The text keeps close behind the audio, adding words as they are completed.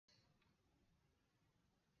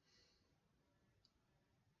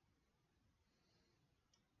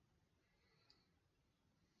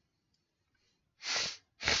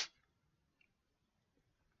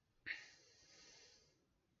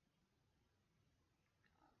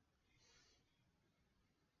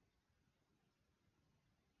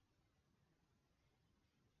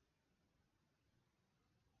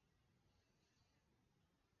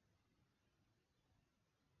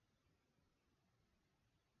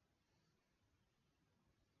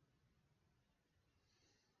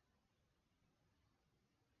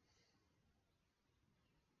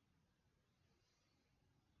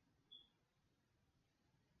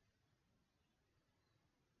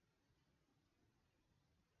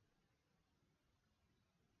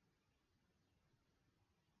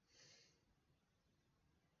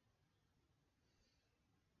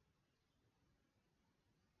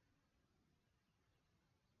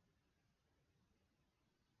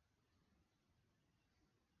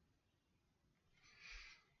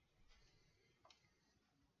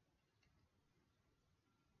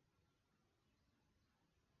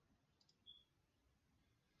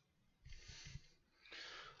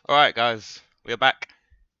Alright guys, we are back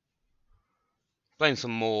playing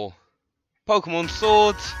some more Pokemon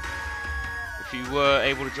Sword. If you were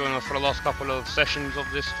able to join us for the last couple of sessions of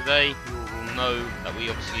this today, you will know that we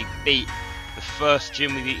obviously beat the first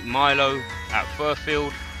gym. We beat Milo at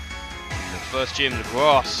Furfield. The first gym, the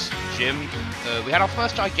Grass Gym. We had our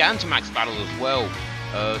first Gigantamax battle as well,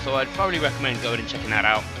 so I'd thoroughly recommend going and checking that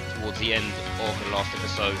out towards the end of the last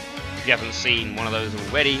episode. If you haven't seen one of those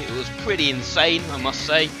already, it was pretty insane, I must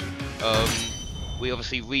say. We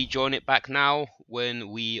obviously rejoin it back now when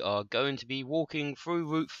we are going to be walking through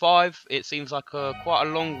Route 5. It seems like quite a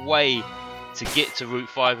long way to get to Route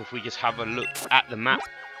 5 if we just have a look at the map.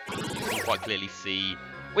 You can quite clearly see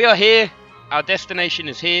we are here. Our destination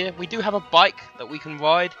is here. We do have a bike that we can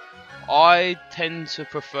ride. I tend to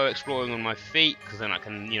prefer exploring on my feet because then I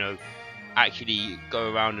can, actually go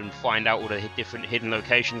around and find out all the different hidden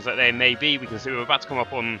locations that there may be. We can see we're about to come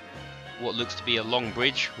up on what looks to be a long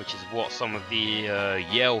bridge, which is what some of the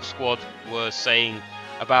Yale squad were saying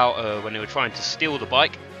about when they were trying to steal the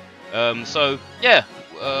bike. So yeah,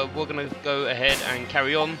 we're going to go ahead and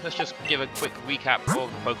carry on. Let's just give a quick recap of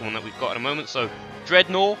the Pokemon that we've got in a moment. So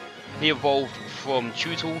Dreadnought, he evolved from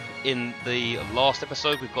Tutel in the last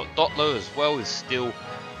episode. We've got Dottler as well, who's still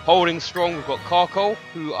holding strong. We've got Carcol,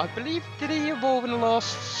 who I believe, did he evolve in the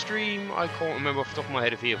last stream? I can't remember off the top of my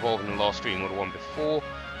head if he evolved in the last stream or the one before.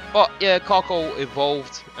 But yeah, Carcol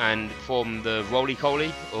evolved, and from the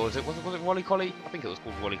Roly-Coly, or was it Roly-Coly? I think it was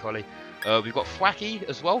called Roly-Coly. We've got Thwacky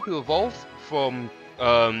as well, who evolved from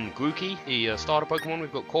Grookey, the starter Pokemon.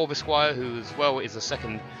 We've got Corvisquire, who as well is a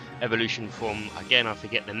second evolution from, again, I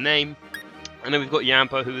forget the name. And then we've got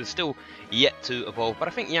Yamper, who is still yet to evolve, but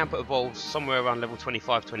I think Yamper evolves somewhere around level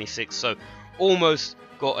 25, 26, so almost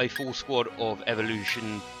got a full squad of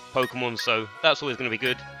evolution Pokemon, so that's always going to be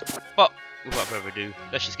good. But without further ado,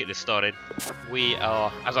 let's just get this started. We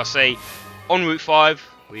are, as I say, on Route 5.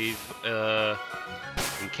 We've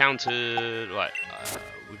encountered,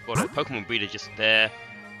 we've got a Pokemon breeder just there.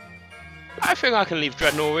 I think I can leave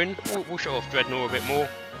Dreadnought in. We'll show off Dreadnought a bit more.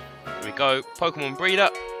 Here we go, Pokemon breeder.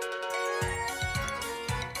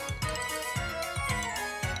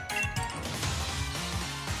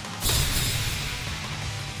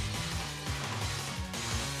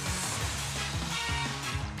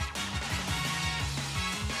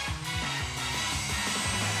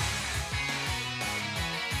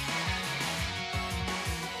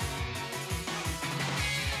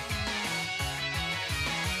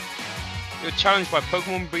 You're challenged by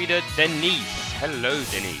Pokemon breeder Denise. Hello,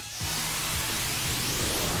 Denise.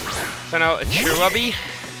 Send out a Cherubi.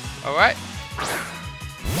 Alright.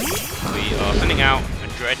 We are sending out a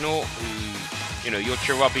Dreadnought who, your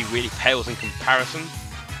Cherubi really pales in comparison.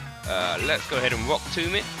 Let's go ahead and Rock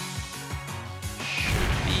Tomb it.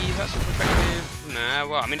 Is that super effective? Nah,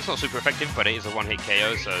 well, I mean, it's not super effective, but it is a one-hit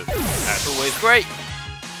KO, so that's always great.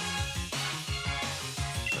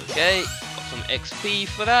 Okay, got some XP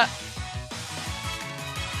for that.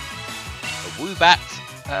 Woobat.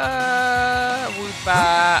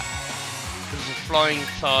 Woobat is a flying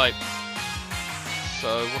type.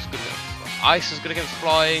 So what's good against ice is good against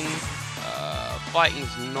flying.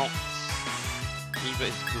 Fighting's not. Either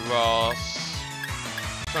it's grass.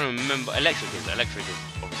 I'm trying to remember. Electric is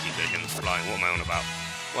obviously good against flying. What am I on about?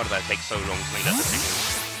 Why did that take so long to make that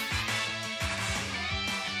decision?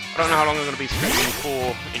 I don't know how long I'm going to be streaming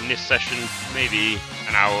for in this session. Maybe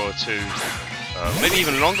an hour or two. Maybe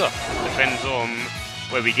even longer, depends on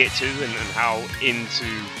where we get to and how into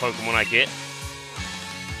Pokemon I get.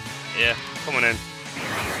 Yeah, come on in.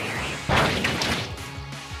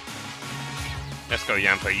 Let's go,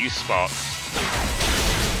 Yamper, use Spark.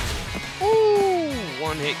 Ooh,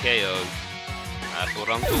 one hit KO. That's what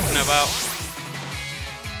I'm talking about.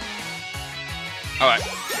 Alright.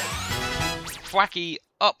 Thwacky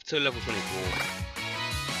up to level 24.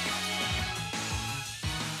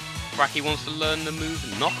 Thwacky wants to learn the move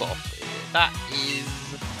Knockoff. That is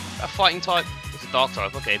a fighting type. It's a dark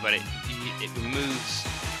type, okay, but it removes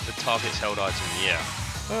the target's held item, yeah.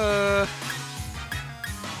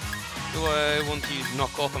 Do I want to use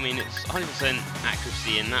Knockoff? I mean, it's 100%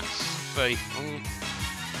 accuracy, and that's very...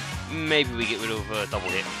 maybe we get rid of Double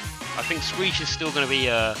Hit. I think Screech is still going to be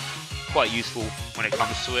quite useful when it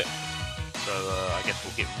comes to it. So I guess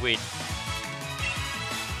we'll get rid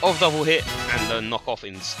of Double Hit and Knock Off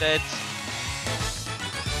instead.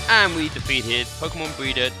 And we defeated Pokemon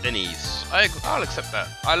breeder Denise. I'll accept that.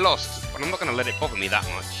 I lost, but I'm not going to let it bother me that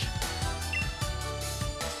much.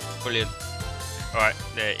 Brilliant. Alright,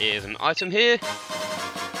 there is an item here.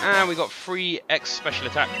 And we got 3 X special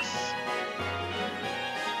attacks.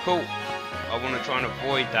 Cool. I want to try and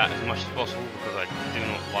avoid that as much as possible because I do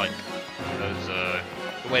not like those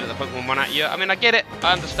the way that the Pokemon run at you. I mean, I get it,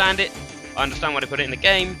 I understand it, I understand why they put it in the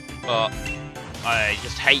game, but I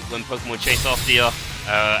just hate when Pokemon chase after you,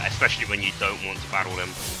 especially when you don't want to battle them.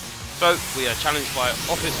 So we are challenged by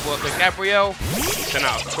Office Worker Gabrielle. We sent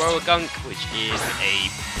out a Croagunk, which is a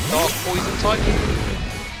dark poison type.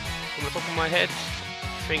 From the top of my head,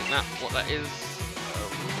 I think that's what that is.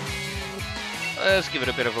 Let's give it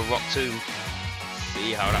a bit of a rock tomb.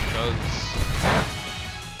 See how that goes.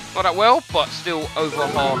 Not that well, but still over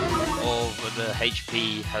half of the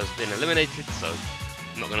HP has been eliminated, so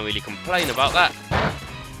I'm not going to really complain about that.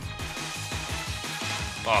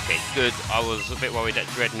 Okay, good. I was a bit worried that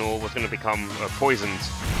Dreadnought was going to become poisoned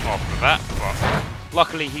after that, but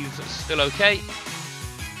luckily he's still okay.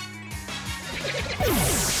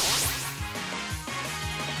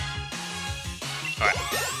 Alright,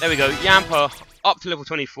 there we go. Yamper up to level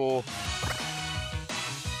 24.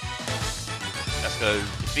 Let's go.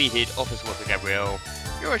 Defeated Office Worker Gabrielle.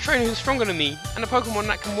 You're a trainer who's stronger than me, and a Pokemon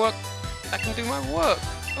that can do my work.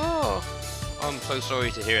 Oh, I'm so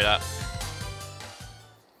sorry to hear that.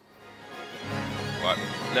 Right,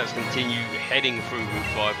 let's continue heading through Route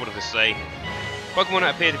 5. What does this say? Pokemon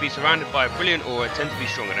that appear to be surrounded by a brilliant aura tend to be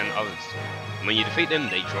stronger than others. And when you defeat them,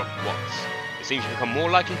 they drop once. It seems you become more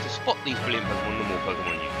likely to spot these brilliant Pokemon the more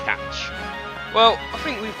Pokemon you catch. Well, I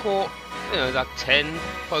think we've caught, you know, like 10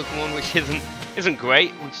 Pokemon, which isn't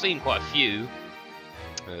great. We've seen quite a few.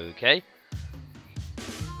 Okay.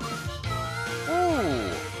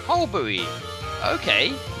 Ooh, Hulbury.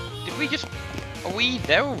 Okay. Did we just... Are we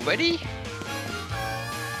there already?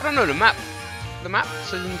 I don't know, the map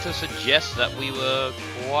seemed to suggest that we were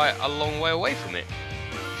quite a long way away from it.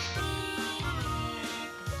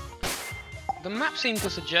 The map seemed to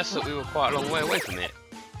suggest that we were quite a long way away from it.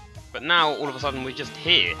 But now, all of a sudden, we're just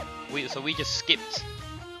here. So we just skipped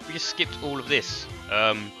all of this.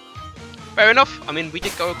 Fair enough, I mean, we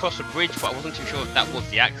did go across a bridge, but I wasn't too sure if that was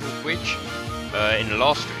the actual bridge in the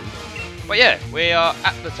last stream. But yeah, we are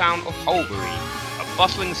at the town of Hulbury. A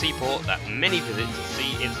bustling seaport that many visit to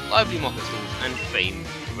see its lively market stalls and famed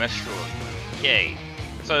restaurant. Yay.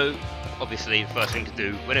 So, obviously, the first thing to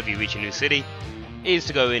do whenever you reach a new city is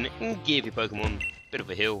to go in and give your Pokemon a bit of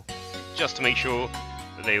a heal, just to make sure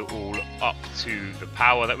that they're all up to the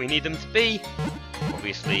power that we need them to be.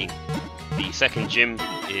 Obviously, the second gym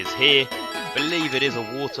is here. I believe it is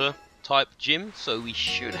a water type gym, so we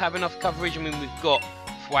should have enough coverage. I mean, we've got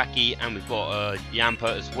Thwacky and we've got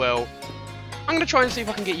Yamper as well. I'm going to try and see if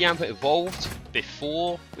I can get Yamper evolved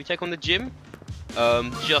before we take on the gym,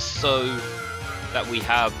 just so that we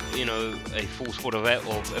have, you know, a full squad of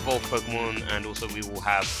evolved Pokemon, and also we will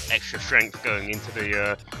have extra strength going into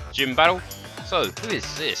the gym battle. So, who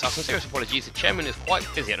is this? Our sincerest apologies, the chairman is quite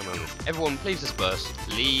busy at the moment. Everyone, please disperse.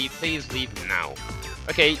 Please leave now.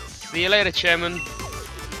 Okay, see you later, chairman.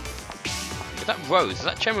 Is that Rose? Is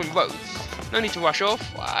that Chairman Rose? No need to rush off.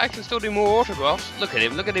 I can still do more autographs. Look at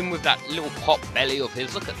him with that little pop belly of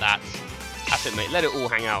his. Look at that. That's it, mate. Let it all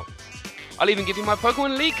hang out. I'll even give you my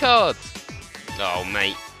Pokemon League card. Oh,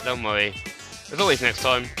 mate. Don't worry. There's always next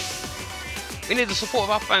time. We need the support of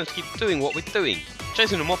our fans to keep doing what we're doing.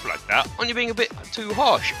 Chasing them off like that, aren't you being a bit too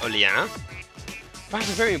harsh, Oleana? Fans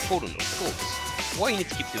are very important, of course. Why you need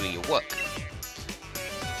to keep doing your work?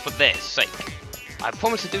 For their sake. I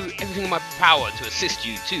promise to do everything in my power to assist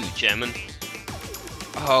you too, Chairman.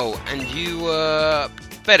 Oh, and you,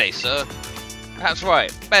 Bede, sir. That's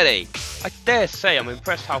right, Bede. I dare say I'm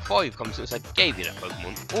impressed how far you've come since I gave you that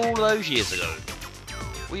Pokemon all those years ago.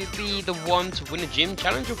 Will you be the one to win a gym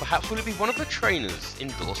challenge, or perhaps will it be one of the trainers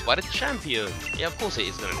endorsed by the champion? Yeah, of course it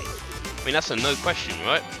is going to be. I mean, that's a no question,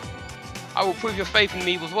 right? I will prove your faith in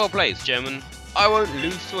me was well placed, Chairman. I won't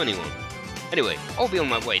lose to anyone. Anyway, I'll be on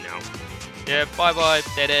my way now. Yeah, bye-bye,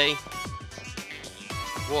 Dede.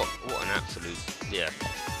 What an absolute... Yeah.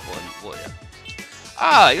 What, yeah.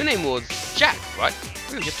 Ah, your name was Jack, right?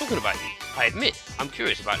 We were just talking about you. I admit, I'm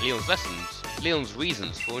curious about Leon's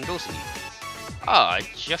reasons for endorsing you. Ah, I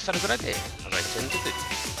just had a good idea, as I tend to do.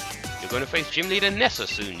 You're going to face gym leader Nessa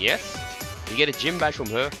soon, yes? If you get a gym badge from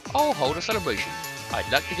her, I'll hold a celebration.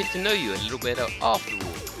 I'd like to get to know you a little better after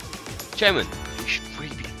all. Chairman, we should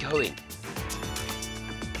really be going.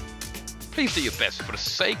 Please do your best for the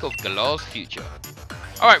sake of Galar's future.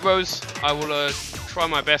 Alright, Rose, I will try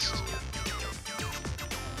my best.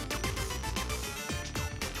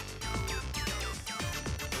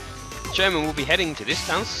 Chairman will be heading to this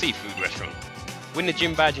town's seafood restaurant. Win the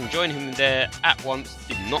gym badge and join him there at once.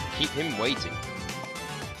 Do not keep him waiting.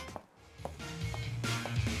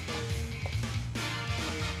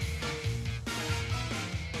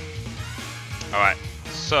 Alright,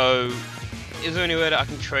 so is there anywhere that I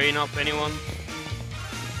can train up anyone?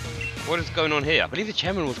 What is going on here? I believe the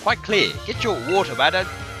chairman was quite clear. Get your water badge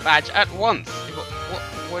at once.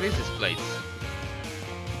 What is this place?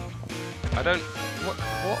 I don't. What?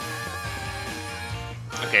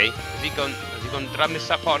 Okay, has he gone? Did I miss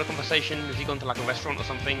that part of the conversation? Has he gone to like a restaurant or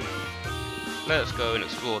something? Let's go and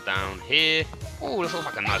explore down here. Oh, this looks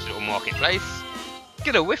like a nice little marketplace.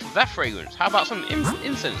 Get a whiff of that fragrance. How about some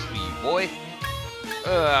incense for you, boy?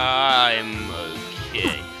 I'm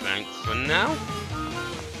okay, thanks for now.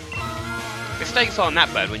 The steaks aren't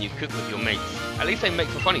that bad when you cook with your mates. At least they make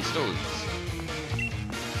for funny stories.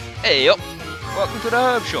 Hey up! Welcome to the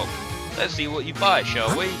herb shop. Let's see what you buy,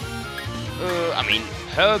 shall we? I mean,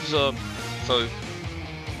 herbs are... So,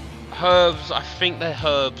 herbs, I think their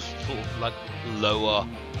herbs sort of like lower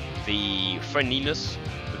the friendliness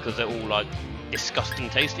because they're all like disgusting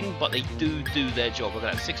tasting, but they do their job. Look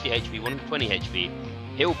at that, 60 HP, 120 HP.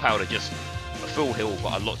 Heal powder, just a full heal,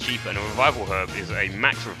 but a lot cheaper. And a revival herb is a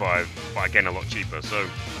max revive, but again a lot cheaper. So,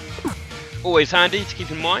 always handy to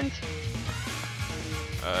keep in mind.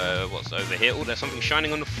 What's over here? Oh, there's something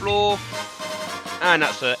shining on the floor. And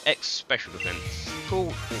that's an X special defense. Cool,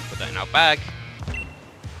 we'll put that in our bag.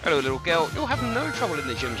 Hello little girl, you'll have no trouble in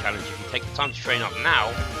the gym challenge if you take the time to train up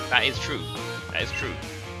now. That is true. That is true.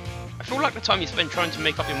 I feel like the time you spend trying to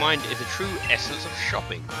make up your mind is a true essence of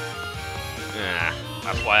shopping.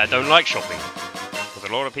 That's why I don't like shopping. Because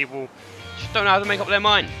a lot of people just don't know how to make up their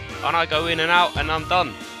mind. And I go in and out and I'm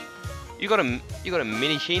done. You got a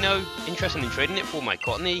mini chino? Interested in trading it for my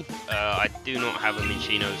cottony? I do not have a mini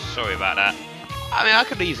chino, sorry about that. I mean, I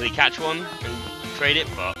could easily catch one and trade it,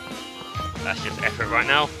 but that's just effort right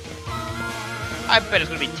now. I bet it's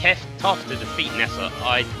going to be tough to defeat Nessa.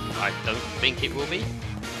 I don't think it will be.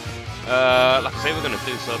 Like I say, we're going to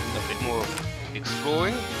do a bit more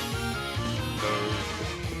exploring.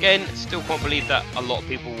 So, again, still can't believe that a lot of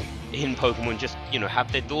people in Pokemon just, you know,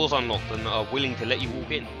 have their doors unlocked and are willing to let you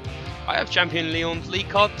walk in. I have Champion Leon's League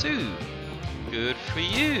card too. Good for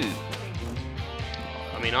you.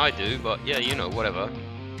 I mean, I do, but yeah, you know, whatever.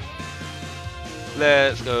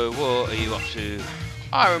 Let's go. What are you up to?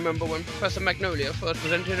 I remember when Professor Magnolia first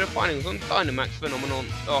presented her findings on Dynamax phenomenon.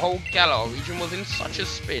 The whole Galar region was in such a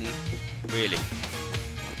spin. Really?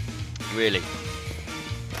 Really?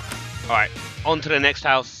 Alright, on to the next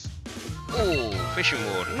house. Oh, fishing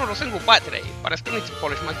rod. Not a single bite today, but I still need to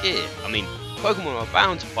polish my gear. I mean, Pokemon are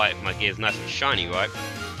bound to bite if my gear is nice and shiny, right?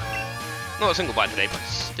 Not a single bite today, but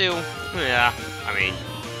still, yeah, I mean,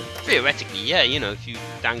 theoretically, yeah, you know, if you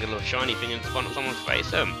dangle a shiny thing in front of someone's face,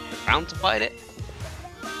 they're bound to bite it.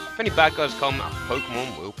 If any bad guys come, our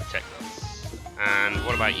Pokemon will protect us. And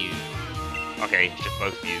what about you? Okay, it's just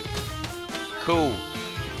both of you. Cool.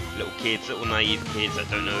 Little kids, little naive kids that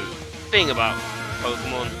don't know a thing about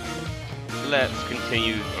Pokemon. Let's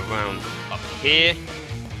continue around up here.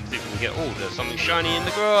 See if we can get, oh, there's something shiny in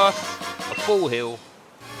the grass. A full heal.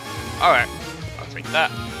 Alright, I'll take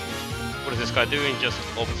that. What is this guy doing? Just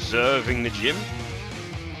observing the gym?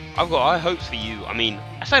 I've got high hopes for you. I mean,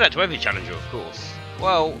 I say that to every challenger, of course.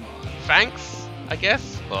 Well, thanks, I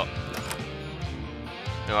guess, but...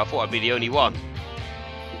 No, I thought I'd be the only one.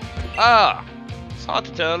 Ah! It's hard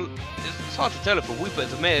to tell. It's hard to tell if a Wooper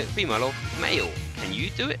is a female or male. Can you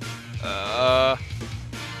do it?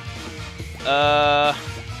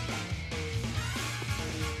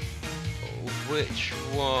 Which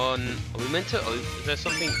one? Are we meant to? Oh, is there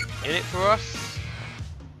something in it for us?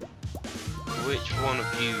 Which one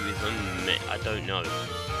of you is a male? I don't know.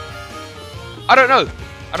 I don't know!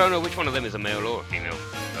 I don't know which one of them is a male or a female.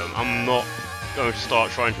 I'm not going to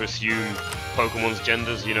start trying to assume Pokemon's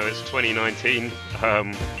genders, you know, it's 2019.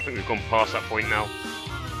 I think we've gone past that point now.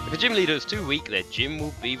 If a gym leader is too weak, their gym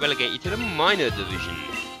will be relegated to the minor division.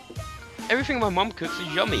 Everything my mum cooks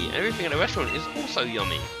is yummy, and everything at the restaurant is also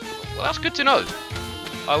yummy. Well, that's good to know.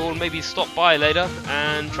 I will maybe stop by later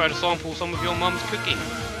and try to sample some of your mum's cooking.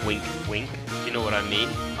 Wink, wink. You know what I mean?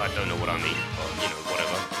 I don't know what I mean, but you know,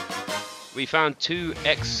 whatever. We found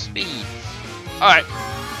 2x speeds. Alright.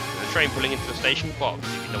 The train pulling into the station box.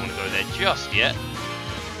 We don't want to go there just yet.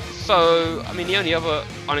 So, I mean, the only other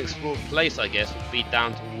unexplored place, I guess, would be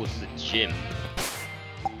down towards the gym.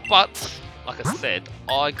 But, like I said,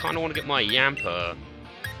 I kind of want to get my Yamper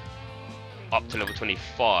up to level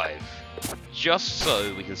 25, just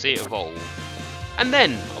so we can see it evolve, and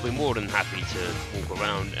then I'll be more than happy to walk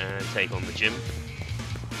around and take on the gym.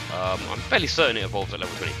 I'm fairly certain it evolves at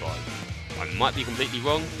level 25. I might be completely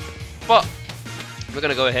wrong, but we're going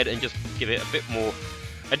to go ahead and just give it a bit more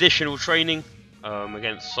additional training.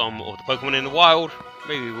 against some of the Pokemon in the wild.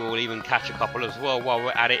 Maybe we'll even catch a couple as well while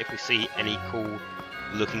we're at it if we see any cool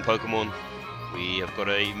looking Pokemon. We have got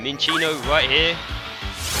a Minchino right here.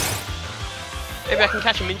 Maybe I can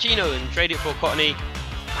catch a Minchino and trade it for a Cottony.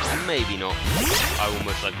 Maybe not. I will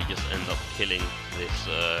most likely just end up killing this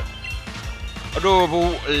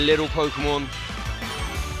adorable little Pokemon.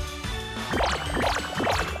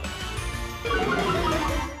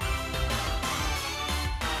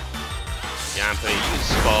 Yamper, use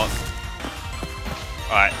Spark.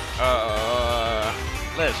 Alright,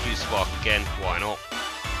 let's use Spark again, why not?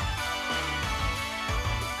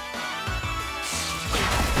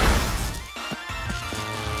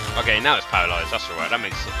 Okay, now it's paralyzed, that's alright, that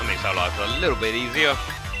makes our lives a little bit easier.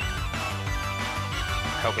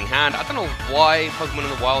 Helping Hand, I don't know why Pokemon in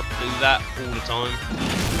the wild do that all the time.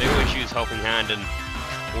 They always use Helping Hand and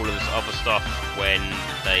all of this other stuff when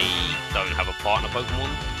they don't have a partner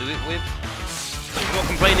Pokemon to do it with. I'm not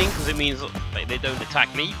complaining because it means they don't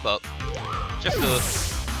attack me, but just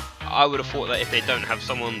I would have thought that if they don't have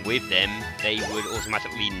someone with them, they would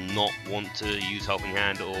automatically not want to use Helping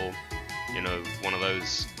Hand or, you know, one of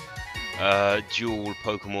those dual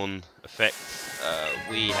Pokemon effects.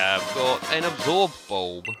 We have got an Absorb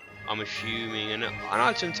Bulb, I'm assuming, and an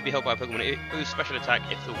item to be held by a Pokemon. It boosts special attack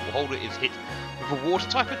if the holder is hit with a water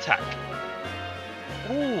type attack.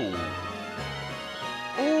 Ooh.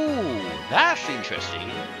 Ooh, that's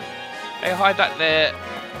interesting. They hide that there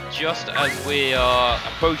just as we are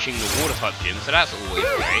approaching the water type gym, so that's always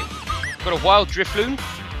great. Got a wild Drifloon.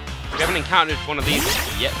 We haven't encountered one of these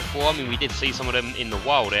yet before. I mean, we did see some of them in the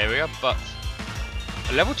wild area, but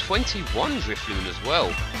a level 21 Drifloon as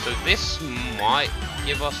well. So this might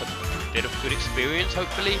give us a bit of good experience,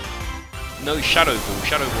 hopefully. No Shadow Ball.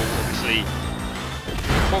 Shadow Ball, obviously,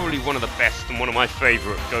 probably one of the best and one of my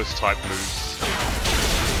favourite ghost type moves.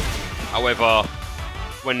 However,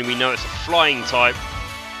 when we know it's a flying type,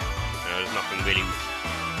 you know, there's nothing really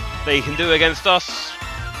they can do against us.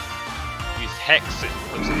 Use Hex, it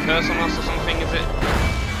puts a curse on us or something, is it?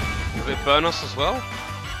 Does it burn us as well?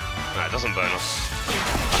 No, it doesn't burn us. I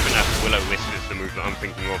think that's Will-O-Wisp is the move that I'm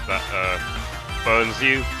thinking of that burns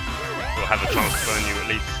you, or has a chance to burn you at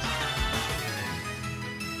least.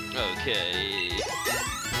 Okay,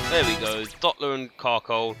 there we go. Dottler and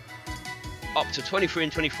Carkol up to 23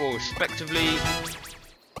 and 24 respectively.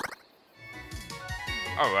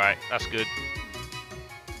 Alright, that's good.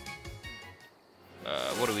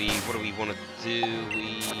 What do we want to do?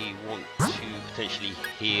 We want to potentially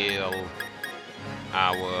heal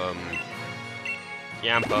our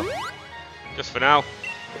Yamper. Just for now.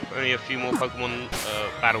 Only a few more Pokemon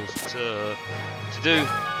battles to do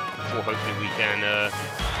before hopefully we can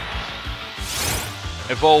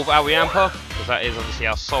evolve our Yamper, because that is obviously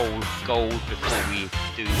our sole goal before we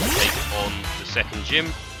do take on the second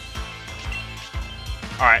gym.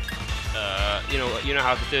 Alright, you know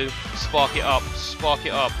how to do. Spark it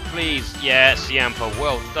up, please. Yes, Yamper,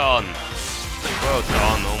 well done. Well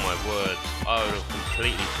done, oh my word. I would have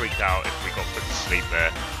completely freaked out if we got put to sleep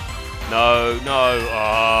there. No,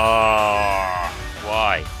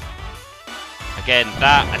 why? Again,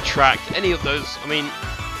 that attract any of those, I mean,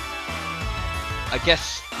 I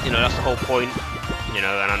guess, you know, that's the whole point, you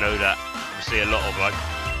know, and I know that obviously a lot of like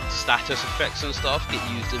status effects and stuff get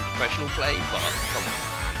used in professional play, but come on,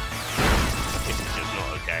 man, this is just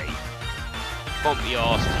not okay. Can't be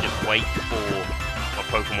asked to just wait for my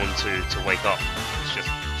Pokemon to wake up.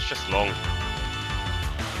 It's just long.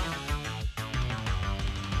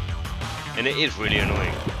 And it is really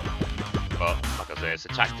annoying. But like I say, it's a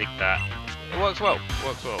tactic that it works well.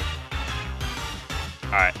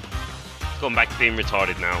 Alright. It's gone back to being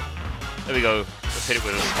retarded now. There we go. Let's hit it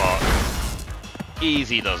with a Spark.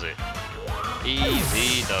 Easy does it.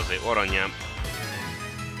 Easy does it. Well done, Yamp.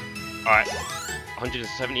 Alright.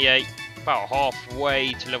 178. About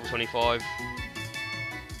halfway to level 25.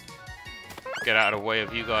 Get out of the way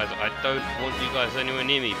of you guys. I don't want you guys anywhere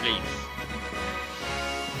near me, please.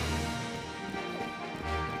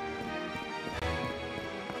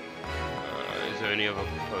 Is there any other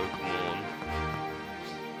Pokemon?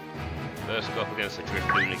 Let's go up against the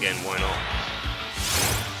Drifloon again, why not?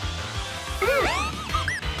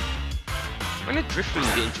 When did Drifloon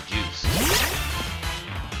get introduced?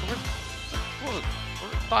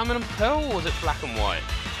 Was it Diamond and Pearl, or was it Black and White?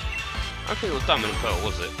 I don't think it was Diamond and Pearl,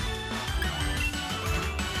 was it?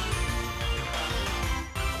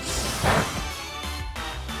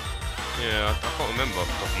 Yeah, I can't remember off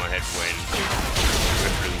the top of my head when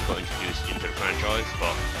Drifloon got introduced into the franchise,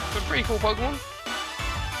 but it's a pretty cool Pokemon.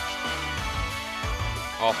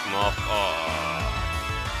 Aftermath,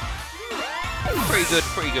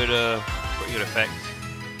 pretty good pretty good effect.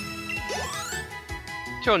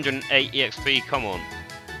 208 EXP, come on.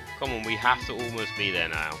 Come on, we have to almost be there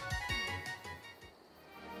now.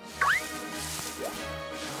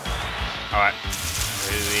 Alright,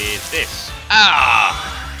 who is this?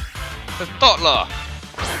 Ah! The Dottler!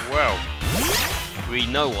 Well, we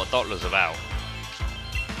know what Dottler's about.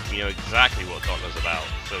 We know exactly what Dottler's about,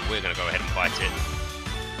 so we're going to go ahead and fight it.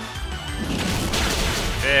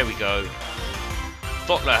 There we go.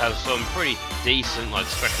 Dottler has some pretty decent like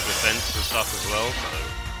special defense and stuff as well, so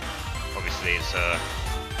obviously it's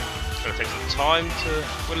going to take some time to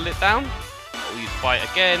whittle it down. We'll fight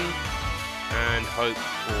again and hope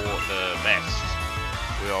for the best.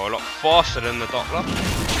 We are a lot faster than the Dottler,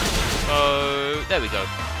 so there we go.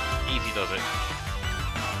 Easy does it.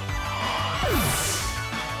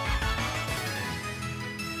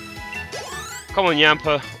 Come on,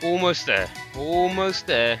 Yamper, almost there. Almost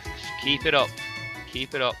there. Just keep it up.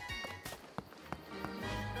 Keep it up.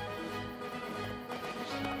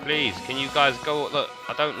 Please, can you guys go? Look,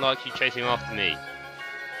 I don't like you chasing after me.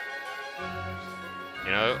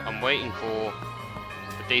 You know, I'm waiting for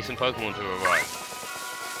a decent Pokemon to arrive.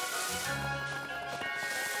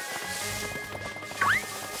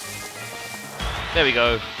 There we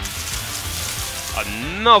go.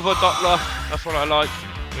 Another Dottler. That's what I like.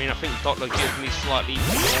 I mean, I think Dottler gives me slightly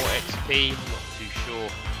more XP. I'm not too sure.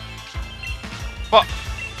 But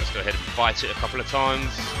let's go ahead and fight it a couple of times.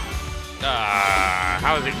 Ah,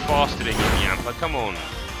 how is it faster than you, Yamper? Come on.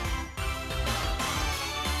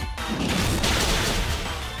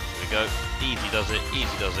 There we go. Easy does it.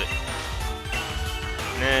 Easy does it.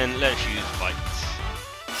 And then let's use Bite.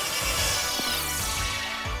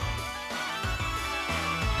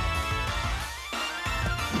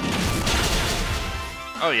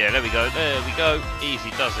 Oh yeah, there we go,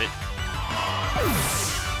 easy does it.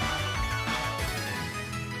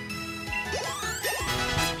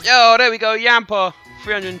 Yo, there we go, Yamper,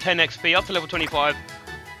 310 XP, up to level 25.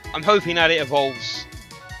 I'm hoping that it evolves.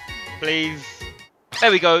 Please.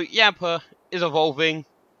 There we go, Yamper is evolving.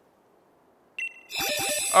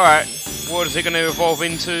 Alright, what is it going to evolve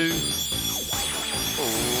into?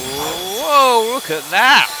 Whoa, look at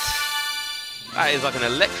that! That is like an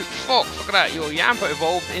electric fox. Look at that. Your Yamper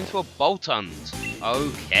evolved into a Boltund.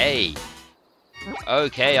 Okay.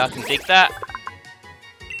 Okay, I can dig that.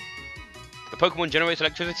 The Pokemon generates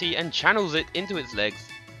electricity and channels it into its legs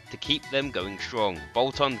to keep them going strong.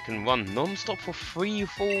 Boltund can run non-stop for 3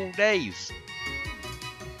 full days.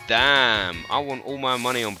 Damn, I want all my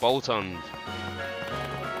money on Boltund.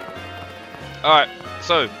 Alright,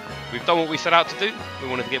 so we've done what we set out to do. We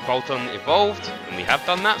wanted to get Boltund evolved, and we have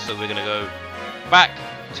done that, so we're going to go back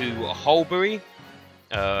to Hulbury.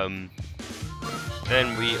 Then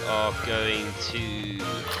we are going to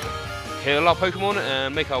heal our Pokemon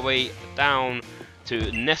and make our way down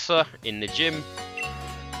to Nessa in the gym.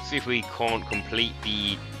 See if we can't complete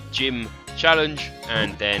the gym challenge,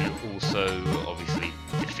 and then also obviously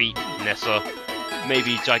defeat Nessa.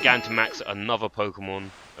 Maybe Gigantamax another Pokemon.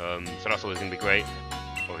 So that's always going to be great.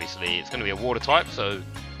 Obviously it's going to be a water type, so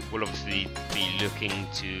we'll obviously be looking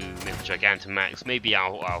to maybe Gigantamax, maybe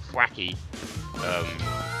our Thwacky,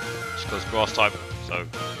 just goes grass type, so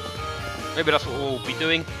maybe that's what we'll be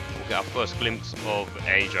doing. We'll get our first glimpse of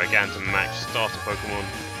a Gigantamax starter Pokemon.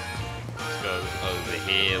 Let's go over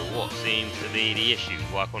here. What seems to be the issue?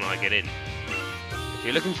 Why can't I get in? If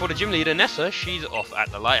you're looking for the gym leader, Nessa, she's off at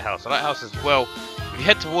the lighthouse. The lighthouse as well. If you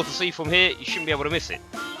head towards the sea from here, you shouldn't be able to miss it.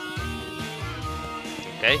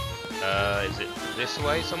 Okay. Is it this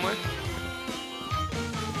way somewhere?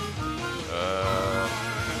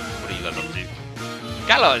 What are you guys up to?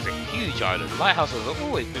 Galar is a huge island. Lighthouses have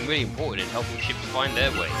always been really important in helping ships find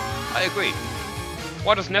their way. I agree.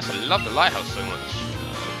 Why does Nessa love the lighthouse so much?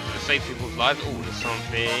 To save people's lives? Oh, there's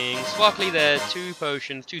something sparkly there. 2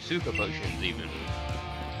 potions, 2 super potions even.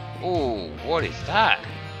 Oh, what is that?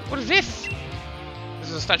 What is this? This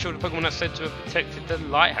is a statue of the Pokemon that's said to have protected the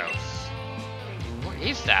lighthouse. What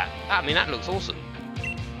is that? I mean, that looks awesome.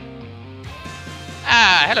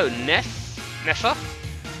 Ah, hello, Nessa.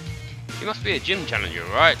 You must be a gym challenger,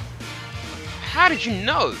 right? How did you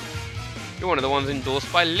know? You're one of the ones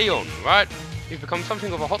endorsed by Leon, right? You've become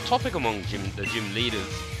something of a hot topic among the gym leaders.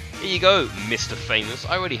 Here you go, Mr. Famous.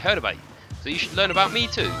 I already heard about you, so you should learn about me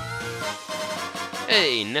too.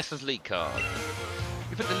 Hey, Nessa's league card.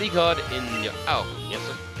 You put the league card in your album, yes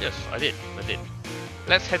sir? Yes, I did.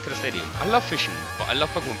 Let's head to the stadium. I love fishing, but I love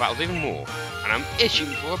Pokemon battles even more. And I'm itching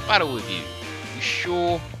for a battle with you. You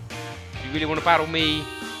sure? You really want to battle me?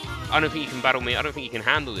 I don't think you can battle me. I don't think you can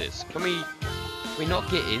handle this. Can we not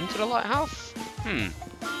get into the lighthouse?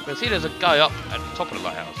 You can see there's a guy up at the top of the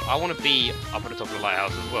lighthouse. I want to be up at the top of the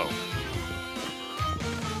lighthouse as well.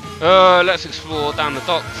 Let's explore down the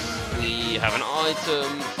docks. We have an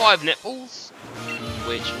item, 5 netballs,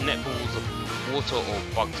 which netballs are water or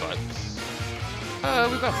bug types.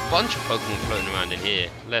 We've got a bunch of Pokemon floating around in here.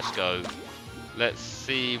 Let's go. Let's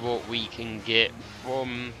see what we can get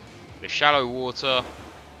from the shallow water.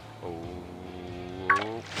 Oh,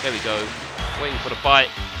 there we go. Waiting for the bite.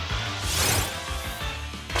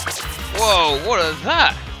 Whoa, what is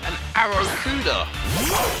that? An Arrokuda.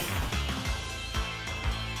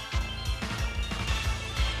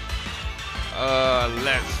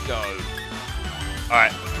 Let's go.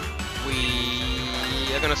 Alright.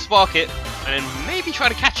 We are going to spark it and then maybe try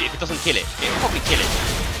to catch it if it doesn't kill it. It'll probably kill it.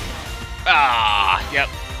 Ah, yep.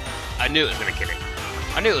 I knew it was going to kill it.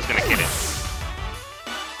 I knew it was going to kill it.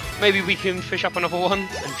 Maybe we can fish up another one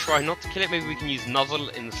and try not to kill it. Maybe we can use Nuzzle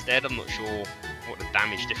instead. I'm not sure what the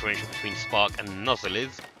damage differential between Spark and Nuzzle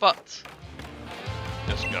is, but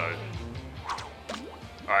let's go.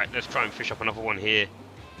 Alright, let's try and fish up another one here.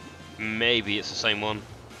 Maybe it's the same one.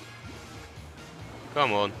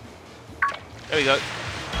 Come on. There we go.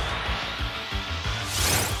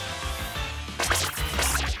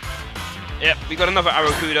 Yep, we got another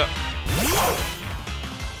Arrokuda.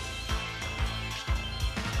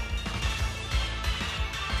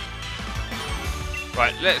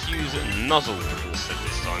 Right, let's use Nuzzle instead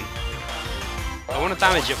this time. I want to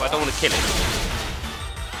damage it, but I don't want to kill it.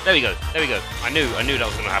 There we go, there we go. I knew that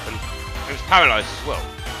was going to happen. It was paralysed as well.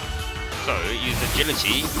 So, use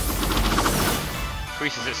agility.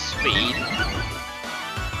 Increases its speed.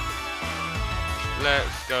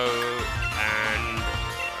 Let's go and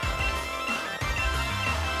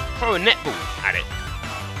throw a netball at it.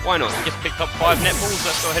 Why not? We just picked up 5 netballs.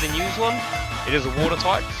 Let's go ahead and use one. It is a water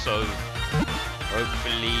type, so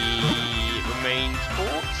hopefully it remains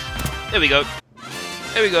caught. There we go.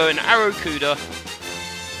 There we go, an Arrokuda.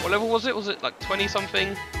 What level was it? Was it like 20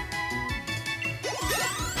 something?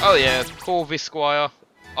 Oh yeah, Core Visquire,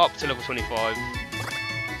 up to level 25.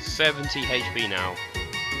 70 HP now.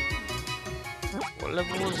 What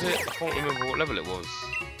level was it? I can't remember what level it was.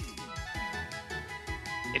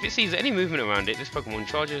 If it sees any movement around it, this Pokemon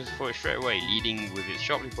charges for it straight away, leading with its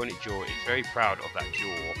sharply pointed jaw. It's very proud of that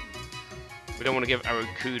jaw. We don't want to give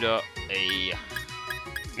Arrokuda a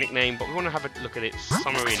nickname, but we want to have a look at its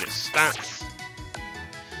summary and its stats.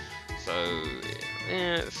 So,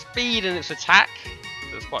 yeah, speed and its attack.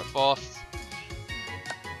 That's quite fast.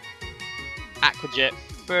 Aquajet,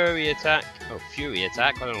 Fury attack. Oh, Fury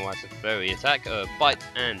attack. I don't know why I said Fury attack. Bite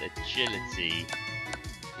and agility.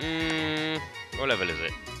 What level is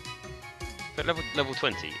it? So level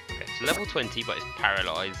 20. Okay, so level 20, but it's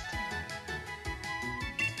paralysed.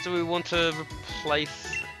 Do we want to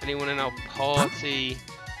replace anyone in our party?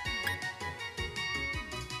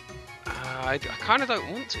 I kind of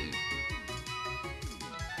don't want to.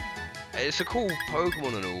 It's a cool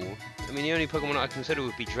Pokemon and all. I mean, the only Pokemon I consider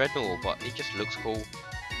would be Dreadnought, but it just looks cool.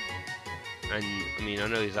 And, I mean, I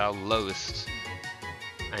know he's our lowest,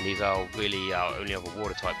 and he's our only other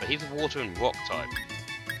water type, but he's a water and rock type.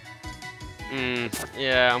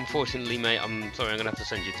 Yeah, unfortunately, mate, I'm sorry, I'm going to have to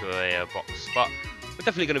send you to a box. But we're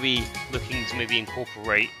definitely going to be looking to maybe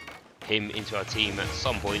incorporate him into our team at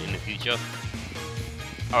some point in the future.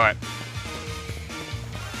 Alright.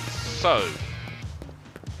 So,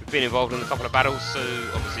 we've been involved in a couple of battles, so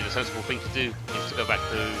obviously the sensible thing to do is to go back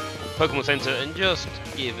to Pokemon Center and just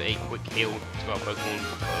give a quick heal to our Pokemon,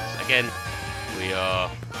 because again, we are,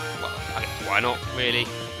 well, I guess why not, really?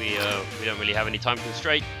 We don't really have any time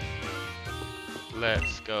constraint.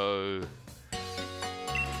 Let's go.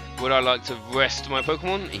 Would I like to rest my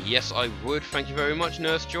Pokemon? Yes, I would. Thank you very much,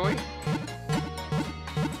 Nurse Joy.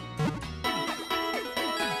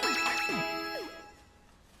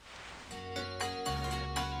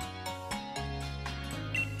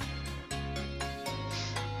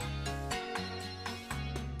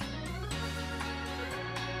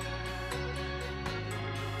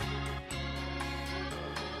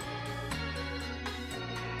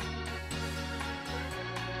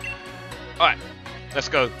 Alright, let's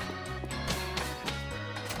go.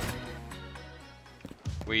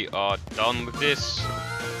 We are done with this.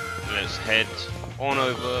 Let's head on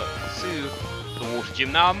over to the water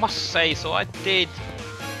gym. Now I must say, so I did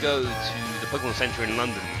go to the Pokemon Center in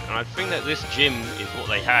London, and I think that this gym is what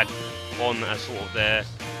they had on as sort of their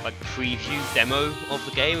like preview demo of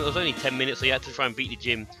the game. It was only 10 minutes, so you had to try and beat the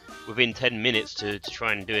gym within 10 minutes to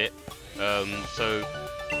try and do it. So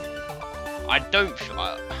I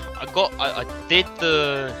did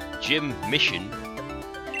the gym mission,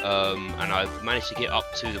 and I managed to get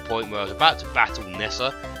up to the point where I was about to battle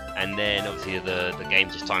Nessa, and then obviously the game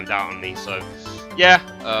just timed out on me. So yeah,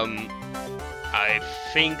 I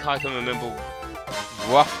think I can remember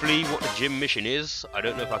roughly what the gym mission is. I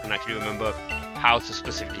don't know if I can actually remember how to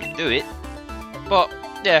specifically do it, but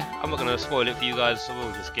yeah, I'm not going to spoil it for you guys, so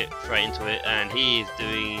we'll just get straight into it. And he is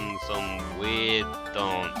doing some weird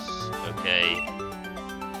dance.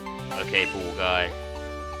 Okay, ball guy.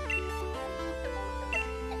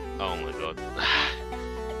 Oh my god.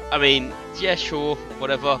 I mean, yeah, sure,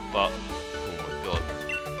 whatever, but oh my god.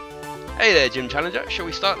 Hey there, gym challenger. Shall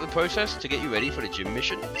we start the process to get you ready for the gym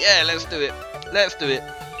mission? Yeah, let's do it. Let's do it.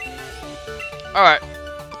 Alright,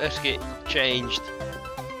 let's get changed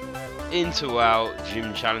into our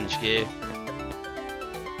gym challenge gear.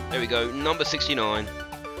 There we go, number 69.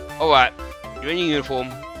 Alright, you're in your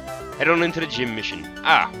uniform. Head on into the gym mission.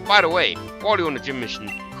 Ah, by the way, while you're on the gym mission,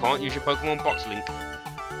 you can't use your Pokemon box link.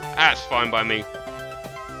 That's fine by me.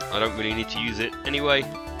 I don't really need to use it anyway.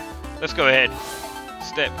 Let's go ahead.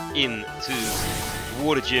 Step into the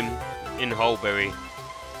water gym in Hulbury.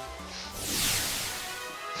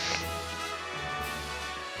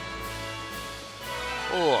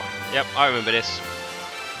 Oh, yep, I remember this.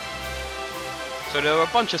 So there are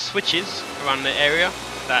a bunch of switches around the area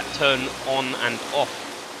that turn on and off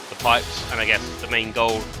the pipes, and I guess the main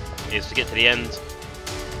goal is to get to the end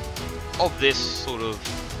of this sort of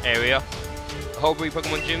area. The Hulbury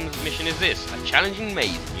Pokemon Gym's mission is this: a challenging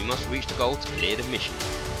maze. You must reach the goal to clear the mission.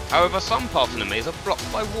 However, some parts of the maze are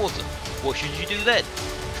blocked by water. What should you do then?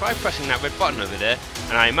 Try pressing that red button over there,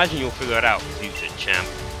 and I imagine you'll figure it out, future champ.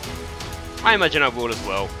 I imagine I will as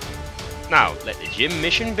well. Now, let the gym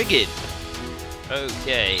mission begin.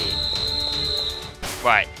 Okay.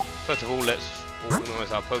 Right, first of all, let's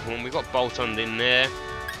organise our Pokemon. We've got Boltund in there.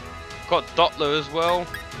 Got Dottler as well.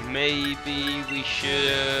 Maybe we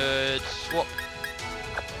should swap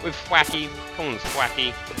with Thwacky. Come on,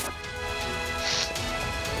 Thwacky.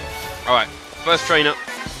 Alright, first trainer.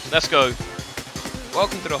 Let's go.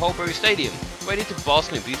 Welcome to the Hulbury Stadium. Ready to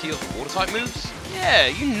bask in the beauty of the water-type moves? Yeah,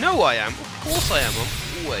 you know I am. Of course I am.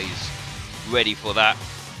 I'm always ready for that.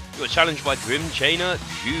 You're challenged by Grim Chainer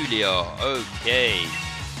Julia. Okay.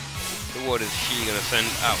 So what is she going to send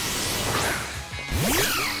out?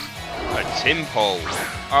 A Timpole.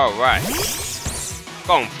 Alright.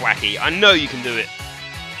 Go on, Thwacky. I know you can do it.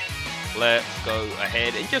 Let's go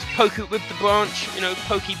ahead and just poke it with the branch. You know,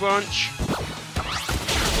 pokey branch.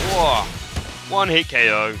 Whoa. One hit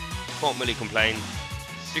KO. Can't really complain.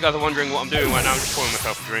 If you guys are wondering what I'm doing right now, I'm just pouring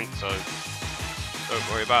myself a drink, so don't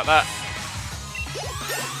worry about that.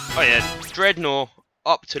 Oh yeah, Dreadnought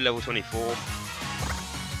up to level 24.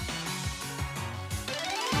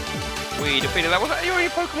 We defeated that. Was that your only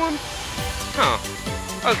Pokemon? Huh.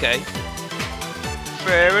 Okay.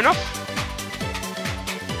 Fair enough.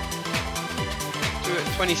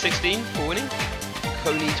 2016 for winning.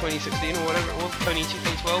 Coney 2016 or whatever it was. Coney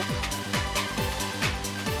 2012.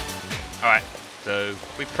 Alright. So,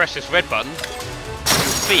 if we press this red button,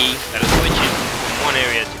 you'll see that it switches from one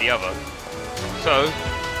area to the other. So,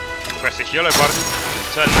 press this yellow button,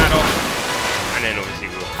 turn that off, and then obviously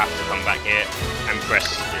we'll have to come back here and press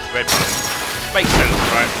this red button. Makes sense,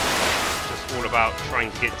 right? It's just all about trying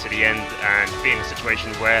to get to the end and be in a situation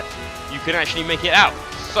where you can actually make it out.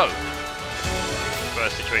 So,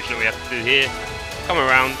 first situation that we have to do here, come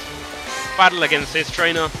around, battle against this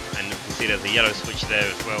trainer, and you can see there's a yellow switch there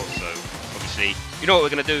as well, so obviously, you know what we're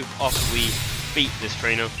going to do after we beat this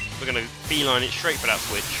trainer? We're going to beeline it straight for that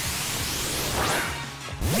switch.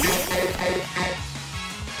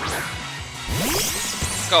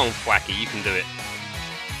 Go on, Thwacky, you can do it.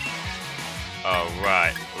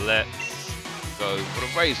 Alright, let's go for the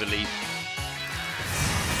Razor Leaf.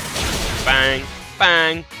 Bang,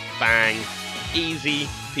 bang, bang. Easy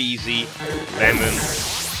peasy, lemon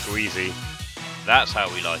squeezy. That's how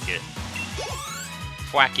we like it.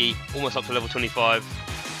 Thwacky, almost up to level 25.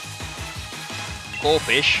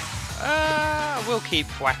 Corphish. We'll keep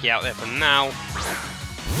Thwacky out there for now.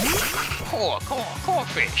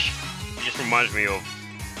 Corphish. It just reminds me of.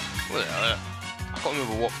 Well, I can't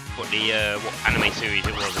remember what anime series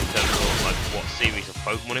it was in terms of like what series of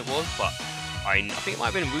Pokemon it was, but I think it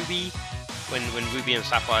might have been Ruby when Ruby and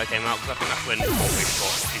Sapphire came out, because I think that's when Corphish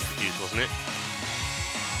got introduced, wasn't it?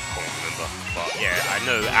 Can't remember, but yeah, I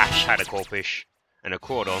know Ash had a Corphish and a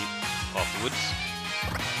Crawdon afterwards.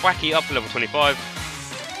 Thwacky up to level 25,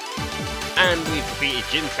 and we've defeated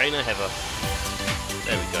Gym Trainer Heather.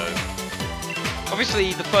 There we go.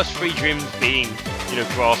 Obviously, the first three gyms being, you know,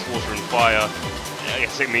 grass, water, and fire. I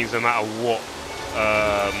guess it means no matter what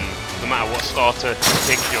starter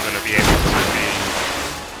pick, you're going to be able to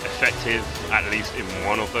effective, at least in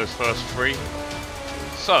one of those first three.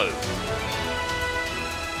 So,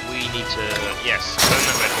 we need to, yes, turn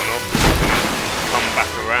that red one off, come back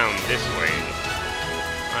around this way.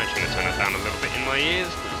 I'm actually going to turn it down a little bit in my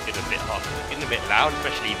ears, because it's getting a bit hot, it's getting a bit loud,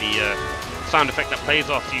 especially the sound effect that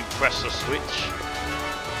plays after you press the switch.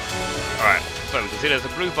 Alright, so we can see there's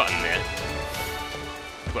a blue button there.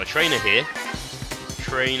 We've got a trainer here.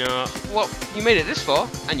 Trainer, what? You made it this far,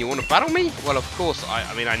 and you want to battle me? Well, of course,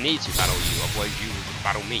 I mean, I need to battle you, otherwise you would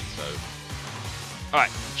battle me, so...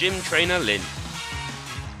 Alright, Gym Trainer Lynn.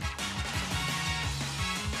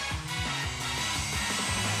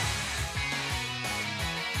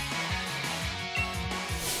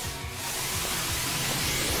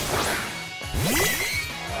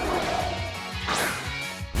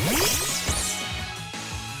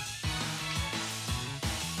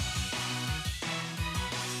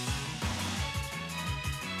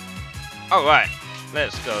 Alright,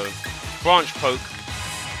 let's go. Branch poke.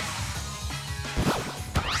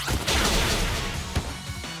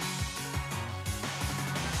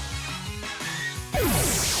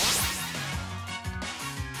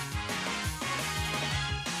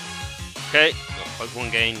 Okay, got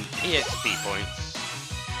Pokemon gain EXP points.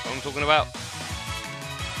 What I'm talking about?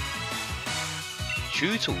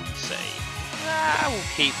 Tutor, we say. We'll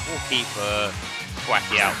keep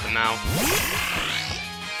Thwacky out for now.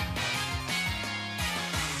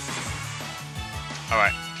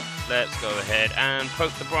 Alright, let's go ahead and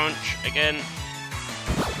poke the branch again.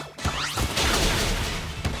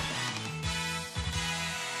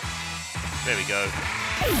 There we go.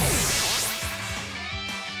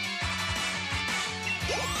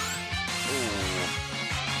 Ooh.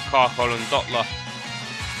 Carcol and Dottler.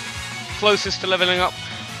 Closest to leveling up.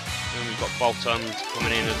 And we've got Boltons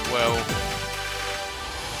coming in as well.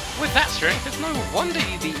 With that strength, it's no wonder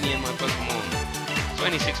you beat me in my Pokemon.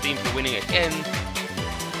 2016 for winning again.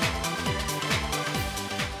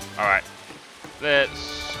 Alright,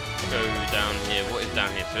 let's go down here. What is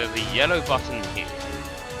down here? So there's a yellow button here.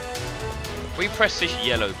 If we press this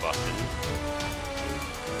yellow button,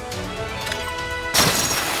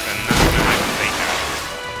 then that's going to activate that.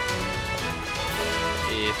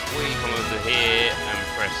 If we come over here and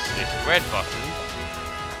press this red button,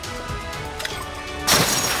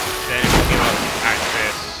 then it will give us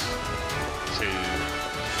access to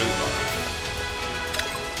blue button.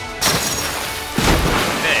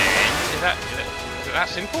 Is it that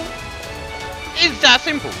simple? Is that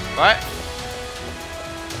simple, right?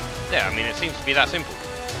 Yeah, I mean, it seems to be that simple.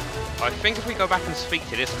 I think if we go back and speak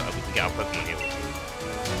to this guy, we can get our Pokemon healed.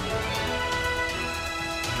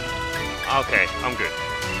 Okay, I'm good.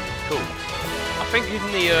 Cool. I think in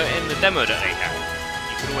the demo that they had,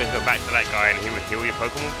 you could always go back to that guy and he would heal your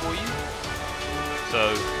Pokemon for you.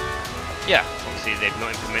 So, yeah, obviously they've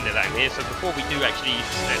not implemented that in here, so before we do actually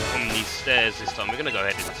step on these stairs this time, we're going to go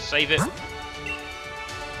ahead and save it.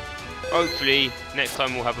 Hopefully, next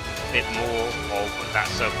time we'll have a bit more of that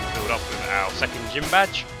circle filled up with our second gym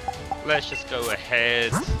badge. Let's just go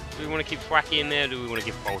ahead. Do we want to keep Thwacky in there, or do we want to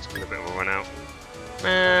give Bolton a bit of a run out?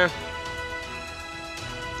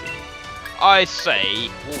 I say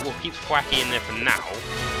we'll keep Thwacky in there for now,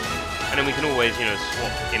 and then we can always, you know,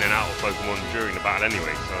 swap in and out of Pokemon during the battle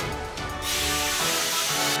anyway, so...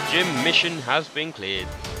 Gym mission has been cleared.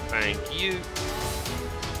 Thank you.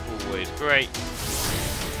 Always great.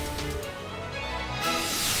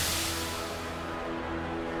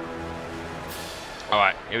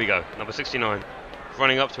 Alright, here we go. Number 69.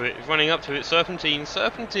 Running up to it. Running up to it. Serpentine.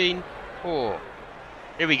 Serpentine. Oh.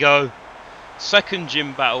 Here we go. Second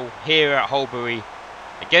gym battle here at Hulbury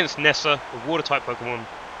against Nessa, the water-type Pokemon.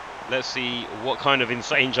 Let's see what kind of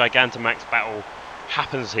insane Gigantamax battle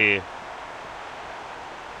happens here.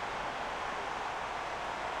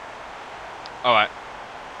 Alright.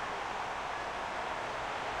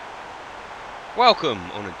 Welcome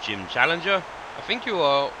on a gym challenger. I think you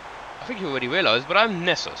already realised, but I'm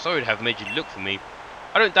Nessa. Sorry to have made you look for me.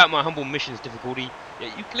 I don't doubt my humble mission's difficulty,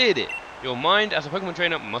 yet you cleared it. Your mind as a Pokemon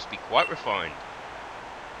trainer must be quite refined.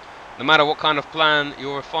 No matter what kind of plan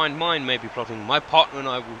your refined mind may be plotting, my partner and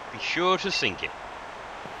I will be sure to sink it.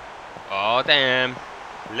 Oh damn.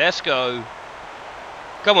 Let's go.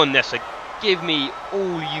 Come on Nessa, give me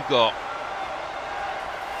all you got.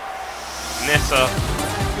 Nessa,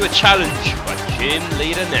 you are challenged by Gym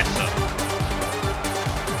Leader Nessa.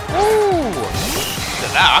 Ooh! Look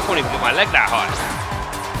at that, I can't even put my leg that high.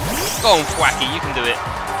 Go on, Thwacky, you can do it.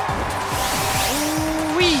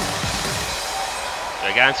 Ooh-wee!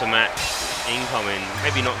 Gigantamax incoming.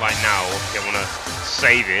 Maybe not right now, if I want to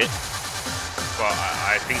save it. But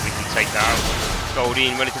I think we can take that out.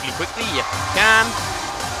 Goldeen relatively quickly, yes we can.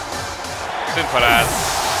 Simple as.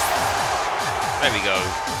 There we go.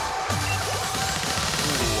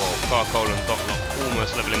 Ooh, Carcol and Docklock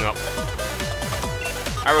almost leveling up.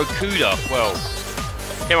 Aracuda, well,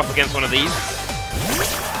 came up against one of these.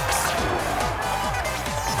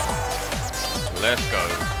 Let's go.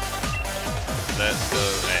 Let's go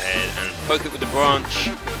ahead and poke it with the branch.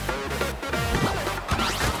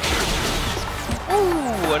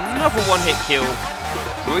 Ooh, another one-hit kill.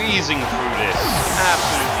 Breezing through this.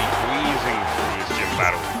 Absolutely breezing through this gym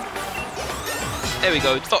battle. There we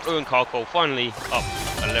go. Dottler and Carcol finally up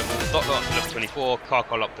a level. Dottler up to level 24.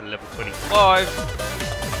 Carcol up to level 25.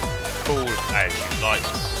 Cool as you like.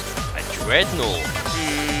 A Dreadnought.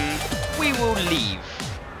 We will leave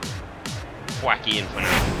Wacky in for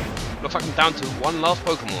now. Looks like I'm down to one last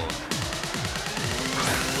Pokemon.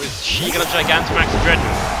 Is she gonna Gigantamax a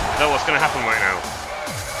Dreadnought? Is that what's gonna happen right now?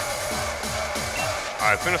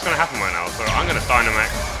 I think that's gonna happen right now, so I'm gonna Dynamax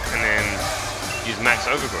and then use Max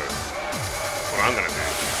Overgrowth. That's what I'm gonna do.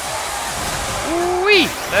 Woo-wee!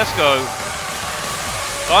 Let's go.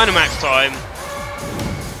 Dynamax time.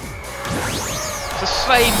 It's the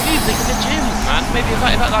same music in the gym, man. Maybe is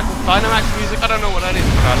that like Dynamax music? I don't know what that is,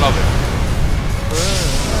 but I love it.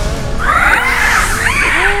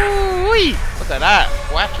 Woo-wee! Look at that,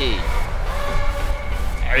 Wacky.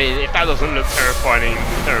 I mean, if that doesn't look terrifying,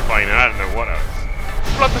 I don't know what else.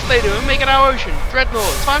 Flood the stadium and make it our ocean. Dreadnought,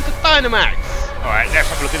 time to Dynamax. Alright, let's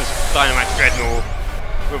have a look at this Dynamax Dreadnought.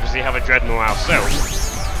 We obviously have a Dreadnought ourselves.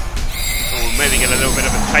 So we'll maybe get a little bit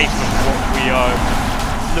of a taste of what we are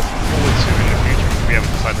looking forward to in the future if we ever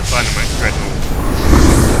decide to Dynamax Dreadnought.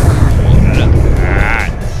 Look at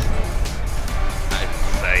that. That is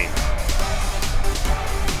insane.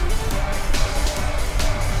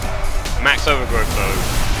 Max Overgrowth though.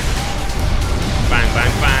 Bang,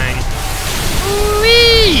 bang, bang.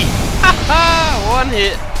 Whee! Haha! One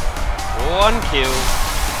hit. One kill.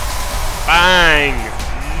 Bang!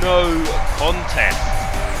 No contest.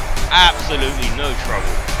 Absolutely no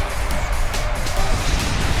trouble.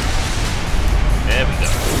 There we go.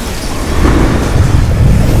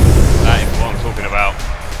 That is what I'm talking about.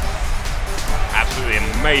 Absolutely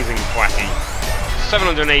amazing Quacky.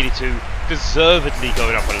 782. Deservedly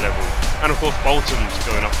going up a level. And of course Bolton's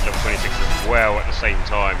going up to level 26 as well at the same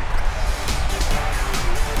time.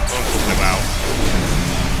 What I'm talking about.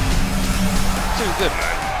 Too good,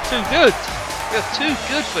 man. Too good. You're too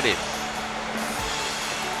good for this.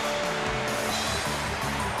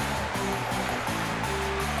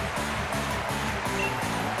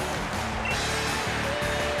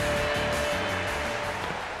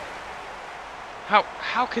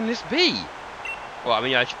 How can this be? Well, I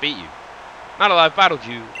mean, I should beat you. Now that I've battled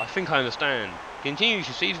you, I think I understand. Continue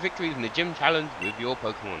to seize victories in the gym challenge with your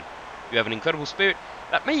Pokemon. You have an incredible spirit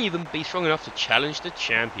that may even be strong enough to challenge the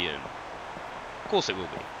champion. Of course it will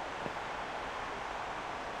be.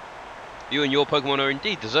 You and your Pokemon are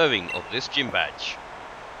indeed deserving of this gym badge.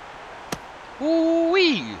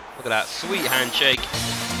 Woo-wee! Look at that sweet handshake.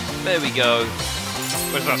 There we go.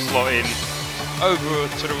 Where's that slot in? Over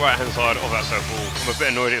to the right hand side of that circle. I'm a bit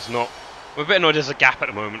annoyed it's not. I'm a bit annoyed there's a gap at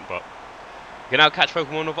the moment, but you can now catch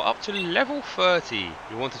Pokemon of up to level 30.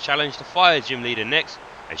 You want to challenge the Fire Gym Leader next,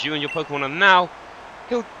 as you and your Pokemon are now.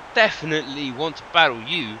 He'll definitely want to battle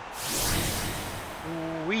you.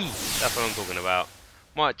 Wee, that's what I'm talking about.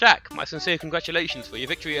 Jack, my sincere congratulations for your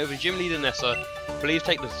victory over Gym Leader Nessa. Please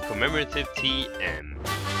take this commemorative TM.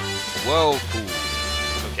 Well,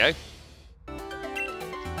 cool. Okay.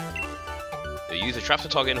 The user traps the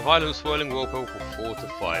target in a violent swirling whirlpool for 4 to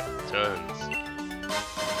 5 turns.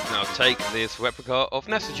 Now take this replica of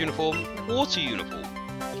Nessa's uniform, Water Uniform.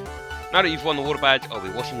 Now that you've won the Water Badge, I'll be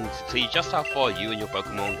watching to see just how far you and your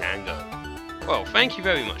Pokemon can go. Well, thank you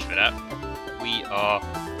very much for that. We are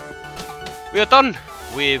done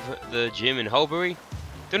with the gym in Hulbury.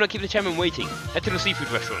 Do not keep the chairman waiting. Head to the seafood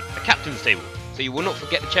restaurant, the captain's table, so you will not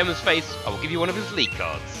forget the chairman's face. I will give you one of his league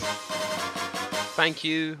cards. Thank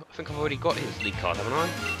you. I think I've already got his league card, haven't I?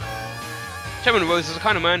 Chairman Rose is the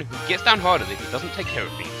kind of man who gets down hard if he doesn't take care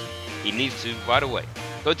of things. He needs to right away.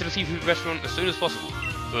 Go to the seafood restaurant as soon as possible,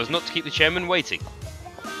 so as not to keep the chairman waiting.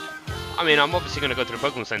 I mean, I'm obviously going to go to the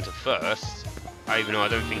Pokemon Center first, even though I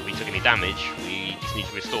don't think we took any damage. We just need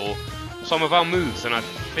to restore some of our moves, and I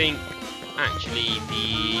think actually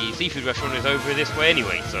the seafood restaurant is over this way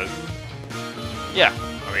anyway, so yeah,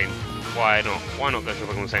 I mean, why not? Why not go to the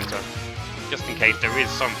Pokemon Center? Just in case there is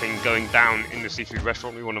something going down in the seafood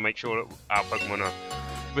restaurant, we want to make sure that our Pokemon are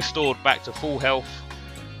restored back to full health.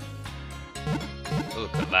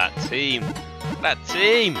 Look at that team. That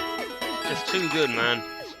team! Just too good, man.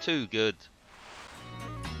 It's too good.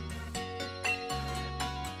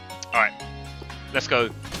 Alright, let's go.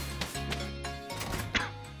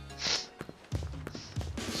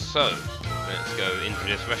 So, let's go into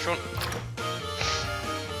this restaurant.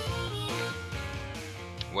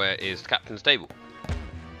 Where is the captain's table?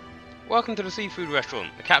 Welcome to the seafood restaurant,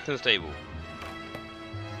 the captain's table.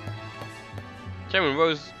 Chairman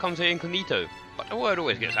Rose comes here incognito, but the word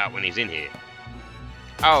always gets out when he's in here.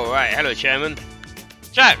 Oh right, hello Chairman.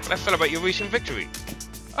 Jack, let's celebrate your recent victory.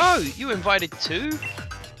 Oh, you invited too?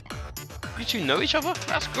 You two know each other?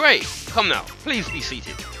 That's great. Come now, please be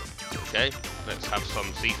seated. Okay, let's have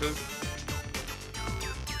some seafood.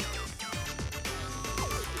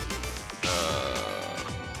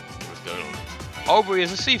 What's going on? Hulbury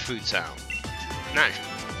is a seafood town. Naturally,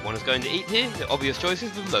 if one is going to eat here, the obvious choice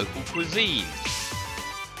is the local cuisine.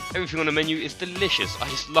 Everything on the menu is delicious. I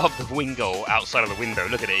just love the wingull outside of the window.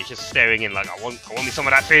 Look at it, it's just staring in like, I want me some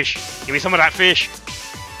of that fish. Give me some of that fish.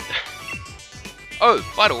 Oh,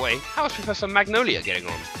 by the way, how's Professor Magnolia getting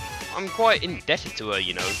on? I'm quite indebted to her,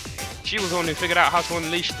 you know. She was the one who figured out how to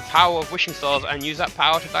unleash the power of wishing stars and use that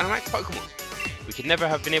power to Dynamax Pokemon. We could never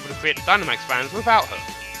have been able to create the Dynamax fans without her.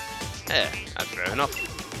 Yeah, that's fair enough.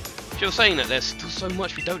 She was saying that there's still so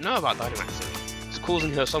much we don't know about Dynamaxing. It's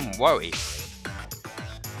causing her some worry.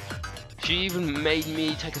 She even made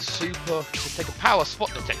me take a power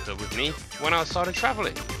spot detector with me when I started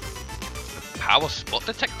travelling. A power spot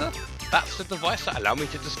detector? That's the device that allowed me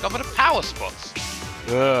to discover the power spots.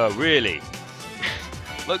 Really?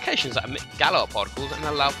 Locations that emit Galar particles and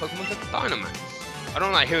allow Pokemon to Dynamax. I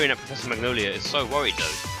don't like hearing that Professor Magnolia is so worried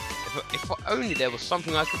though. If only there was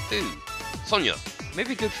something I could do. Sonia,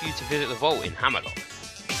 maybe good for you to visit the vault in Hammerlock.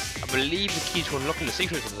 I believe the key to unlocking the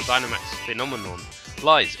secrets of the Dynamax phenomenon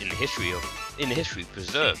lies in the history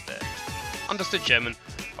preserved there. Understood, Chairman.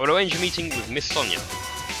 I will arrange a meeting with Miss Sonia.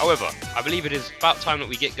 However, I believe it is about time that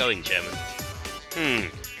we get going, Chairman.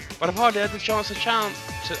 But I've hardly had the chance to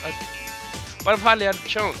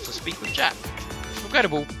speak with Jack. It's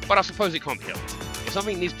regrettable, but I suppose it can't be helped. If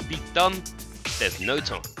something needs to be done, there's no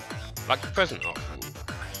time. Like the present, after all.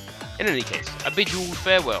 In any case, I bid you all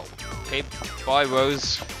farewell. Okay, bye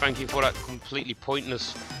Rose. Thank you for that completely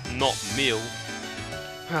pointless not meal.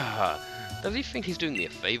 Does he think he's doing me a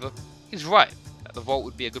favour? He's right, that the vault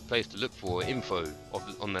would be a good place to look for info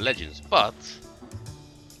on the legends, but...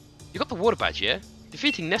 You got the water badge, yeah?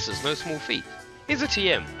 Defeating Nessa's no small feat. Here's a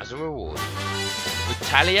TM as a reward.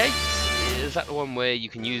 Retaliate? Is that the one where you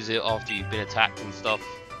can use it after you've been attacked and stuff?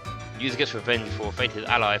 User gets revenge for a fainted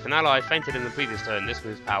ally. If an ally fainted in the previous turn, this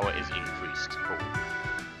move's power is increased.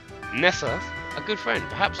 Cool. Nessa, a good friend.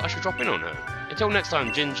 Perhaps I should drop in on her. Until next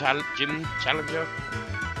time, Gym Challenger.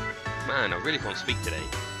 Man, I really can't speak today.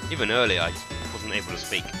 Even earlier, I wasn't able to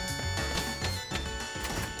speak.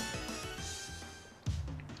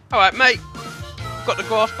 Alright, mate. We've got the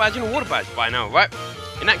grass badge and a water badge by now, right?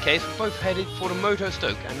 In that case, we're both headed for the Moto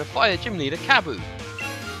Stoke and the fire gym leader, Kabu.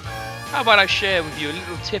 How about I share with you a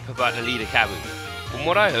little tip about the leader, Kabu? From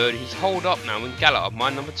what I heard, he's holed up now in Galar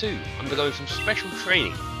Mine number 2, undergoing some special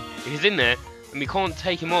training. If he's in there, then we can't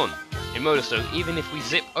take him on in Moto Stoke, even if we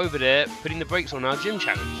zip over there, putting the brakes on our gym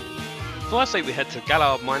challenge. So I say we head to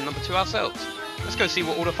Galar Mine number 2 ourselves. Let's go see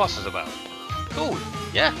what all the fuss is about. Cool,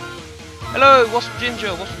 yeah. Hello, Wasp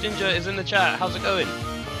Ginger. Wasp Ginger is in the chat. How's it going?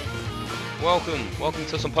 Welcome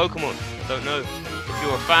to some Pokemon. I don't know if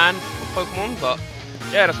you're a fan of Pokemon, but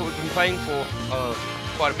yeah, that's what we've been playing for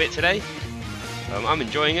quite a bit today. I'm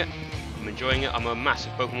enjoying it. I'm a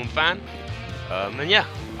massive Pokemon fan, and yeah,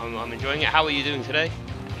 I'm enjoying it. How are you doing today?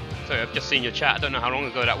 Sorry, I've just seen your chat. I don't know how long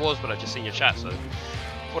ago that was, but I've just seen your chat, so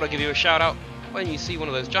thought I'd give you a shout out. When you see one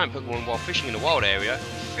of those giant Pokemon while fishing in a wild area, it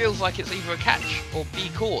feels like it's either a catch or be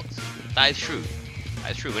caught. That is true.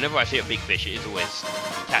 That is true. Whenever I see a big fish, it is always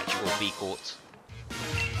catch or be caught.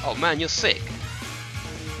 Oh man, you're sick.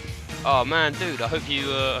 Oh man, dude, I hope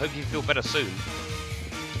you feel better soon.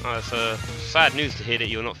 Oh, it's sad news to hear that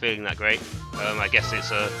you're not feeling that great. I guess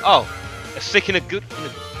it's a sick in a good,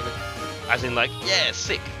 as in like, yeah,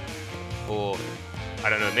 sick. Or I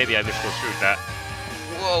don't know, maybe I misconstrued that.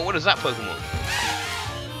 Whoa, what is that Pokemon?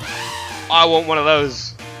 I want one of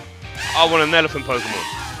those. I want an elephant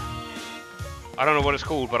Pokemon. I don't know what it's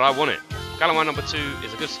called, but I want it. Galar Mine number 2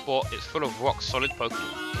 is a good spot. It's full of rock solid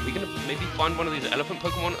Pokemon. Are we gonna maybe find one of these elephant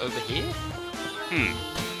Pokemon over here?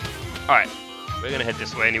 Alright, we're gonna head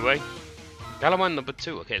this way anyway. Galar Mine number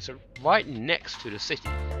 2, okay, so right next to the city.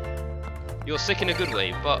 You're sick in a good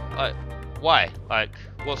way, but like, why? Like,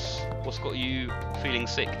 what's got you feeling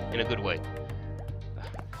sick in a good way?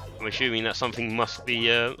 I'm assuming that something must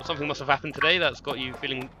have happened today that's got you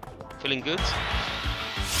feeling good.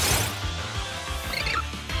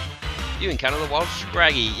 You encounter the wild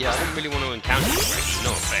Scraggy. Yeah, I didn't really want to encounter you, Scraggy.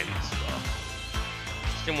 No offense, but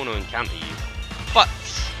just didn't want to encounter you. But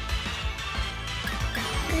I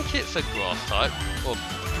think it's a grass type, or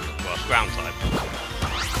grass ground type. I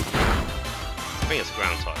think it's a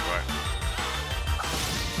ground type, right?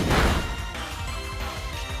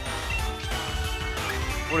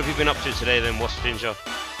 What have you been up to today then, Wasp Ginger?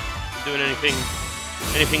 You doing anything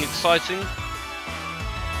exciting?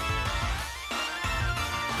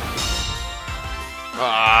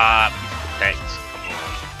 Ah, protect.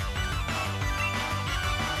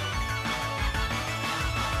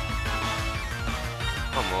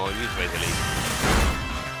 Come on, use Razor Leaf.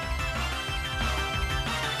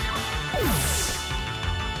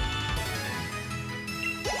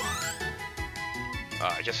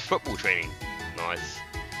 Just football training. Nice.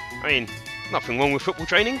 I mean, nothing wrong with football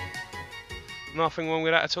training. Nothing wrong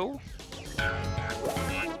with that at all.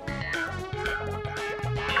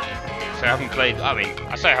 So I haven't played,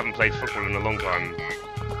 I say I haven't played football in a long time,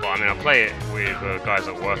 but I mean I play it with guys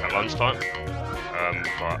at work at lunchtime.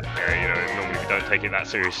 But yeah, you know, normally we don't take it that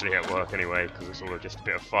seriously at work anyway, because it's all just a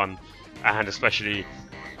bit of fun, and especially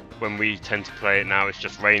when we tend to play it now, it's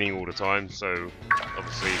just raining all the time, so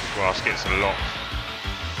obviously the grass gets a lot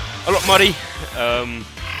muddy, and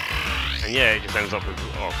yeah, it just ends up with,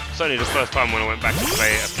 certainly the first time when I went back to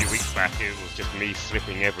play it a few weeks back, it was just me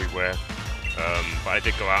slipping everywhere. But I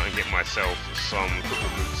did go out and get myself some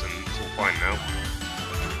football boots, and it's all fine now.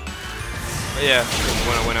 But yeah,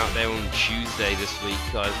 when I went out there on Tuesday this week,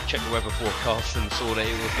 I checked the weather forecast and saw that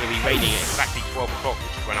it was going to be raining at exactly 12 o'clock,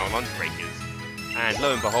 which is when our lunch break is. And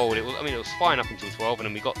lo and behold, it was fine up until 12, and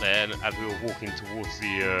then we got there, and as we were walking towards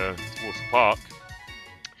the park,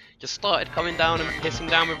 just started coming down and pissing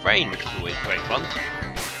down with rain, which is always great fun.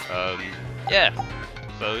 Yeah,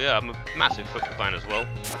 so yeah, I'm a massive football fan as well.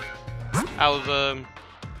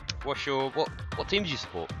 What team do you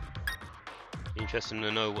support? Interesting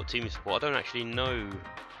to know what team you support. I don't actually know.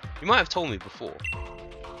 You might have told me before.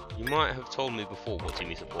 You might have told me before what team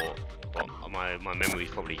you support, but my memory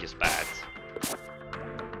is probably just bad.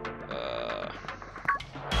 I'm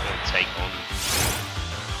gonna take on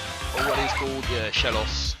what is called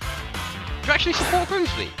Shellos. Do you actually support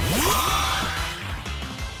Grimsby?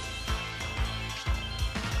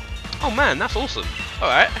 Oh man, that's awesome. All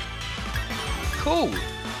right. Cool.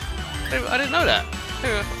 I didn't know that.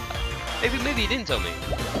 Maybe you didn't tell me.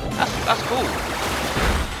 That's cool.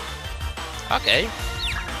 Okay.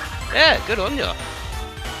 Yeah, good on ya.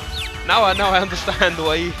 Now I understand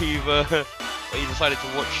why you decided to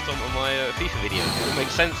watch some of my FIFA videos. It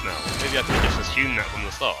makes sense now. Maybe I could have just assumed that from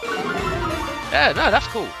the start. Yeah, no, that's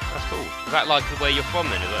cool. That's cool. Is that like where you're from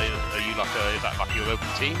then? Is that like your local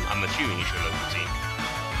team? I'm assuming it's your local team.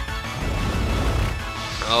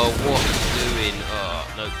 Oh, what are you doing? Oh,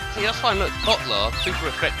 no. See, that's fine. Look, Kotler, super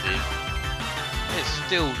effective. It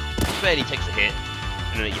still barely takes a hit,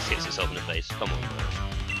 and then it just hits itself in the face. Come on, man.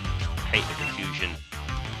 I hate the confusion.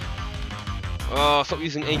 Oh, stop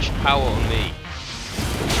using ancient power on me.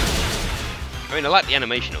 I mean, I like the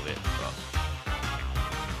animation of it, but...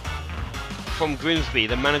 From Grimsby,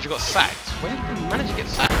 the manager got sacked. When did the manager get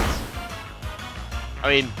sacked? I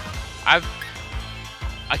mean, I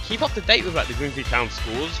keep up to date with like the Grimsby Town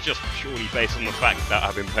scores just purely based on the fact that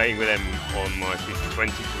I've been playing with them on my FIFA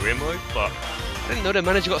 20 career mode, but I didn't know their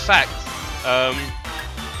manager got sacked.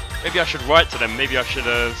 Maybe I should write to them. Maybe I should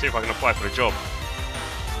see if I can apply for the job.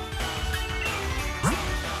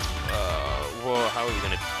 Well, how are we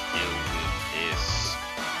gonna deal with this?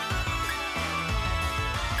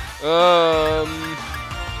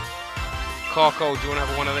 Carco, do you wanna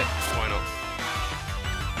have one of it? Why not?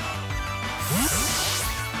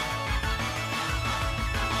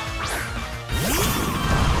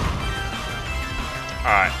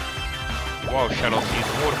 Alright. Wild Shadow, use the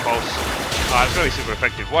water pulse. It's really super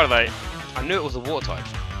effective. Why do they? I knew it was a water type. I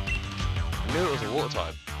knew it was a water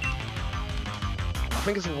type. I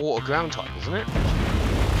think it's a water ground type, isn't it?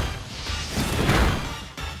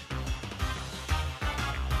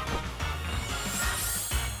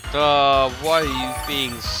 Why are you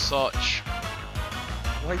being such...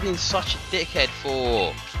 Why are you being such a dickhead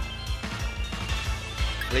for?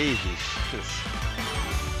 Please.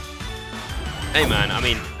 Hey man, I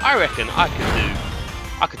mean, I reckon I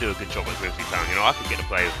could do a good job at Grimsby Town. You know, I could get the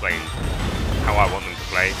players playing how I want them to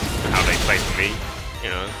play, and how they play for me. You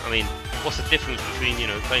know, I mean, what's the difference between, you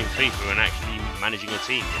know, playing FIFA and actually managing a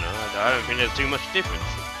team? You know, I don't think there's too much difference.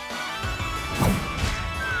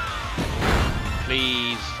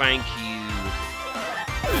 Please, thank you.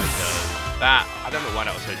 There we go. That, I don't know why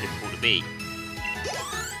that was so difficult to beat.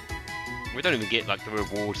 We don't even get like the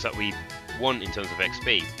rewards that we want in terms of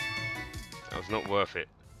XP. That was not worth it.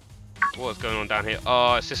 What's going on down here?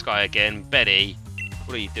 Oh, it's this guy again. Betty.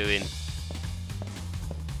 What are you doing?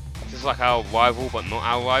 This is like our rival, but not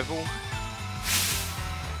our rival.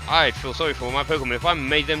 I'd feel sorry for my Pokemon if I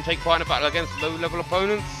made them take part in a battle against low-level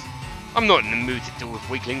opponents. I'm not in the mood to deal with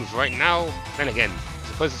weaklings right now. Then again, I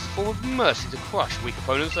suppose it's a form of mercy to crush weak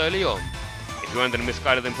opponents early on. If you're under the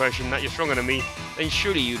misguided impression that you're stronger than me, then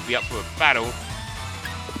surely you'd be up for a battle.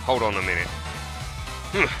 Hold on a minute.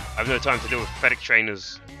 I've no time to deal with pathetic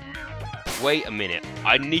trainers. Wait a minute.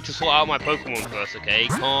 I need to sort out my Pokemon first, okay?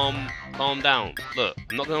 Calm down. Look,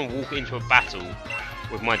 I'm not going to walk into a battle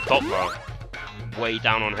with my Doppler way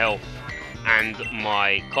down on health and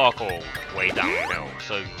my Carkol way down on health.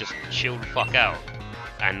 So just chill the fuck out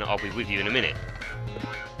and I'll be with you in a minute.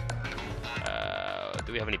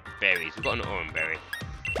 Do we have any berries? We've got an orange berry.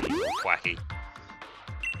 Quacky.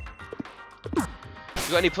 You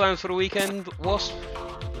got any plans for the weekend, Wasp?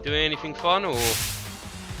 You doing anything fun or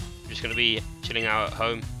just gonna be chilling out at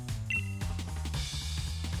home?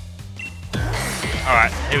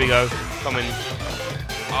 Alright, here we go. Coming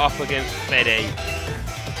up against Betty.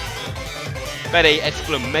 Betty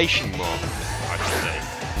exclamation mark, I should say.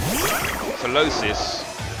 Colossus.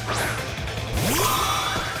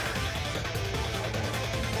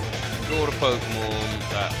 You're the Pokemon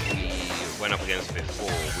that we went up against before.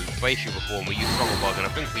 We faced you before and we used Struggle Bug and I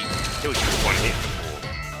think we killed you with one hit before.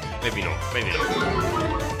 Maybe not, maybe not.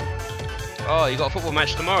 Oh, you got a football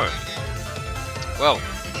match tomorrow. Well,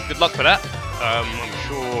 good luck for that. I'm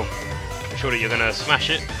sure that you're gonna smash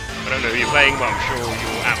it. I don't know who you're playing, but I'm sure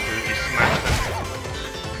you'll absolutely smash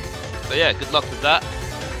them. So yeah, good luck with that.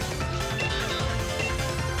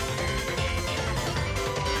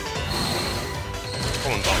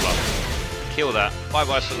 Come on, Doppler. Kill that. Bye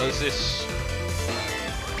bye, Solosis.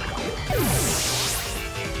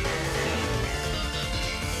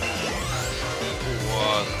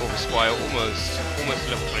 Corvisquire almost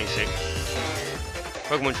level 26.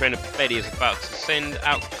 Pokemon trainer Betty is about to send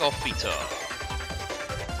out Gothita.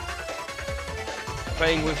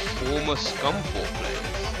 Playing with former Scunthorpe players.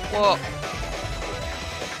 What?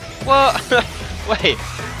 What? Wait.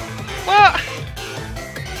 What?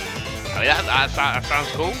 I mean, that sounds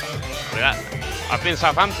cool. I mean, I've been to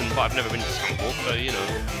Southampton, but I've never been to Scunthorpe, so you know.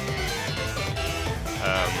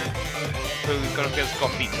 Who's going against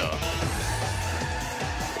Gothita?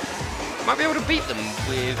 Might be able to beat them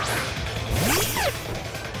with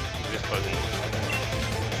this Pokemon.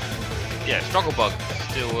 Yeah, Struggle Bug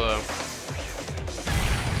still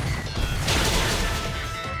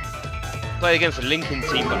played against a Lincoln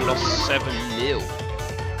team but lost 7-0.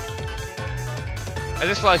 Is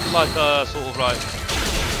this like a sort of like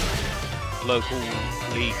local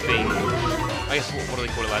league thing? I guess what do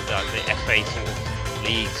they call it, like that? The FA sort of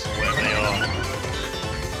leagues, whatever they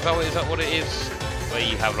are. Is that what it is? Where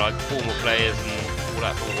you have like former players and all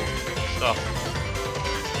that sort of stuff.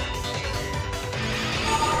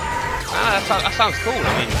 That sounds cool. I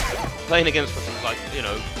mean, playing against like, you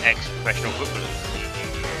know, ex-professional footballers.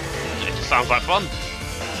 It just sounds like fun.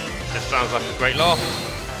 It just sounds like a great laugh.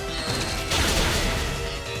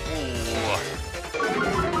 Ooh.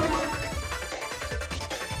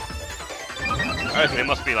 I reckon it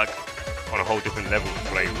must be like on a whole different level to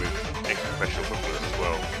play with ex-professional footballers as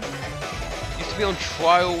well. Used to be on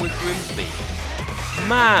trial with Grimsby.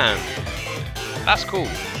 Man, that's cool.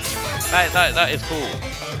 That is cool.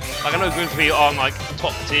 Like, I know Grimsby aren't like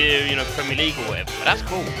top tier, you know, Premier League or whatever, but that's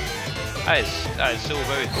cool. That is still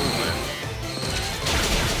very cool, man.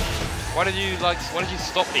 Why did you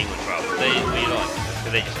stop being on trial?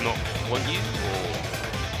 Did they just not want you, or?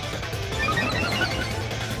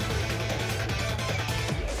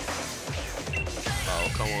 Oh,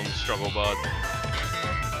 come on, Struggle Bug.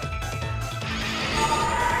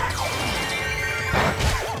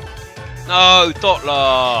 No,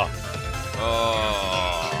 Dottler!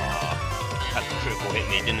 Oh, that critical hit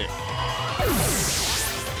me, didn't it?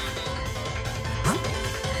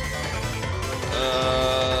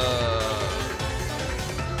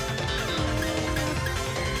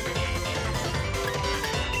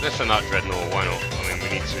 Let's send out Dreadnought, why not? I mean, we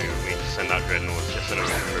need to send out Dreadnought just so that we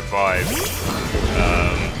can revive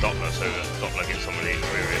Dottler, so that Dottler gets some of the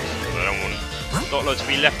experience. Because I don't want Dottler to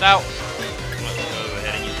be left out. Let's go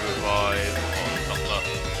ahead and use revive on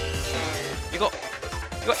Dottler. You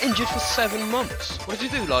got injured for 7 months. What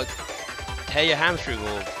did you do? Like tear your hamstring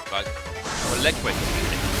or like a leg break or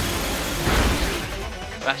something?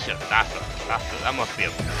 That must be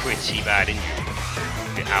a pretty bad injury.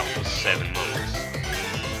 You're out for 7 months.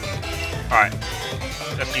 Alright,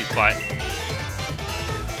 let's use Bite.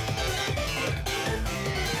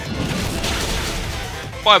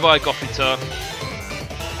 Bye bye, Gothita. What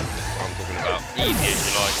I'm talking about. Easy as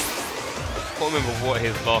you like. Can't remember what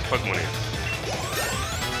his last Pokemon is.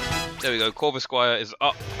 There we go. Corvisquire is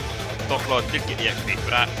up. Doppler did get the XP for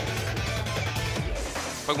that.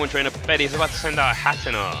 Pokemon trainer Betty is about to send out a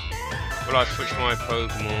Hatenna. Will I switch my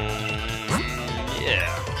Pokemon? Yeah.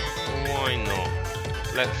 Why not?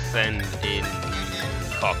 Let's send in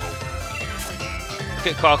Carkol.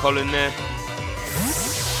 Get Carkol in there.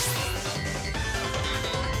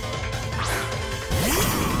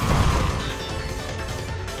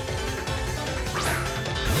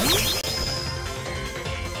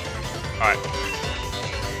 Alright.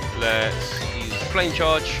 Let's use Flame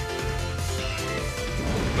Charge.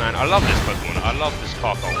 Man, I love this Pokemon. I love this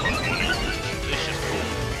Carkol Pokemon. It's just cool.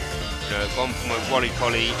 You know, gone from a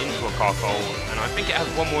Rolly-Collie into a Carkol, and I think it has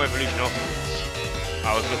one more evolution afterwards.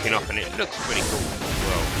 I was looking up and it looks pretty cool as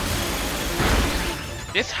well.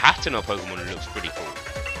 This Hatenna Pokemon looks pretty cool.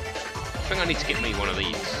 I think I need to get me one of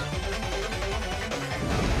these.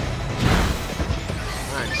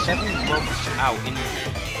 Man, 7 months out injury.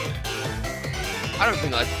 I don't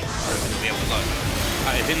think I'd be able to like.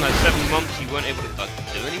 Is in like 7 months you weren't able to like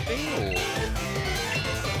do anything, or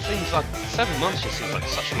it seems like 7 months just seems like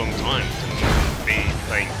such a long time to be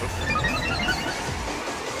playing football.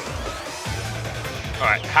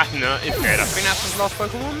 Alright, Hatenna is dead. I think that's his last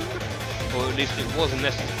Pokemon, or at least it was,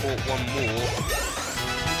 unless he caught one more.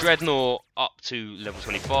 Dreadnought up to level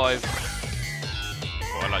 25.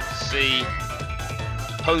 What I'd like to see.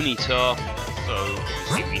 Ponyta. So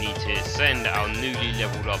obviously we need to send our newly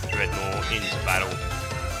leveled up Dreadnought into battle.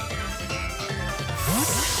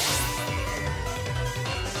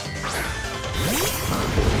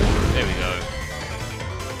 There we go.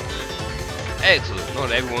 Excellent.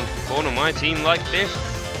 Not everyone can corner my team like this.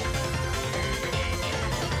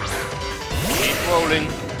 Keep rolling.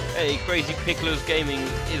 Hey, Crazy Picklers Gaming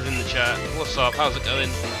is in the chat. What's up? How's it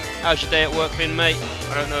going? How's your day at work been, mate?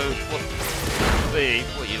 I don't know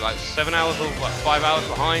what you like 7 hours or what, 5 hours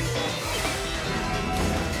behind?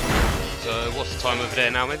 So what's the time over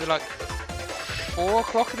there now? Maybe like 4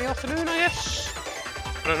 o'clock in the afternoon, I guess?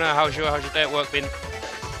 I don't know, how's your day at work been?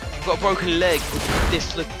 You've got a broken leg with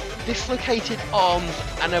dislocated arms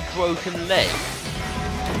and a broken leg.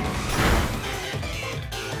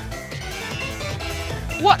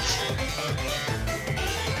 What?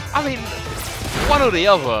 I mean, one or the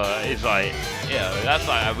other is like, you know, that's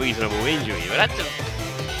like a reasonable injury, but that's just...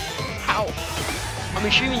 How? I'm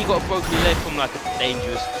assuming you got a broken leg from like a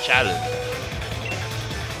dangerous challenge.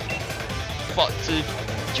 But did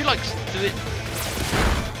you like do it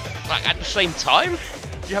like at the same time?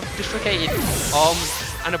 Do you have dislocated arms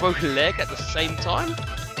and a broken leg at the same time?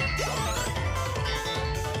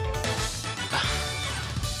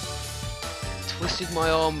 Twisted my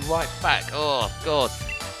arm right back. Oh god.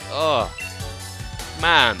 Oh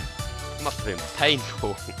man. Must have been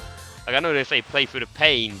painful. Like I know they say play through the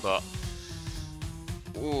pain, but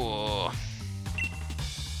ooh.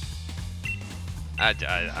 I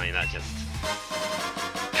mean that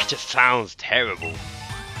just sounds terrible.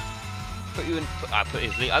 Put you in. I put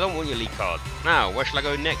his lead. I don't want your lead card. Now, where shall I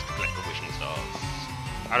go next to collect the wishing stars?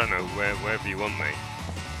 I don't know. Wherever you want, mate.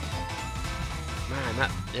 Man,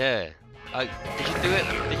 that yeah. Like, did you do it?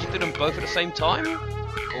 Did you do them both at the same time,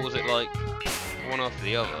 or was it like one after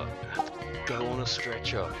the other? Go on a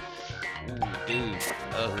stretcher. Ooh, dude,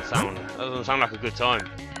 that doesn't sound like a good time.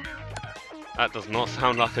 That does not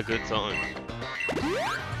sound like a good time.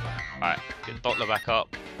 Alright, get Dottler back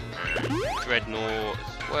up. Dreadnought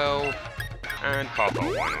as well. And Carkol,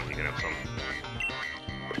 why not? You can have some.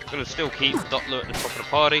 Gonna still keep Dottler at the top of the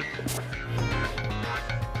party.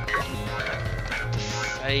 At the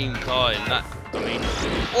same time, that, I mean...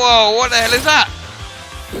 Whoa, what the hell is that?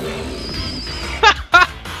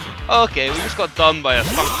 Okay, we just got done by a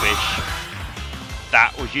skunkfish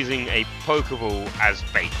that was using a Pokeball as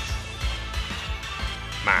bait.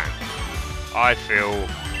 Man, I feel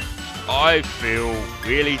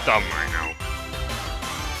really dumb right now.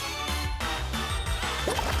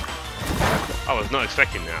 I was not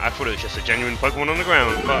expecting that. I thought it was just a genuine Pokemon on the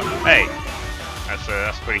ground, but hey,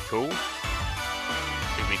 that's pretty cool.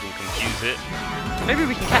 See if we can confuse it. Maybe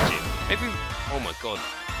we can catch it. Maybe. Oh my god,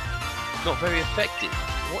 it's not very effective.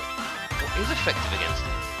 What is effective against it?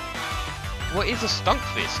 What is a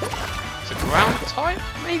Skunkfisk? It's a ground type,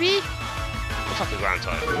 maybe? Looks like a ground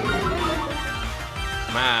type.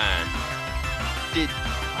 Man,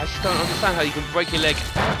 I just don't understand how you can break your leg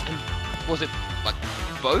and was it like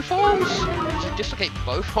both arms? Did you dislocate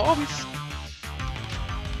both arms?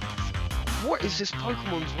 What is this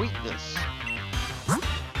Pokemon's weakness?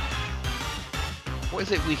 What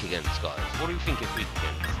is it weak against, guys? What do you think it's weak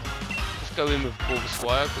against? Let's go in with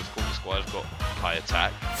Corvusquire, because Corvusquire's got high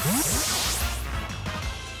attack.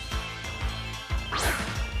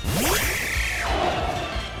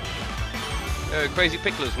 Crazy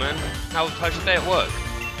Picklers, man. How's your day at work?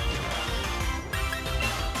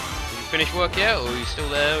 Did you finish work yet, or are you still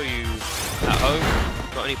there? Are you at home?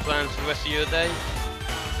 Got any plans for the rest of your day?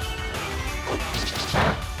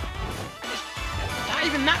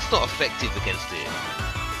 Even that's not effective against it.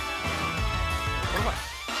 What about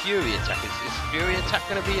Fury attack? Is Fury attack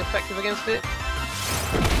going to be effective against it?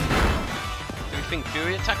 Do you think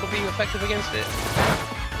Fury attack will be effective against it?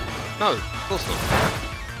 No, of course not.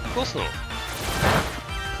 Of course not.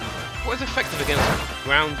 What is effective against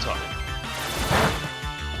ground type?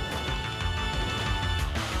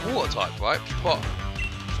 Water type, right? But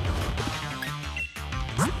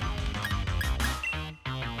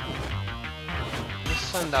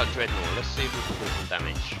send out Dreadnought, let's see if we can do some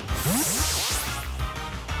damage.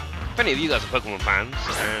 If any of you guys are Pokemon fans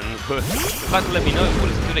and would like to let me know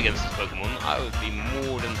what is good against this Pokemon, I would be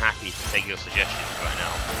more than happy to take your suggestions right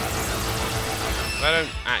now. If I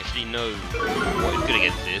don't actually know what is good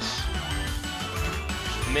against this,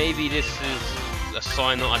 maybe this is a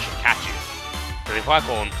sign that I should catch it. Because if I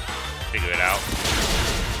can't figure it out...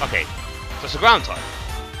 Okay, so it's a ground type.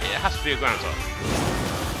 It has to be a ground type.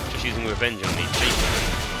 Using revenge on me, please don't.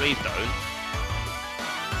 Please don't.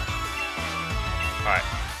 Alright.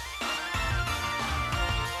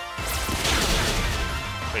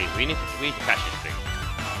 Please, we need to catch this thing.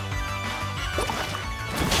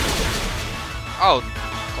 Oh,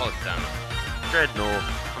 god damn it. Dreadnought.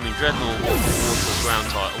 Dreadnought, water ground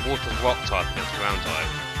type, or water rock type against ground type.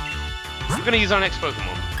 We're gonna use our next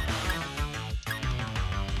Pokemon.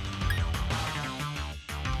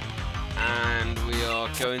 And we are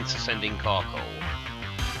going to send in Carkol.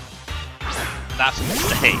 That's a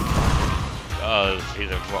mistake. Oh,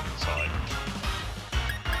 he's a rock type.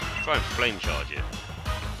 Try and flame charge it.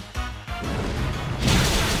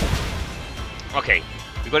 Okay,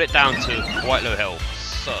 we got it down to quite low health,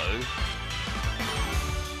 so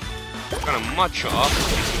we're gonna mud shot us,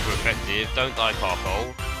 be super effective. Don't die,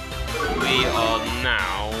 Carkol. We are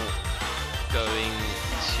now going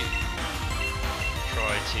to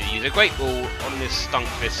try to use a Great Ball on this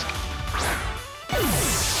Stunkfisk.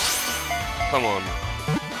 Come on.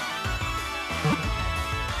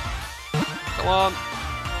 Come on.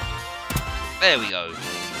 There we go.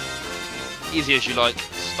 Easy as you like.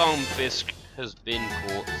 Stunkfisk has been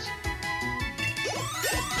caught.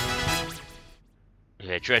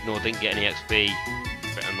 Yeah, Dreadnought didn't get any XP.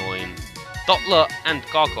 Bit annoying. Dottler and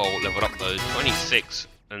Carkol leveled up though. 26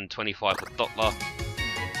 and 25 for Dottler.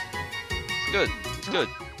 It's good. It's good.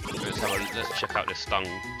 Let's check out this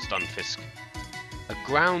Stunfisk. A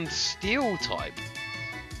ground steel type.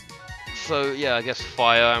 So yeah, I guess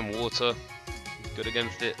fire and water is good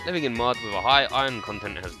against it. Living in mud with a high iron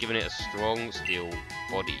content has given it a strong steel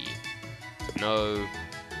body. No.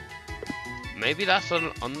 Maybe that's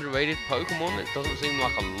an underrated Pokemon. It doesn't seem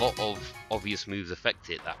like a lot of obvious moves affect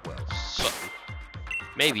it that well. So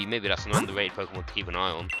maybe that's an underrated Pokemon to keep an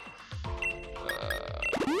eye on.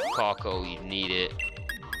 Carkol, you need it.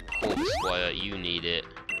 Corvusquire, you need it.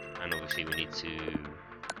 And obviously we need to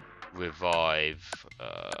revive.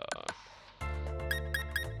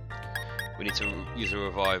 We need to use a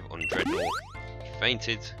revive on Dreadnought. He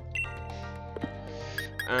fainted.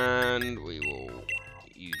 And we will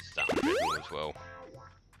use that on Dreadnought as well.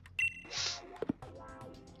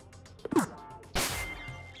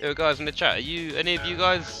 Yo guys in the chat, are you any of you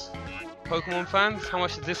guys Pokemon fans? How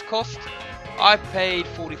much does this cost? I paid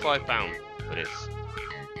 £45 for this.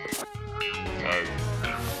 So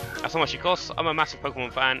that's how much it costs. I'm a massive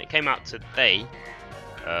Pokemon fan. It came out today,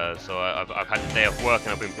 so I've had the day off work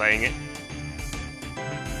and I've been playing it.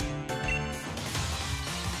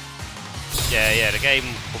 Yeah, the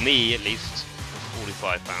game for me at least was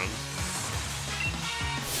 £45.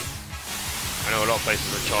 I know a lot of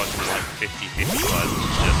places are charging like 50, 55,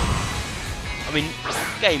 which is just, I mean,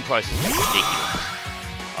 game prices are ridiculous.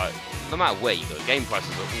 No matter where you go, game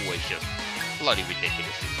prices are always just bloody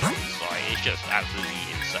ridiculous in this site. It's just absolutely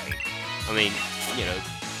insane. I mean, you know,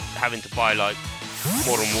 having to buy like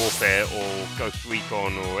Modern Warfare or Ghost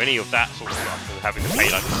Recon or any of that sort of stuff and having to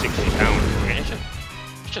pay like £60 for it,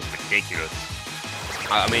 it's just ridiculous.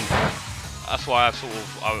 I mean, that's why I've sort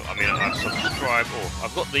of, I've subscribed, or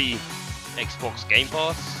I've got the Xbox Game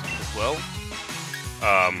Pass as well,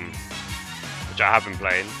 which I have been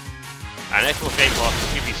playing. And Xbox Game Pass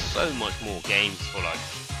will give you so much more games for like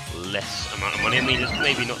less amount of money. I mean, it's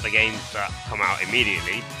maybe not the games that come out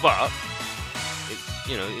immediately, but it's,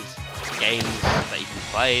 you know, it's games that you can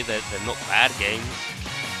play. They're not bad games,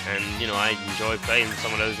 and you know, I enjoy playing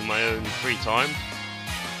some of those in my own free time.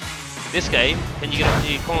 This game, you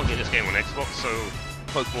can't get this game on Xbox, so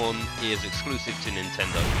Pokemon is exclusive to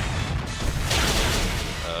Nintendo.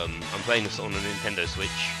 I'm playing this on a Nintendo Switch.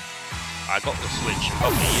 I got the Switch a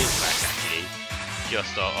couple of years back, actually,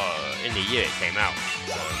 just in the year it came out,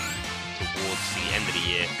 towards the end of the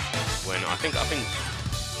year, when I think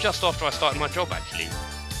just after I started my job, actually.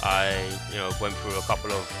 I went through a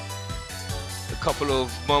couple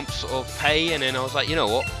of months of pay, and then I was like, you know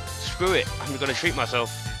what, screw it, I'm gonna treat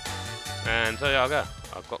myself. And so yeah, I got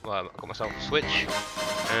myself a Switch,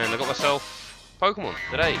 and I got myself Pokemon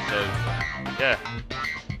today. So yeah,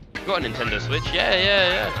 you got a Nintendo Switch?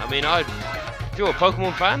 Yeah. I mean, if you're a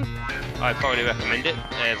Pokemon fan, I thoroughly recommend it.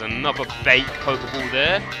 There's another bait Pokeball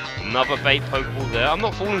there, another bait Pokeball there. I'm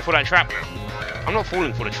not falling for that trap now. I'm not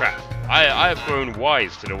falling for the trap. I have grown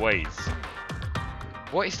wise to the ways.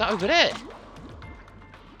 What is that over there?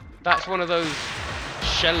 That's one of those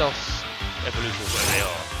Shellos evolutions, where they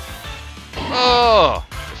are. Oh,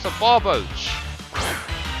 it's a Barboach.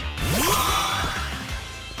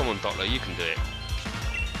 Come on, Dottler, you can do it.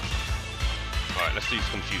 Alright, let's do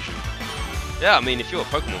some confusion. Yeah, I mean, if you're a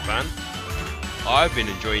Pokemon fan, I've been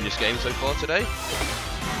enjoying this game so far today.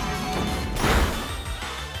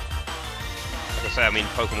 Like I say, I mean,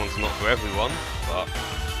 Pokemon's not for everyone, but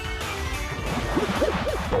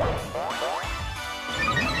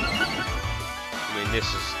I mean,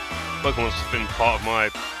 Pokemon's been part of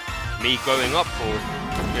me growing up for,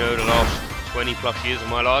 the last 20 plus years of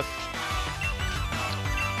my life.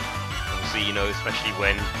 Obviously, especially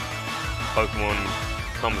when Pokemon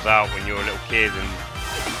comes out when you're a little kid, and you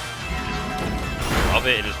just love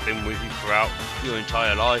it, and it's been with you throughout your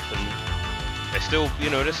entire life, and they're still,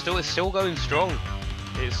 it's still going strong.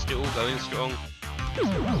 It's still going strong.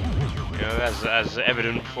 As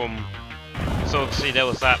evident from, so obviously there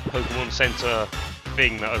was that Pokemon Centre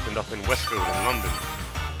thing that opened up in Westfield in London.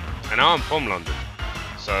 And I'm from London,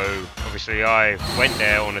 so obviously I went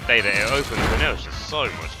there on the day that it opened, and there was just so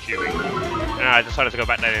much queuing. And I decided to go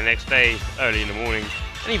back there the next day, early in the morning.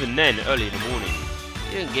 And even then, early in the morning,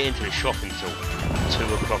 you didn't get into the shop until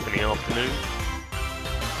 2 o'clock in the afternoon.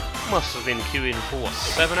 Must have been queuing for, what,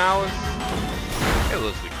 7 hours? It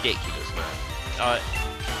was ridiculous, man.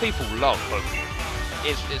 People love Pokemon.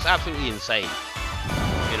 It's absolutely insane.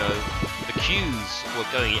 The queues were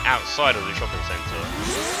going outside of the shopping centre,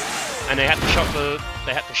 and they had to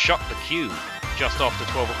shut the queue just after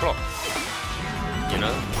 12 o'clock.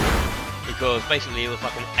 Because basically it was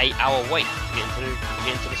like an 8-hour wait to get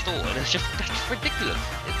into the store, and that's ridiculous.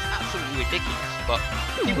 It's absolutely ridiculous. But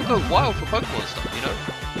people go wild for Pokemon stuff,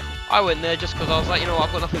 I went there just because I was like,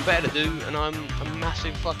 I've got nothing better to do, and I'm a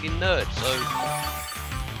massive fucking nerd. So,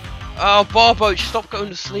 oh, Barboach, stop going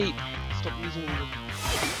to sleep. Stop using the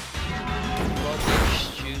bloody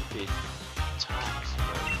stupid attacks,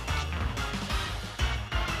 man.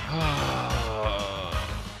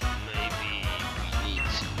 Maybe we need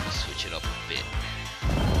to switch it up a bit.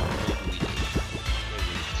 Maybe we do. Maybe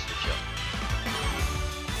we need to switch up.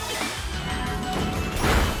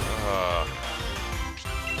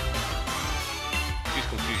 Use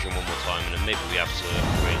confusion one more time, and then maybe we have to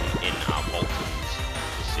bring in our Boltons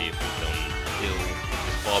to see if we can deal with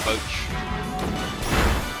this Barboach.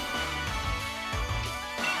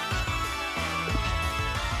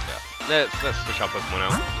 Yeah, let's switch our Pokemon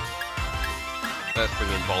out. Let's bring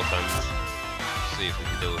in Boltons, see if we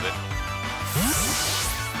can deal with it.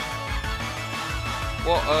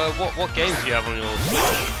 What games do you have on your Switch?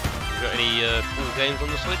 You got any cool games on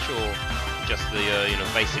the Switch, or just the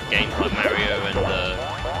basic games like Mario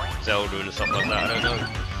and Zelda and stuff like that? I don't know.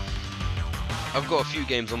 I've got a few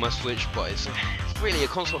games on my Switch, but it's really a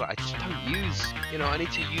console that I just don't use. I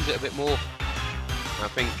need to use it a bit more. I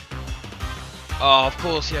think. Oh, of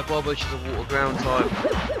course, yeah. Barboach is a water ground type.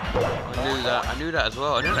 I knew that as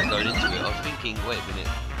well. I knew that going into it. I was thinking, wait a minute,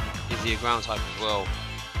 is he a ground type as well?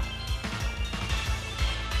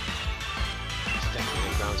 It's definitely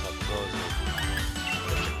a ground type as well, isn't it?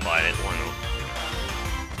 Let's just buy it. Why not?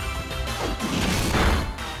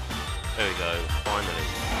 There we go. Finally.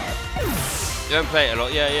 You don't play it a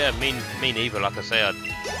lot. Yeah. Me neither. Like I say,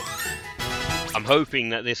 I'm hoping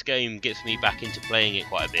that this game gets me back into playing it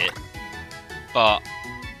quite a bit. But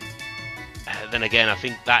then again, I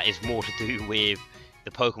think that is more to do with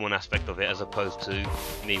the Pokemon aspect of it, as opposed to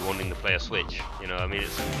me wanting to play a Switch. I mean,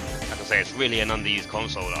 it's, like I say, it's really an underused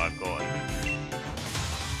console that I've got.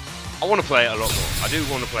 I want to play it a lot more. I do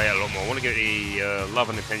want to play it a lot more. I want to get the love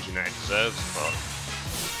and attention that it deserves, but I'm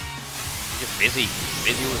just busy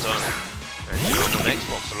all the time. And you know, I'm on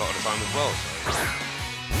Xbox a lot of the time as well, so...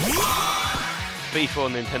 FIFA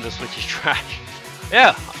on Nintendo Switch is trash.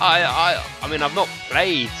 Yeah, I mean, I've not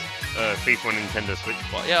played FIFA on Nintendo Switch,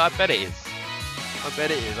 but yeah, I bet it is. I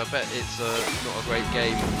bet it is. I bet it's not a great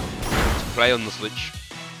game to play on the Switch.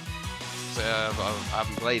 So I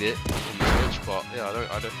haven't played it on the Switch, but yeah,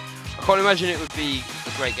 I can't imagine it would be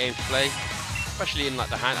a great game to play, especially in like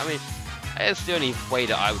the hand. I mean, it's the only way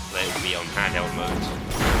that I would play it would be on handheld mode,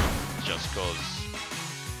 just because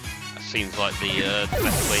it seems like the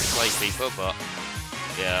best way to play FIFA. But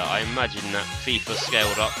yeah, I imagine that FIFA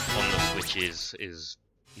scaled up on the Switch is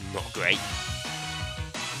not great.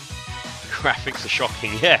 Graphics are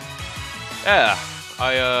shocking. Yeah.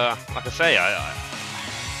 Like I say,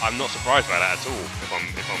 I'm not surprised by that at all. If I'm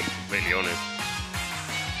completely honest,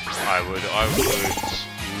 I would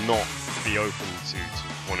not be open to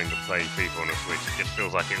wanting to play FIFA on a Switch. It just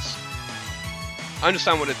feels like it's. I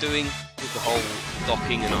understand what they're doing with the whole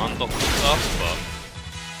docking and undocking stuff, but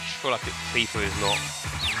I just feel like FIFA is not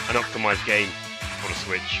an optimized game on a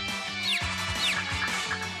Switch.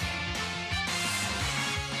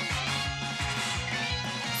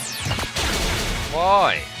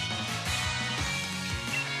 Why?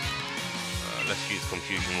 Let's use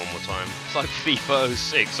confusion one more time. It's like FIFA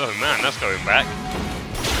 06. Oh man, that's going back.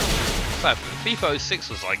 So, FIFA 06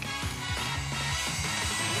 was like...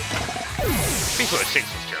 FIFA 06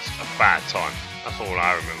 was just a bad time. That's all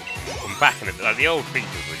I remember. From back in the... Like, the old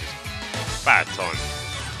FIFAs were just bad time.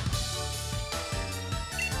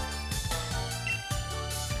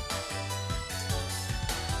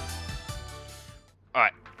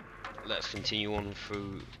 Alright. Let's continue on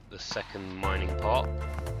through the second mining part.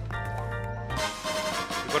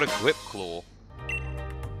 We've got a Grip Claw.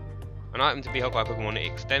 An item to be held by a Pokemon, it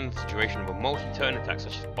extends the duration of a multi-turn attack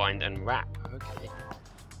such as Bind and Wrap. Okay.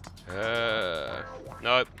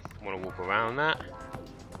 Nope. I want to walk around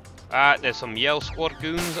that. There's some Yell Squad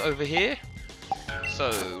goons over here.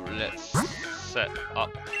 So let's set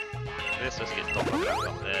up this. Let's get Doppler back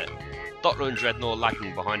up there. Doppler and Dreadnought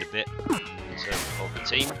lagging behind a bit in terms of the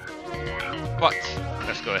team. But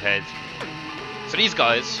let's go ahead. So these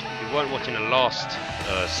guys, who weren't watching the last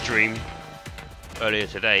stream earlier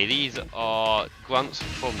today, these are grunts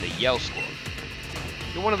from the Yell Squad.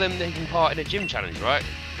 You're one of them taking part in a gym challenge, right?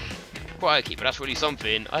 Crikey, but that's really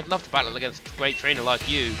something. I'd love to battle against a great trainer like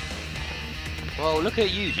you. Well, look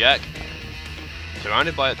at you, Jack.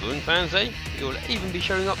 Surrounded by glowing fans, eh? You'll even be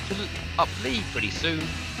showing up to League pretty soon.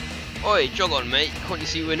 Oi, jog on, mate. Can't you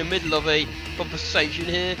see we're in the middle of a conversation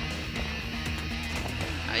here?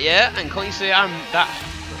 Yeah, and can't you say I'm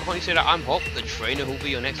Hop, the trainer who'll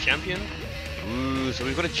be your next champion? Ooh, so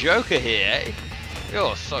we've got a joker here, eh?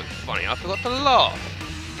 You're so funny, I forgot to laugh.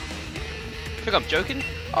 Think I'm joking?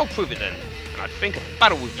 I'll prove it then. And I think a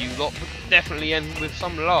battle with you lot would definitely end with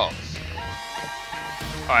some laughs.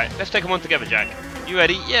 Alright, let's take them on together, Jack. You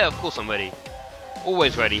ready? Yeah, of course I'm ready.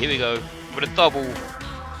 Always ready, here we go. With the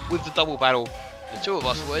double battle. The two of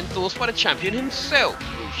us were endorsed by the champion himself.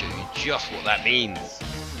 We'll show you just what that means.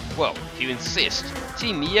 Well, if you insist,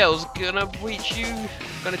 Team Yell's gonna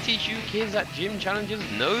teach you kids that gym challenge is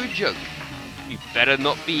no joke. You better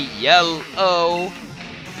not be Yell. Oh.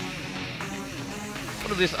 What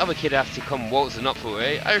did this other kid have to come waltzing up for,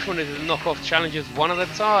 eh? I just wanted to knock off challenges one at a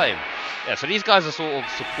time. Yeah, so these guys are sort of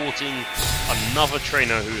supporting another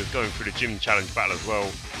trainer who is going through the gym challenge battle as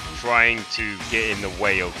well, trying to get in the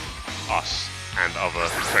way of us and other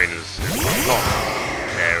trainers who are not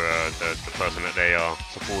the person that they are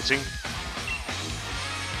supporting.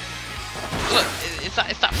 Look, it's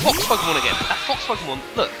that fox Pokemon again. That fox Pokemon.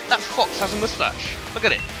 Look, that fox has a mustache. Look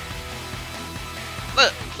at it.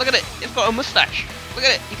 Look at it. It's got a mustache. Look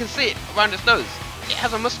at it. You can see it around its nose. It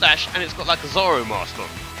has a mustache and it's got like a Zorro mask on.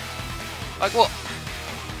 Like what?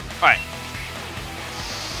 Alright.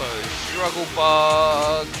 So, Struggle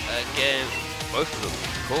Bug against both of them.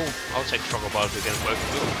 Cool. I'll take Struggle Bug against both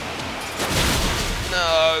of them.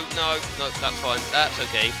 No, that's fine. That's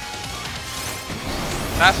okay.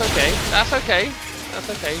 That's okay. You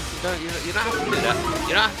don't have to do that.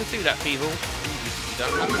 You don't have to do that, people. You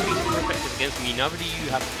don't have to be super effective against me. Neither do you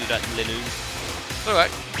have to do that, Linu.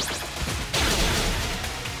 Alright.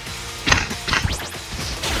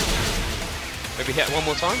 Maybe hit one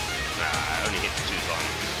more time? Nah, I only hit 2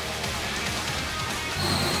 times.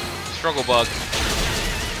 Struggle Bug.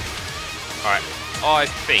 Alright, I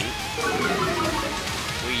think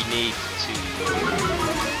we need to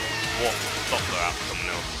swap Doppler out for someone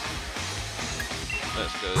else.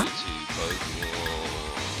 Let's go to Pokemon.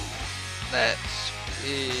 Let's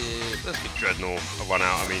give Dreadnought a run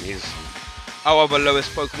out. I mean, he's our other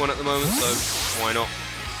lowest Pokemon at the moment, so why not?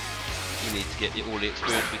 We need to get all the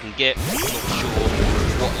experience we can get. I'm not sure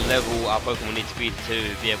what level our Pokemon need to be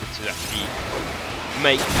able to actually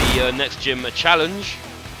make the next gym a challenge.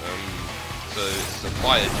 So it's a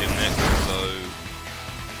fire gym next, so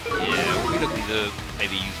yeah, we're looking to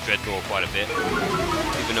maybe use Dreadnought quite a bit,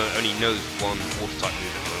 even though it only knows one water type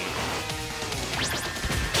move at the moment.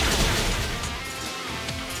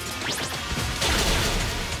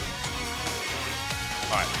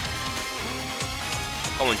 Alright.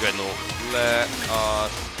 Come on, Dreadnought. Let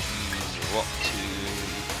us use the Rock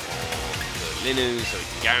Tomb on the Linu so we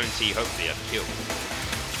can guarantee hopefully a kill.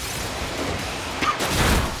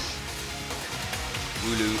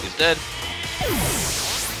 Wooloo is dead.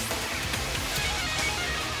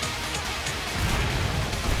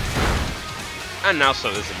 And now so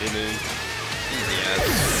is the Linu. Easy as.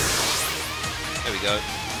 There we go.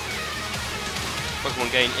 Pokemon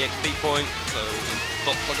gain EXP points, so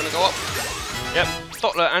dots are going to go up. Yep,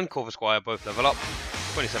 Stotler and Corvisquire both level up.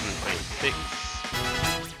 27 and 26.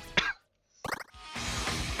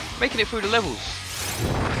 Making it through the levels.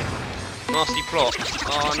 Nasty plot.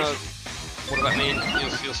 Oh no. What does that mean?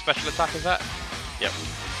 Your special attack is that? Yep.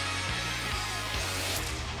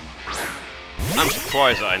 I'm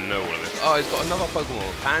surprised that I know all of this. Oh, he's got another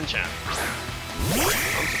Pokemon, Pancham.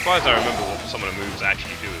 I'm surprised I remember what some of the moves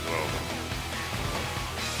actually do as well.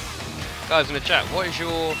 Guys in the chat, what is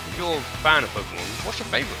your fan of Pokemon? What's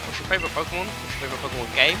your favourite? What's your favourite Pokemon? What's your favourite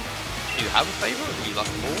Pokemon game? Do you have a favourite? Do you like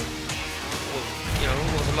them all? Or, you know,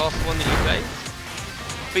 what was the last one that you played?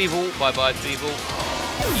 Feeble, bye bye Feeble.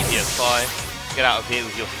 Easy as pie. Get out of here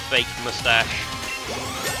with your fake moustache.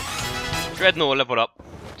 Dreadnought leveled up.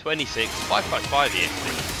 26, 555 EXP.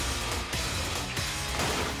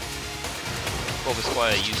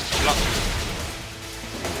 Corvisquire used Flux.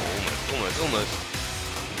 Almost.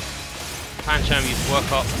 Pancham used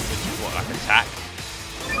Work Up, which is what, like attack?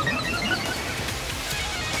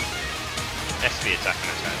 SV attack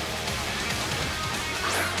and attack.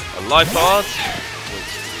 A Lifeguard,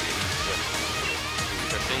 which is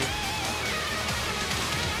interesting.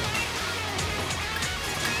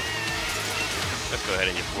 Let's go ahead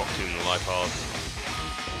and just Rock Tomb the Lifeguard.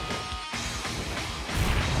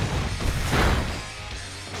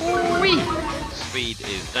 Whee! Speed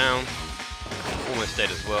is down. Almost dead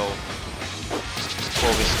as well.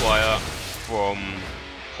 Corvisquire from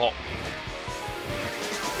Hop.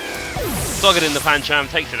 Dug it in the Pancham,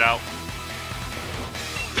 takes it out.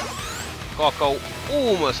 Carkol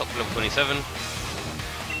almost up to level 27.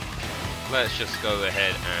 Let's just go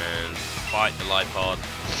ahead and fight the Lifeguard.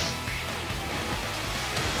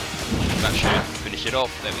 That should finish it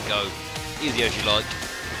off. There we go. Easy as you like.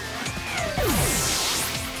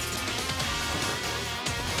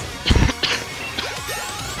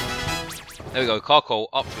 There we go. Carkol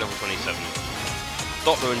up to level 27.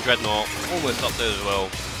 Doppler and Dreadnought almost up there as well.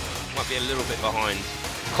 Might be a little bit behind.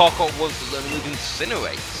 Carkol wants to learn the move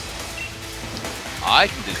Incinerate. I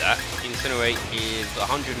can do that. Incinerate is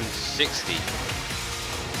 160.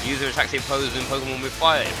 User attacks the opposing Pokemon with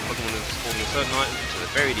fire. If Pokemon is performing a certain item, so they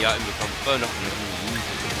bury the item becomes burned up and then use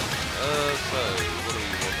it. So what do we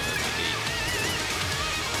want that to be?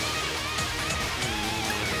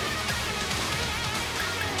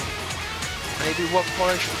 Maybe Rock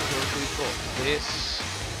Polish, because we've got this.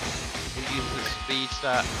 It uses its speed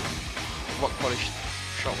stat. Rock Polish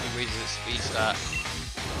shot raises its speed stat.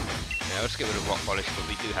 Yeah, let's get rid of Rock Polish, but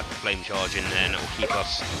we do have the Flame Charge in there, and it will keep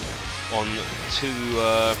us on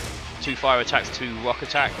two fire attacks, 2 rock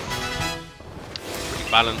attacks. Pretty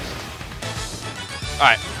balanced.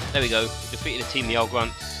 Alright, there we go. Defeated a team Yell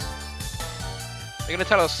Grunts. Are you gonna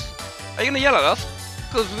tell us? Are you gonna yell at us?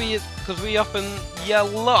 Because we up and yell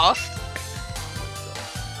last?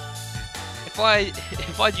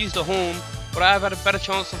 If I'd used a horn, would I have had a better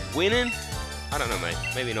chance of winning? I don't know, mate.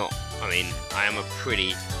 Maybe not. I mean, I am a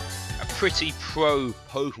pretty pro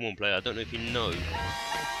Pokemon player. I don't know if you know.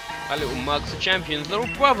 That little mug's the champion's little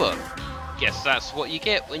brother. Guess that's what you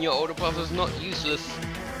get when your older brother's not useless.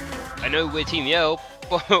 I know we're Team Yell,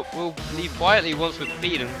 but we'll leave quietly once we've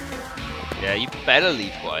beaten. Yeah, you better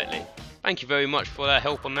leave quietly. Thank you very much for that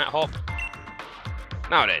help on that hop.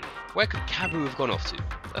 Now then, where could Kabu have gone off to?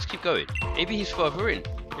 Let's keep going. Maybe he's further in.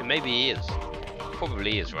 Yeah, maybe he is.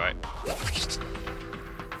 Probably is, right?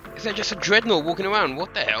 Is there just a Dreadnought walking around?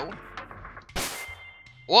 What the hell?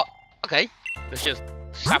 What? Okay. There's just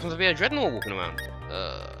happens to be a Dreadnought walking around.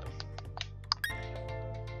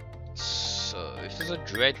 So, if there's a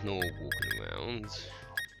Dreadnought walking around,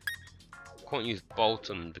 I can't use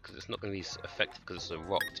Bolton because it's not going to be effective because it's a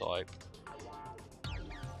rock type.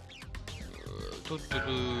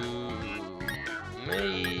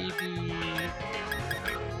 Maybe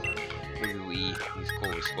Maybe we use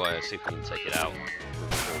Galar Squire, see if we can take it out with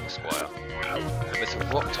Galar Squire. But it's a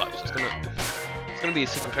rock type, so it's gonna be a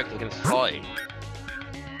super effective against flying.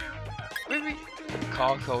 Maybe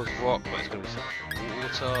Carco's rock, but it's gonna be some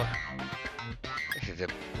water. This is a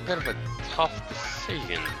bit of a tough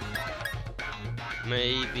decision.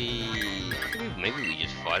 Maybe we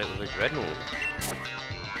just fight it with a Dreadnought.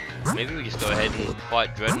 Maybe we just go ahead and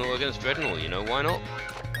fight Dreadnought against Dreadnought, you know, why not?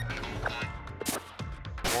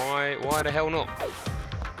 Why the hell not?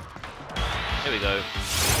 Here we go.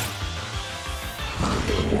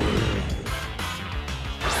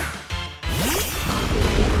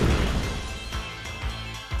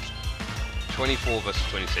 (24 versus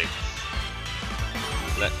 26).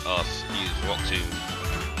 Let us use Rock Tomb.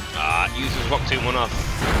 Uses Rock Tomb on us.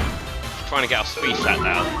 Trying to get our speed stat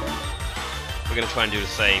down. We're going to try and do the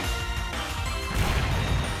same.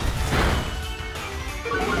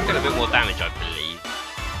 Get a bit more damage, I believe.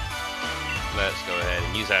 Let's go ahead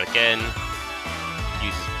and use that again.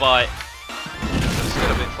 Use his bite. It's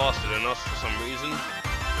still a bit faster than us for some reason.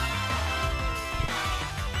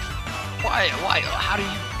 Why? How do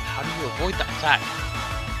you avoid that attack?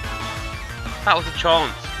 That was a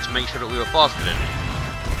chance to make sure that we were faster than it.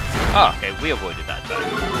 Ah, okay, we avoided that attack.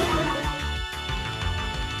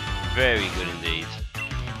 Very good indeed.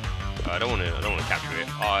 I don't want to capture it.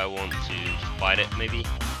 I want to just fight it, maybe.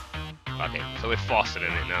 Okay, so we're faster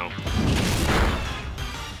than it now.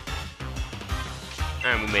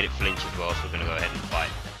 And we made it flinch as well, so we're gonna go ahead and fight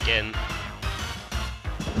again.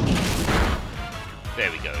 There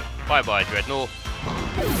we go. Bye bye, Dreadnought.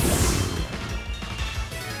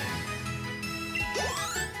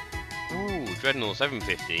 Ooh, Dreadnought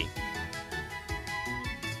 750.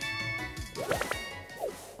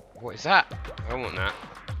 What is that? I don't want that.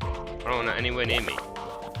 I don't want that anywhere near me.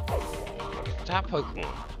 What's that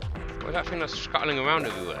Pokemon? What is that thing that's scuttling around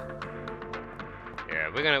everywhere? Yeah,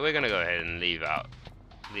 we're gonna go ahead and leave it.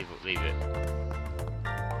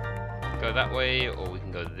 Go that way, or we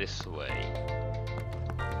can go this way.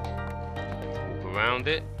 Walk around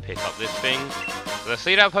it, pick up this thing. I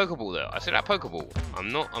see that Pokeball though. I see that Pokeball. I'm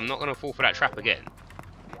not gonna fall for that trap again.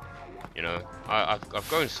 You know, I've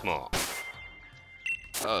grown smart.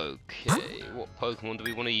 Okay, what Pokemon do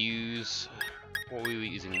we want to use? What were we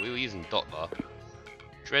using? We were using Dottler.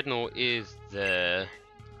 Dreadnought is there.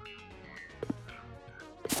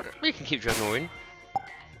 We can keep Dreadnought in.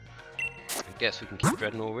 I guess we can keep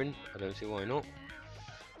Dreadnought in. I don't see why not.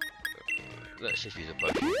 Let's just use a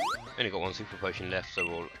potion. Only got one super potion left, so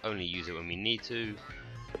we'll only use it when we need to.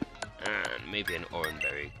 And maybe an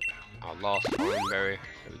Oranberry. Our last Oranberry.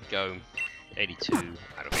 There we go. 82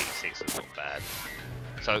 out of 86, that's not bad.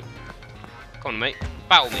 So, come on mate,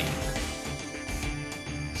 battle me!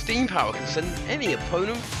 Steam power can send any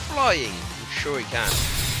opponent flying! I'm sure it can.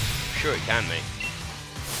 I'm sure it can, mate.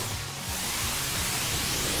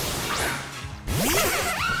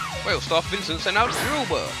 Whalestaff Vincent sent out Drill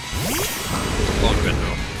Burst! Come on,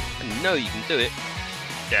 Dreadnought. I know you can do it.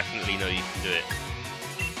 Definitely know you can do it.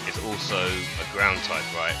 It's also a ground type,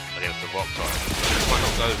 right? Against the rock type. This might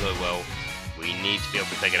not go so well. We need to be able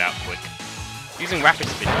to take it out quick. Using Rapid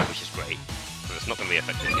Spin now, which is great, so it's not going to be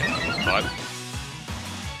effective against the rock type.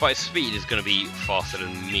 But its speed is going to be faster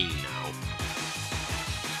than me now.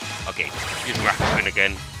 Okay, using Rapid Spin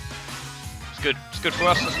again. It's good. It's good for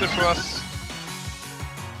us. It's good for us.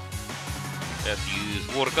 Let's use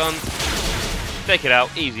Water Gun. Take it out.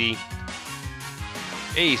 Easy.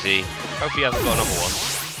 Easy. Hopefully he hasn't got another one.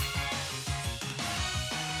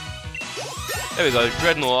 There we go,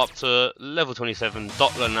 Dreadnought up to level 27,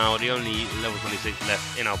 Dottler now, the only level 26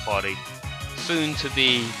 left in our party. Soon to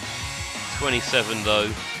be 27 though,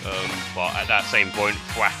 but at that same point,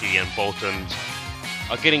 Thwacky and Bolton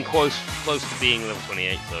are getting close to being level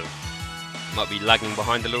 28, so might be lagging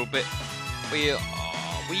behind a little bit. We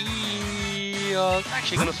are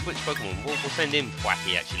actually going to switch Pokemon. We'll send in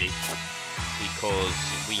Thwacky actually, because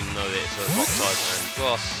we know that it's a rock type and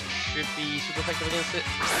grass should be super effective against it.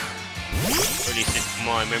 Or at least if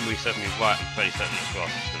my memory serves me right, I'm fairly certain that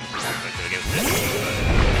grass is going to be super effective against it.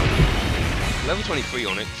 Level 23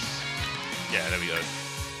 Onyx. Yeah, there we go.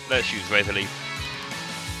 Let's use Razor Leaf.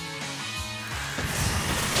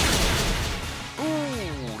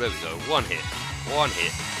 Ooh, there we go. One hit. One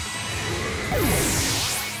hit.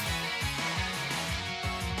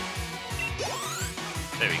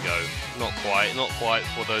 There we go. Not quite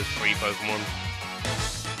for those three Pokemon.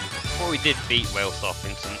 But we did beat Whalestaff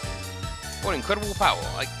Vincent. What incredible power!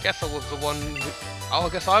 I guess I was the one who... Oh, I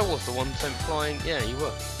guess I was the one sent flying. Yeah, you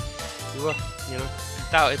were. You were. You know,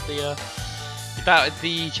 you doubted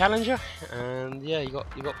the challenger, and yeah, you got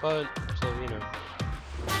burnt. So you know,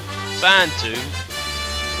 Sand Tomb.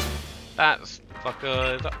 That's like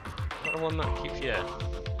is that the one that keeps, yeah.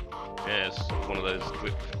 Yeah, it's one of those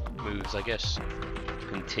grip moves, I guess.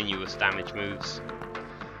 Continuous damage moves.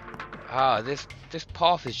 Ah, this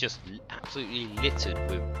path is just absolutely littered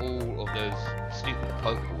with all of those stupid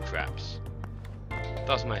Pokeball traps.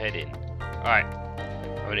 Does my head in. Alright,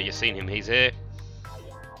 I've only just seen him, he's here.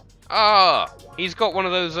 Ah, he's got one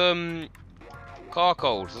of those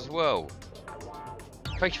Carcoals as well.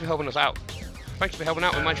 Thank you for helping us out. Thank you for helping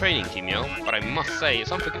out with my training, Team Yell. But I must say,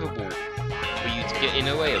 it's unforgivable for you to get in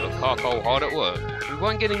the way of a Carcol hard at work. We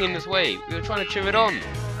weren't getting in this way, we were trying to cheer it on.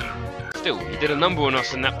 Still, you did a number on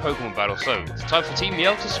us in that Pokemon battle, so it's time for Team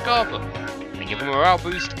Yell to scarf them and give them a morale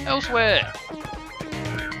boost elsewhere.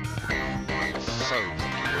 So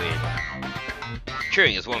weird.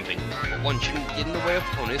 Cheering is one thing, but one shouldn't get in the way of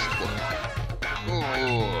honest work.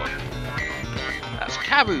 Ooh. That's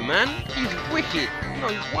Kabu, man. He's wicked. No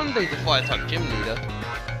wonder he's a fire-type gym leader.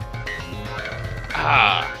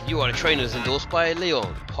 Ah, you are the trainers endorsed by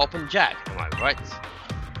Leon, Hop and Jack, am I right?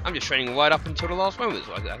 I'm just training right up until the last moment,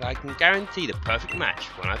 so I can guarantee the perfect match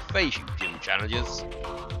when I face you, gym challengers.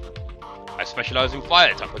 I specialise in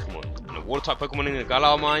fire-type Pokemon, and the water-type Pokemon in the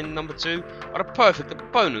Galar Mine number 2 are the perfect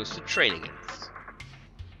opponents to train against.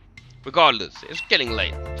 Regardless, it's getting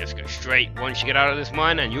late. Just go straight once you get out of this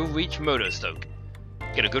mine and you'll reach Motostoke.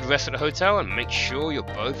 Get a good rest at the hotel and make sure you're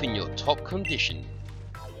both in your top condition.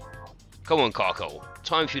 Come on, Carcol.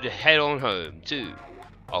 Time for you to head on home, too.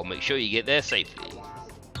 I'll make sure you get there safely.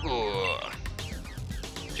 Ugh. Do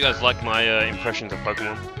you guys like my impressions of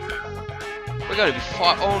Pokemon? We're going to be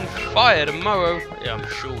on fire tomorrow. Yeah, I'm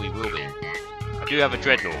sure we will be. I do have a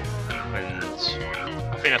Dreadnought, and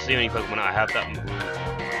I think that's the only Pokemon I have that will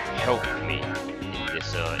help me in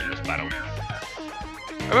this battle.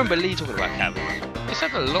 I remember Lee talking about Cavan. He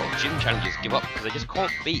said that a lot of gym challengers give up because they just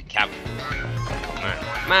can't beat Cavan.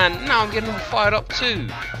 Oh, man, now I'm getting all fired up too.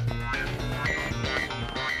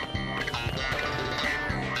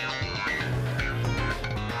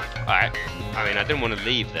 Alright, I mean, I didn't want to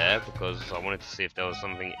leave there because I wanted to see if there was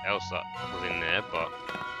something else that was in there, but...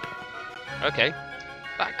 Okay,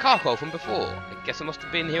 that Carcol from before. I guess it must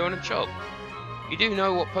have been here on a job. You do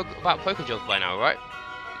know what about Pokejobs by now, right?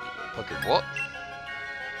 Poke what?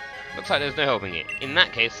 Looks like there's no helping it. In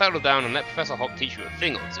that case, settle down and let Professor Hop teach you a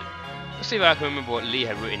thing or two. Let's see if I can remember what Lee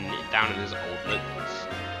had written down in his old notebooks.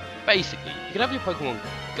 Basically, you can have your Pokemon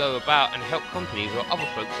go about and help companies or other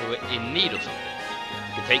folks who are in need of something.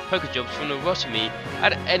 You can take Pokejobs from the Rotimi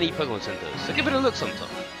at any Pokemon Center, so give it a look sometime.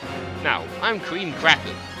 Now, I'm Cream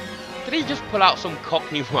Cracker. Did he just pull out some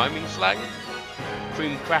Cockney rhyming slang?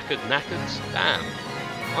 Cream Cracker knackers? Damn.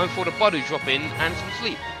 I'm for the body drop in and some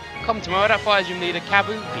sleep. Come tomorrow at Fire Gym Leader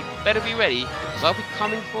Kabu, he better be ready, because I'll be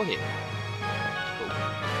coming for him.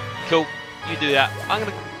 Cool. You do that. I'm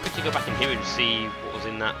going to quickly go back in here and see what was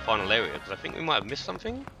in that final area, because I think we might have missed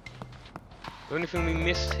something. Is there anything we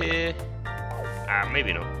missed here?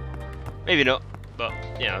 Maybe not. Maybe not, but,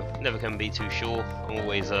 you know, never can be too sure. I'm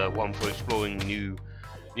always one for exploring new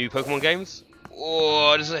Pokemon games.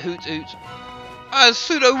 Oh, there's a Hoot Hoot.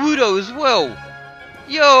 Sudowoodo as well.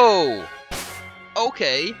 Yo!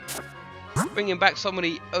 Okay. Bringing back some of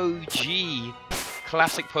the OG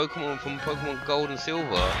classic Pokemon from Pokemon Gold and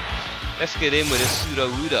Silver. Let's get in with a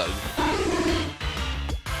Sudowoodo.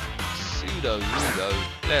 Sudowoodo.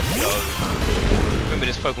 Let's go. Remember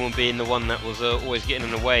this Pokemon being the one that was always getting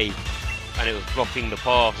in the way, and it was blocking the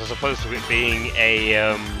path, as opposed to it being a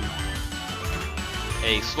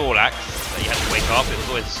Snorlax that you had to wake up. It was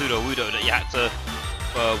always a Sudowoodo that you had to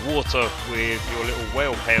water with your little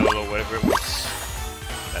whale pail or whatever it was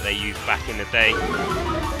that they used back in the day.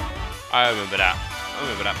 I remember that. I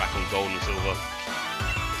remember that back in Gold and Silver.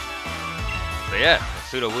 But yeah,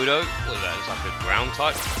 Sudowoodo, what is that? It's like a ground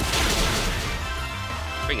type.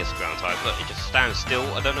 I think it's a ground type. Look, it just stands still.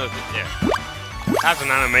 I don't know if it, yeah. It has an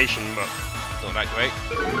animation, but not that great.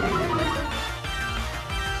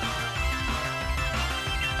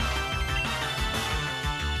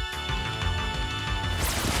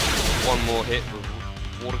 One more hit with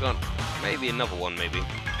Water Gun. Maybe another one, maybe.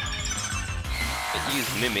 It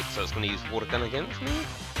used Mimic, so it's going to use Water Gun against me?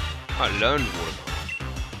 I learned Water Gun.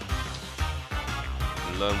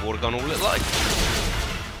 Learn Water Gun all it like.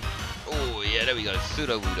 Oh yeah, there we go,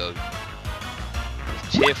 Sudowoodo.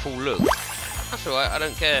 Tearful look. That's alright, I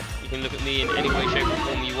don't care. You can look at me in any way, shape or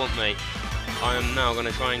form you want, mate. I am now going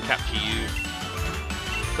to try and capture you.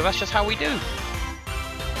 Because that's just how we do.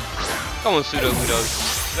 Come on, Sudowoodo.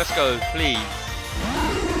 Let's go, please.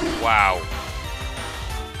 Wow.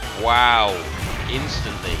 Wow.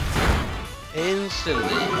 Instantly. Instantly.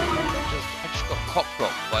 I just got cop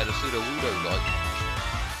blocked by the Sudowoodo, like.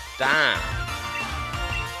 Damn.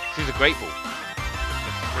 This is a great ball.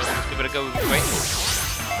 Let's give it a go with a great ball.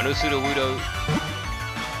 I know Sudowoodo.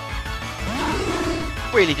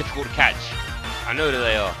 Really difficult to catch. I know that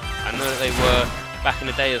they are. I know that they were back in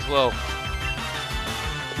the day as well.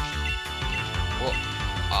 What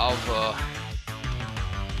other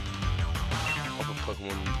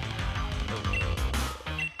Pokemon?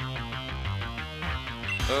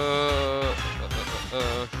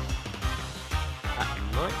 At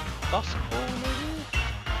night, duskfall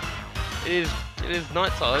maybe. It is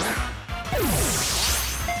night time.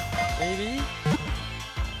 Maybe.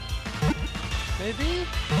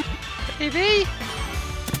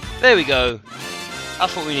 There we go.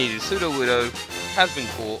 That's what we needed. Sudowoodo has been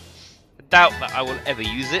caught. I doubt that I will ever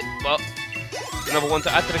use it, but another one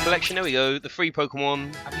to add to the collection. There we go. The 3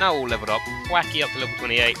 Pokemon have now all leveled up. Thwacky up to level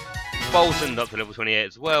 28. Bolton up to level 28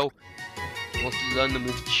 as well. Wants to learn the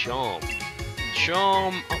move Charm.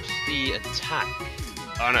 Charm ups the attack.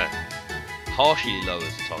 Oh no. Partially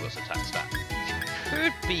lowers the target's attack stat. Which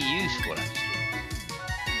could be useful actually.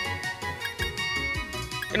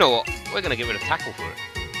 You know what? We're going to get rid of Tackle for it.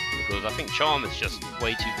 Because I think Charm is just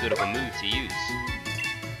way too good of a move to use.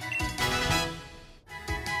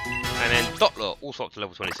 And then Dottler, also up to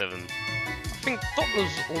level 27. I think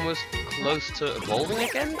Dottler's almost close to evolving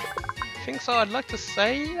again. I think so, I'd like to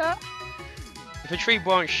say that. If a tree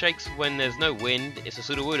branch shakes when there's no wind, it's a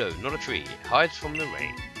Sudowoodo, not a tree. It hides from the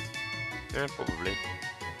rain. Yeah, probably.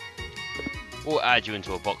 We'll add you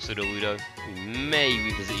into a box, Sudowoodo. We may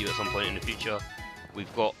revisit you at some point in the future.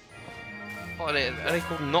 We've got... What are they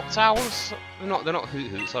called? Noctowls? They're not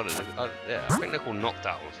Hoot-Hoots, are they? Yeah, I think they're called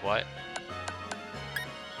Noctowls, right?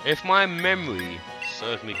 If my memory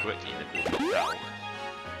serves me correctly, they're called Noctowl.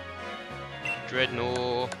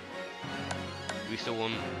 Dreadnought... We still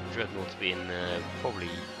want Dreadnought to be in there, probably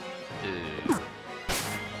do...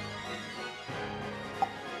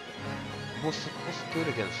 What's good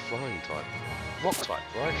against flying type? Rock type,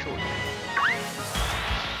 right? Surely.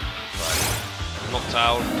 Right.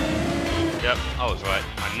 Noctowl. Yep, I was right.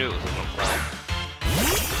 I knew it was a Noctowl.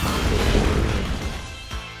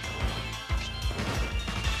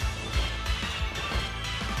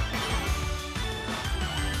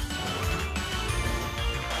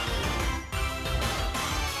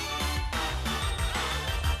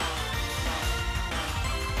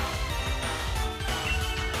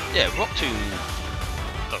 Yeah, Rock Tomb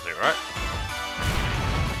does it, right?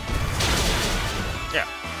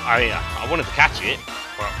 Yeah, I wanted to catch it,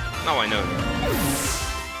 but now I know.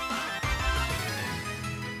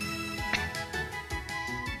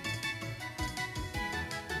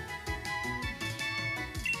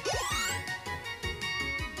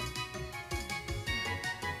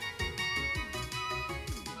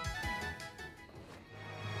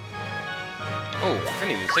 Oh, I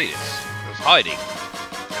didn't even see this. It was hiding.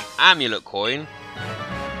 Amulet coin.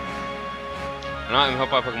 An item held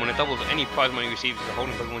by a Pokemon, it doubles any prize money received as a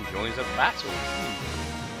holding Pokemon joins a battle.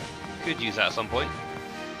 Could use that at some point.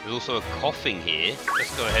 There's also a coughing here.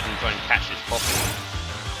 Let's go ahead and try and catch this coughing.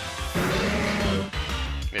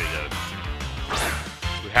 There we go.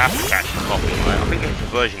 We have to catch this coughing, right? I think it's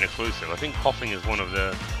a version exclusive. I think coughing is one of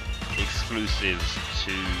the exclusives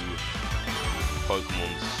to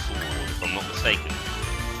Pokemon Sword, if I'm not mistaken.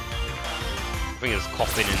 I think it's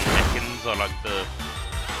Coffin and Ekans are like the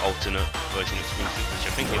alternate version exclusive, which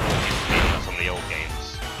I think it was used to be in like some of the old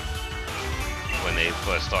games when they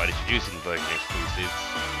first started introducing version exclusives.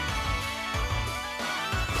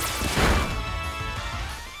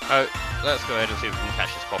 Oh, let's go ahead and see if we can catch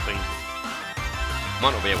this Coffin.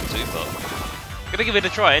 Might not be able to, but I'm gonna give it a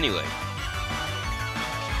try anyway.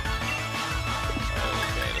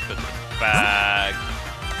 Okay, let's go to the bag.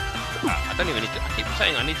 I don't even need to. I keep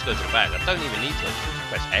saying I need to go to the bag. I don't even need to. I just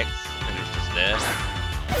press X and it's just there.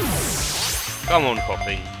 Come on,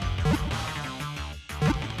 Coffee.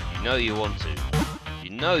 You know you want to. You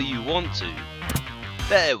know you want to.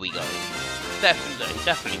 There we go.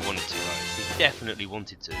 Definitely wanted to, guys. He definitely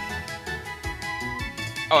wanted to.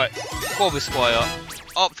 Alright, Corvisquire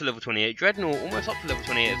up to level 28. Dreadnought almost up to level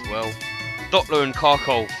 28 as well. Dottler and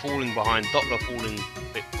Carcole falling behind. Dottler falling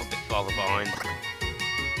a bit farther behind.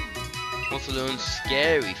 Wants to learn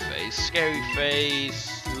Scary Face. Scary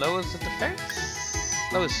Face lowers the defense?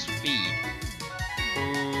 Lowers speed.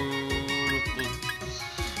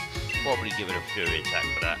 Probably give it a Fury attack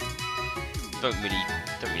for that. Don't really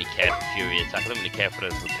care for Fury attack. I don't really care for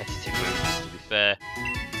those repetitive moves, to be fair.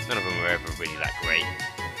 None of them are ever really that great.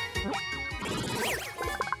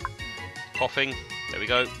 Coughing. There we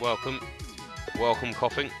go. Welcome. Welcome,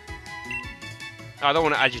 Coughing. I don't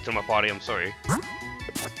want to add you to my party, I'm sorry.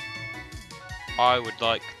 I would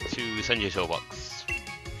like to send you to a box.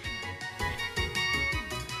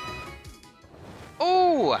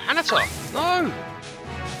 Oh, Hanata! No!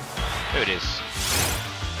 There it is.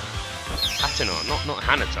 Hatena, not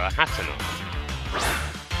Hanata, Hatena.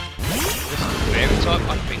 This is fairy type.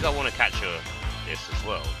 I think I want to catch this as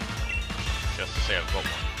well. Just to say I've got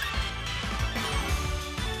one.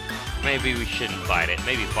 Maybe we shouldn't fight it.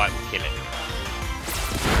 Maybe fight will kill it.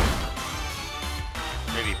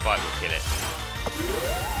 Maybe fight will kill it.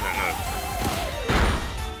 I don't know.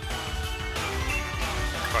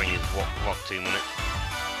 Try and use Rock Tomb on it.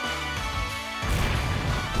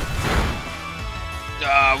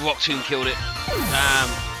 Ah, Rock Tomb killed it. Damn.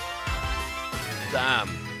 Damn.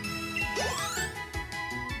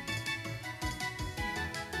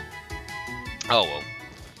 Oh well.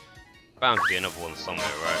 Bound to be another one somewhere,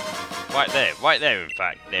 right? Right there in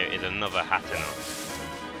fact, there is another Hatena.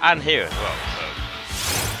 And here as well, so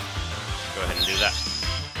let's go ahead and do that.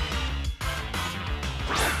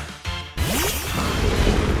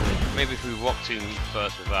 Maybe if we Rock Tomb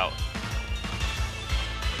first without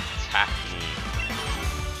attacking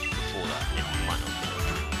before that, it might not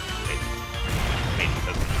be. Maybe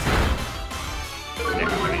there we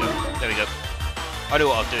go. There we go. I knew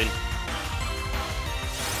what I was doing.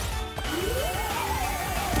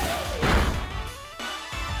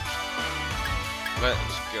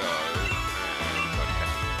 Let's go and try to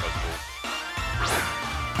catch the Pokeball.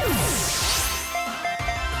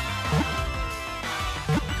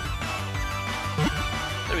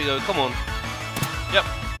 There we go, come on. Yep.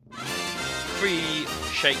 3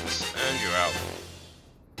 shakes and you're out.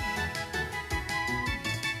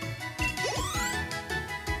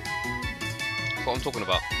 That's what I'm talking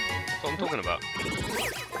about. That's what I'm talking about.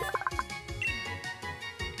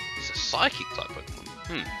 It's a psychic type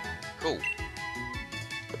Pokemon. Cool.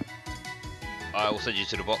 I will send you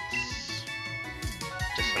to the box.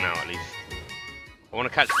 Just for now, at least. I want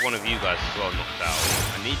to catch one of you guys as well, knocked out.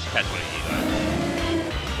 I need to catch one of you guys.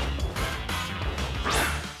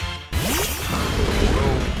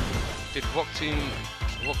 Well, did Rock Tomb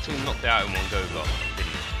knock it out in one go, but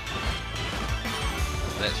didn't it?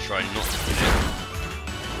 Let's try not to kill it.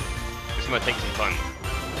 This might take some time.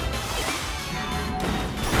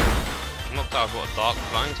 Knocked out, what, a dark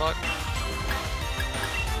flying type?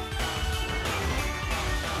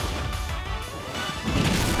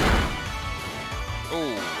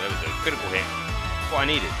 Oh, there we go. Critical hit. That's what I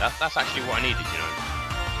needed. That's actually what I needed, you know.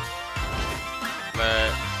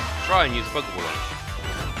 Let's try and use a Pokeball on it.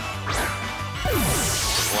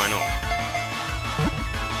 Why not?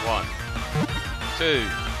 1, 2,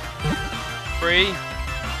 3.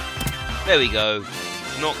 There we go.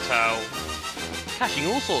 Knocked out. Catching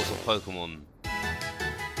all sorts of Pokemon.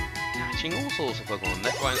 Catching all sorts of Pokemon.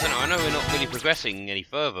 Left, right, and centre. I know we're not really progressing any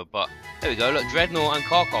further, but there we go. Look, Dreadnought and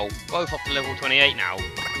Carkol, both up to level 28 now.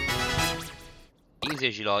 Easy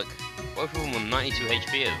as you like. Both of them on 92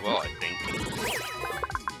 HP as well, I think.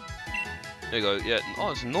 There you go. Yeah.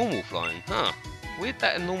 Oh, it's normal flying. Huh. Weird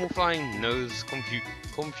that a normal flying knows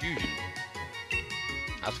confusion.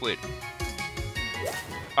 That's weird.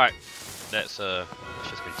 Alright. Let's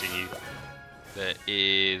just continue. There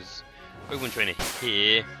is Pokemon Trainer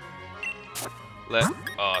here. Let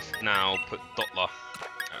us now put Dottler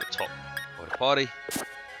at the top of the party.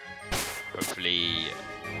 Hopefully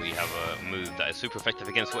we have a move that is super effective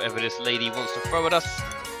against whatever this lady wants to throw at us.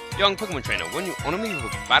 Young Pokemon Trainer, when you honour me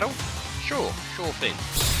with a battle? Sure thing.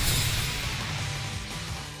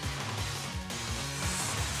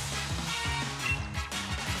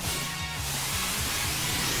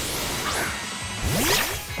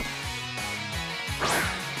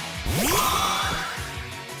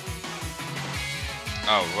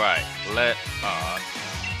 Alright, let us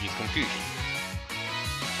use Confusion.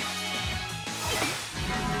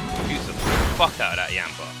 Confuse the fuck out of that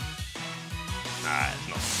Yamper. Nah, it's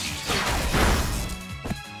not confused.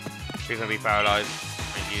 She's gonna be paralysed.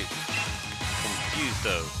 Thank you. Confuse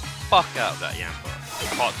the fuck out of that Yamper.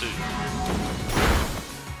 Part 2.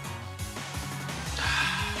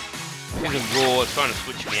 Using Raw, it's trying to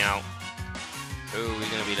switch me out. Who are we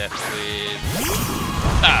gonna be left with?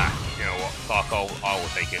 You know what, Carkol, I will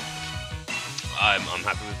take it. I'm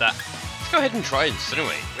happy with that. Let's go ahead and try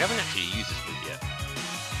Incinerate. We haven't actually used this move yet.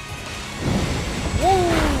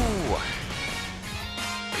 Woo!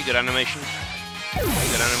 Pretty good animation. Pretty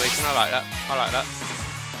good animation, I like that. I like that.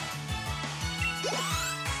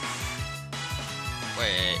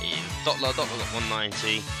 Where is Dottler? Dottler got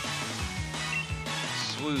 190.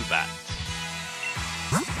 Swoobat.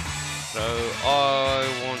 So I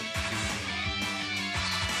want to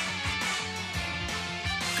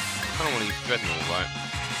kind of want to use Dreadnought, right?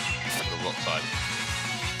 For the rock type.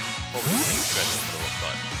 Probably want to use Dreadnought for the rock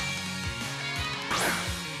type.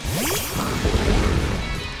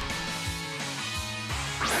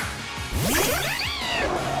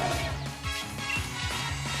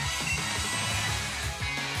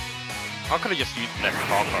 I could have just left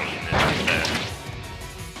Carco in there.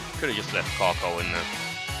 Could have just left Carco in there.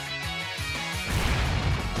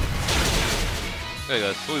 There you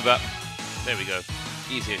go, swoop up. There we go.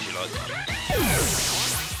 Easy as you like.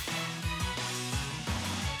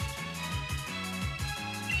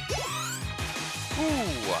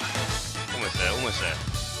 Ooh, almost there, almost there.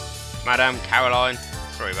 Madame Caroline,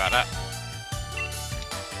 sorry about that.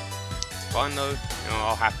 Fine though, you know,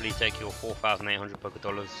 I'll happily take your 4,800 poker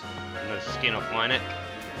dollars and the skin off my neck.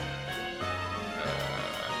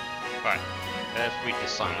 Right, let's read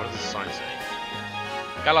this sign. What does this sign say?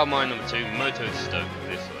 Galar Mine number 2, Moto Stoke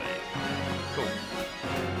this way. Cool.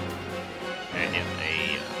 There is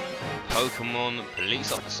a Pokemon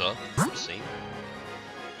police officer. Let's see.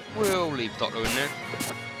 We'll leave Doctor in there.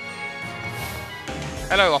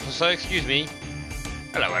 Hello, officer. Excuse me.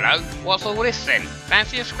 Hello, hello. What's all this then?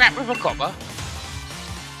 Fancy a scrap with a copper?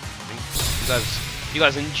 You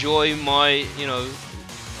guys enjoy my, you know,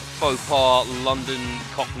 faux pas London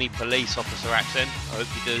Cockney police officer accent? I hope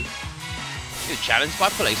you do. You're challenged by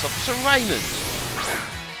Police Officer Raymond.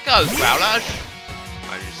 Go, Growlers!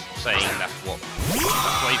 I'm just saying that's what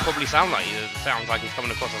he probably sounds like. It sounds like he's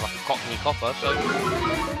coming across as like a Cockney copper, so...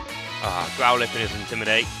 Growlithe is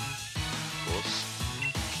Intimidate, of course.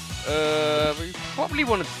 We probably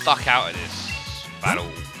want to duck out of this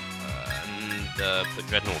battle and put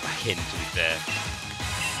Dreadnought back in, to be fair.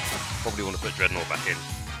 Probably want to put Dreadnought back in.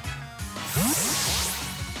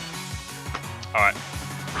 Alright.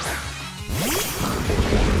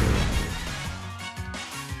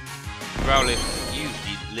 Growlithe, use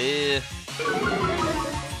the lift.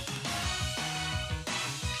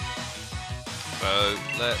 So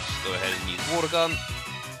let's go ahead and use Water Gun.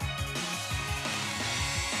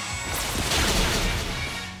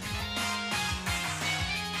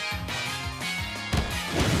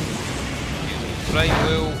 Using Flame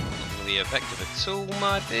Wheel, not going to be effective at all,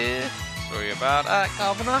 my dear. Sorry about that,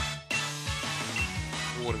 Governor.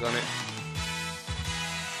 Water Gun it.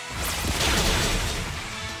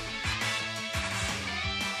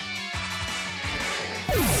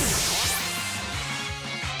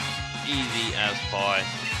 Easy as pie.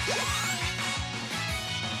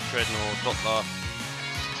 Dreadnought, Doppler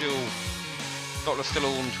still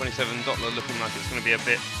on 27. Doppler looking like it's going to be a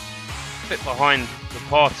bit behind the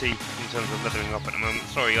party in terms of leveling up at the moment.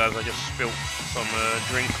 Sorry guys, I just spilt some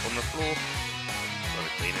drink on the floor.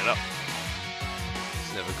 Gotta clean it up.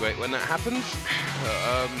 It's never great when that happens.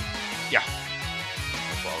 Yeah,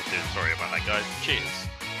 that's what I was doing. Sorry about that, guys. Cheers.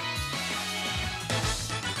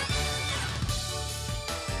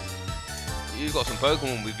 You've got some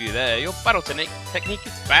Pokemon with you there. Your battle technique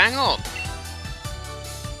is bang on.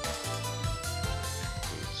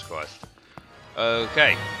 Jesus Christ.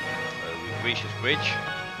 Okay, we've reached this bridge.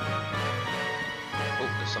 Oh,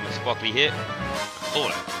 there's something sparkly here. I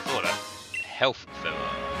thought that. Health Feather.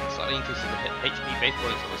 Slightly increases the HP base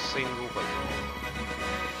points of a single Pokemon.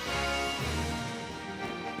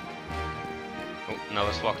 Oh,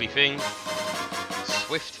 another sparkly thing.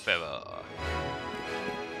 Swift Feather.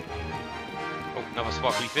 Oh, another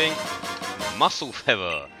sparkly thing. Muscle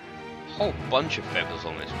Feather. Whole bunch of feathers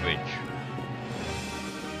on this bridge.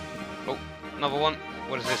 Oh, another one.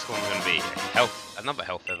 What is this one going to be? Another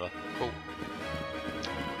health feather. Cool.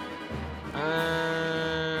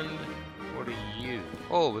 And what are you?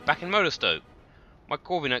 Oh, we're back in Motorstoke. My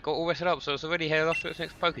Corviknight got all rested up, so it's already headed off to its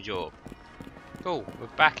next Pokejob. Cool. We're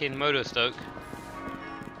back in Motorstoke.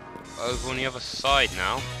 Over on the other side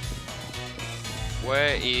now.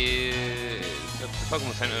 Where is the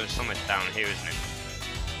Pokemon Center? Is somewhere down here, isn't it?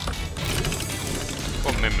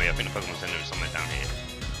 From memory, I think the Pokemon Center is somewhere down here.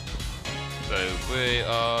 So we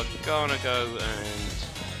are gonna go and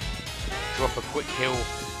drop a quick heal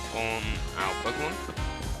on our Pokemon.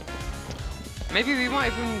 Maybe we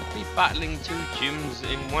might even be battling 2 gyms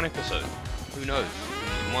in one episode. Who knows?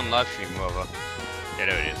 In one live stream, rather. Yeah,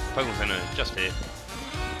 there it is. Pokemon Center is just here.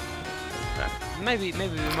 Maybe we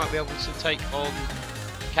might be able to take on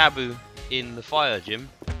Kabu in the fire gym.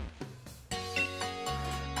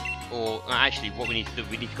 Or actually, what we need to do,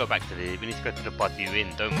 we need to go to the Badu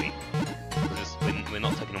Inn, don't we? Because we're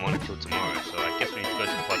not taking them on until tomorrow, so I guess we need to go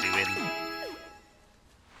to the Badu Inn.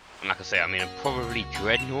 And like I say, I mean, probably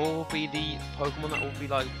Dreadnought will be the Pokemon that will be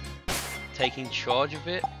like taking charge of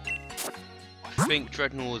it. I think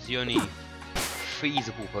Dreadnought is the only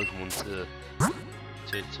feasible Pokemon to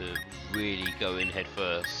to really go in head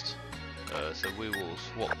first. So we will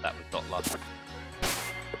swap that with Dottler.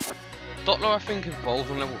 Dottler I think evolved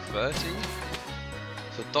on level 30.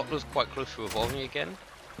 So Dottler's quite close to evolving again.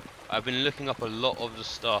 I've been looking up a lot of the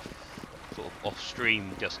stuff sort of off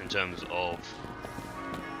stream just in terms of,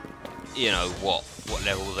 you know, what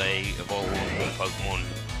level they evolve on, what Pokemon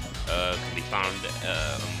can be found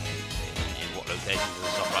in what locations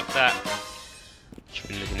and stuff like that. Just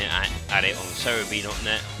been looking at it on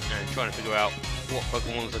Cerebi.net and trying to figure out what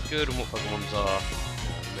Pokemons are good and what Pokemons are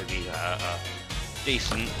maybe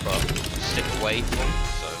decent but stick away from.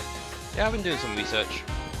 So yeah, I've been doing some research.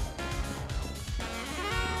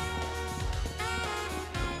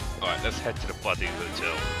 Alright, let's head to the Badu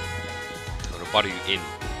Hotel. Or the Badu Inn,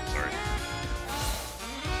 sorry.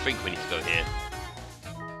 I think we need to go here.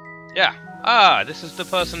 Yeah! Ah, this is the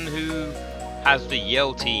person who has the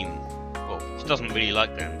Yell team. Well, she doesn't really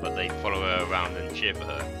like them, but they follow her around and cheer for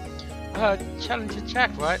her. Challenger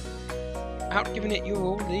Jack, right? Out giving it your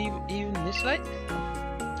all, even this late?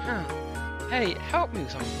 Huh. Hey, help me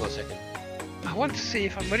with something for a second. I want to see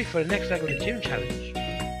if I'm ready for the next leg of the gym challenge.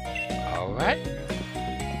 Alright.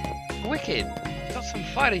 Wicked. Got some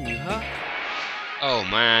fight in you, huh? Oh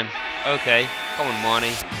man. Okay. Come on,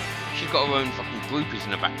 Marnie. She's got her own fucking groupies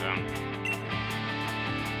in the background.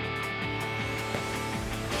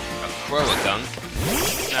 A thrower gun.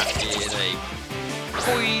 That is a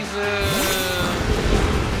poison.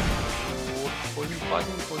 Poison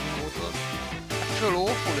water. I feel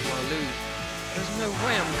awful if I lose. There's no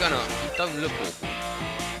way I'm gonna. You don't look awful.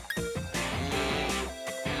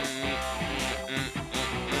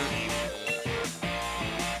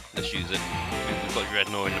 Let's use it. We've got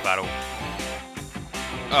Dreadnought in the battle.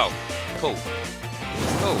 Oh, cool.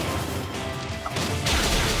 Cool.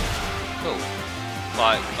 Cool.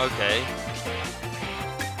 Like, okay.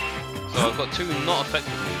 So I've got two not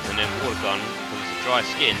effective moves and then water gun, because it's a dry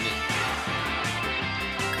skin,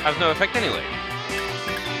 has no effect anyway.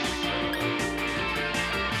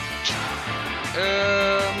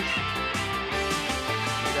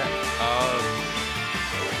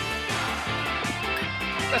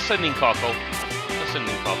 Let's send in Carco. Let's send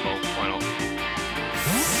in Carco. Why not?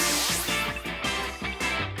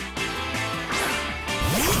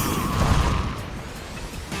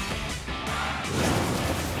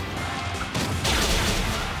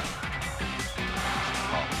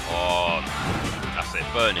 Oh, that's it.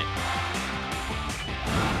 Burn it.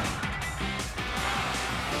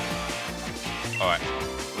 Alright,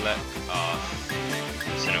 let us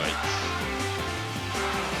incinerate.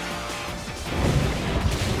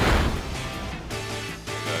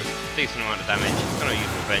 Decent amount of damage. It's gonna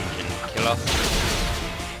use revenge and kill us.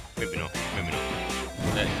 Maybe not, maybe not.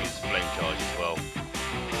 Let's use flame charge as well.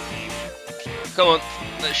 Come on,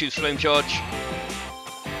 let's use flame charge.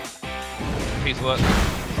 Piece of work.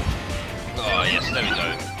 Oh yes, there we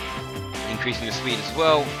go. Increasing the speed as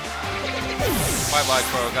well. Bye bye,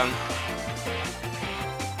 Corrigan.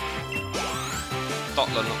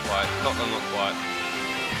 Dottler not quite. Dottler not quite.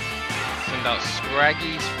 Send out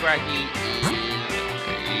Scraggy. Scraggy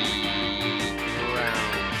is ground.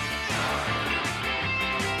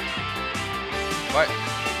 Right.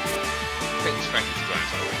 Pick Scraggy's ground.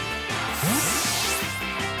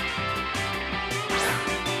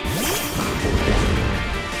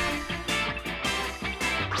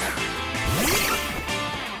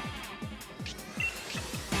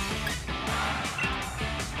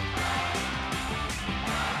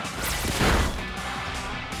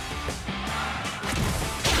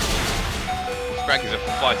 Scraggy's a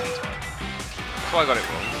fighting type. So I got it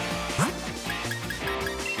wrong.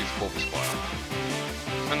 Use Corpus Fire.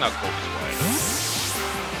 And now Corpus Fire.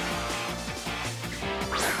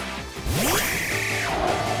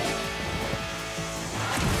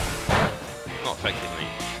 Not effective,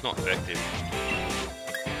 mate. Not effective.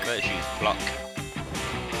 Let's use Pluck.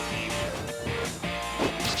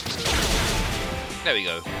 There we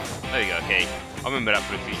go. There we go, okay. I remember that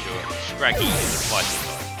for the future. Scraggy is a fighting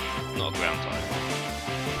type, not a ground type.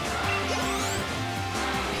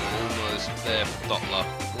 Almost there for Dottler.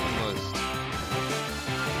 Almost.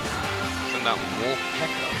 Send out more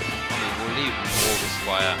Pekka. I mean, we'll leave more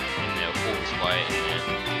Fire in there, Force Fire in there.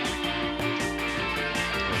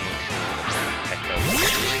 I'm not sure what Pekka is.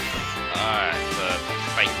 Alright, so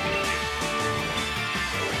fake move.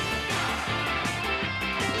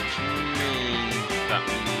 Which means that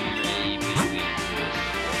maybe we just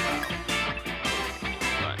swap out.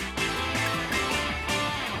 Right.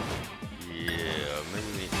 Yeah, maybe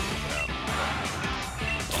we need to swap out.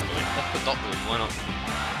 Dottler. Let's put Dottler in, why not?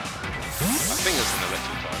 I think it's an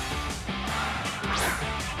electric type.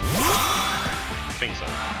 think so.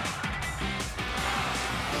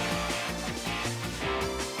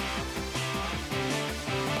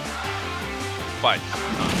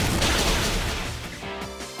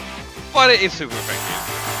 But it is super effective.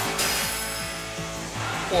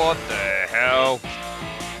 What the hell?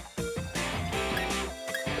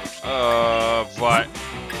 Right.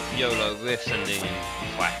 YOLO, we're sending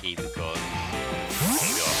Wacky because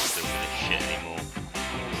we are still with this shit anymore.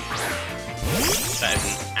 That is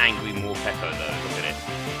an angry Morpeko though, look at it.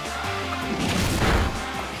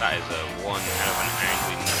 That is one hell of an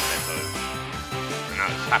angry Morpeko. And now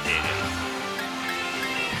it's happy again.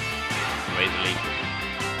 Razorly.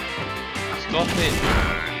 Stop it,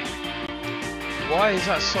 man. Why is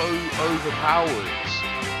that so overpowered?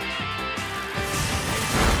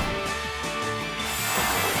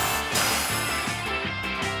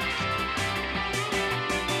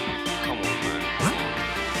 Come on, man.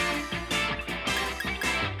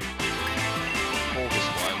 Corvus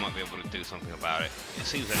might be able to do something about it. It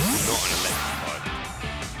seems that it's not an electrified.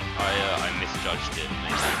 I misjudged it,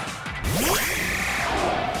 maybe.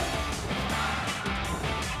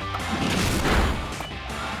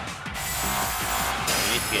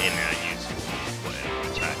 Get in there and use whatever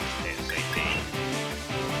attack ASAP.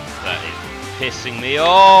 That is pissing me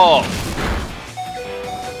off!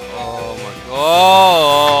 Oh my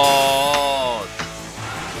god!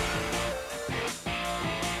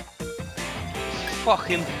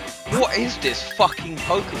 Fucking... What is this fucking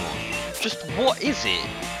Pokemon? Just what is it?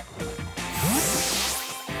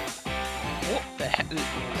 What the hell? I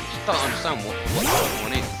just don't understand what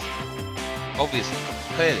Pokemon is. Obviously,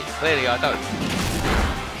 clearly I don't.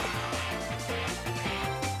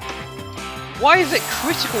 Why is it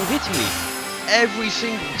critical hitting me every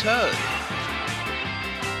single turn?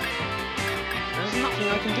 There's nothing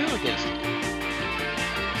I can do against it.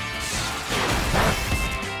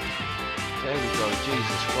 There we go,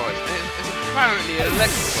 Jesus Christ. It's apparently an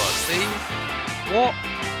electrified, see? What?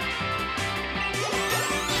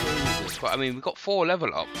 Jesus Christ. I mean, we got 4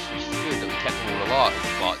 level ups, which is good that we kept them all alive,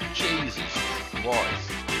 but Jesus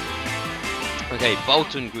Christ. Okay,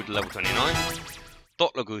 Bolton grew to level 29.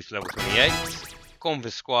 Dottler grew to level 28,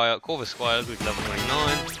 Corvus Squire grew to level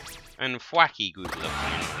 29, and Thwacky grew to level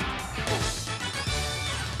 29. Cool.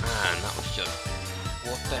 Man, that was just...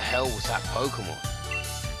 What the hell was that Pokemon?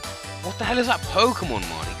 What the hell is that Pokemon,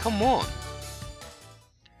 Marty? Come on!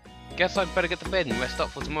 Guess I'd better get to bed and rest up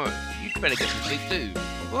for tomorrow. You'd better get some sleep too.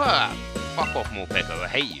 Wah! Fuck off, Morpeko, I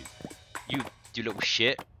hate you. You little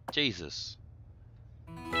shit. Jesus.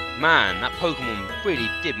 Man, that Pokemon really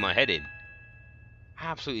did my head in.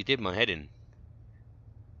 Absolutely did my head in.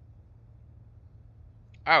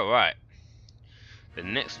 Alright. The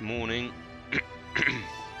next morning,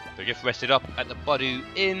 I just rested up at the Budu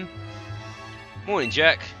Inn. Morning,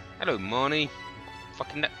 Jack. Hello, Marnie.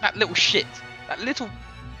 Fucking that little shit. That little...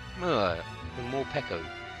 Morpeko.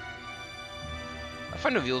 A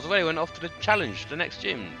friend of yours already went off to the challenge, the next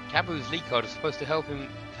gym. Kabu's league card is supposed to help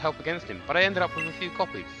against him, but I ended up with a few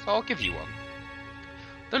copies, so I'll give you one.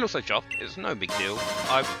 Don't look so chuffed, it's no big deal.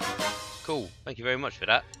 Cool, thank you very much for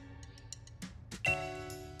that.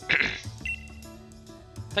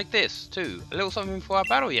 Take this, too. A little something for our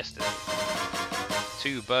battle yesterday.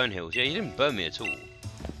 2 burn hills. Yeah, you didn't burn me at all.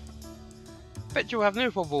 Bet you'll have no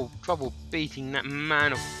trouble beating that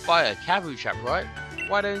man of fire Kabu chap, right?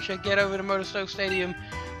 Why don't you get over to Motorstoke Stadium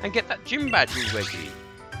and get that gym badge you Reggie?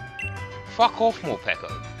 Fuck off, Morpeko.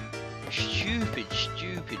 Stupid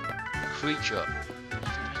creature.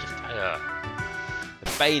 The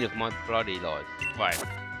bane of my bloody life. Right.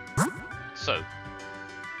 So,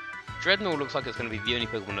 Dreadnought looks like it's going to be the only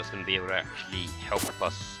Pokemon that's going to be able to actually help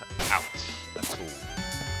us out at all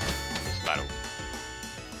in this battle.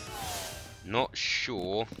 Not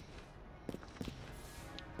sure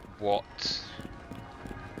what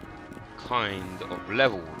kind of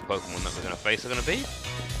level the Pokemon that we're going to face are going to be,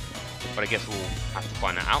 but I guess we'll have to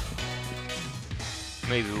find that out.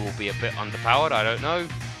 Maybe we'll be a bit underpowered, I don't know.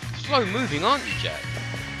 Slow moving, aren't you, Jack?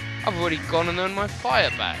 I've already gone and earned my fire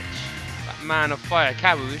badge. That man of fire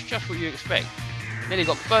Kabu is just what you expect. Nearly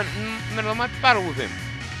got burnt in the middle of my battle with him.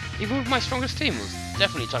 Even with my strongest team, it was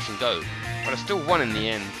definitely touch and go, but I still won in the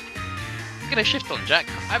end. Get a shift on, Jack.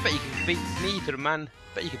 I bet you can beat me to the man.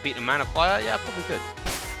 Bet you could beat the man of fire. Yeah, probably could.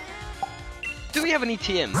 Do we have any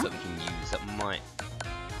TMs that we can use that might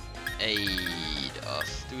aid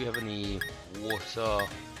us? Do we have any water?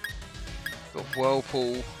 Got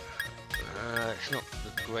Whirlpool. It's not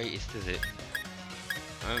the greatest, is it?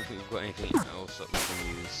 I don't think we've got anything else that we can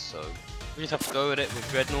use, so we just have to go with it with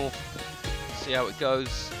Dreadnought. See how it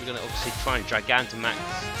goes. We're gonna obviously try and Gigantamax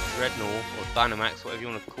Dreadnought or Dynamax, whatever you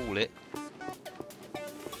want to call it.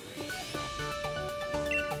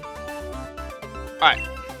 Alright.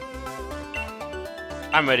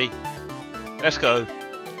 I'm ready. Let's go.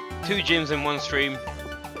 2 gyms in 1 stream.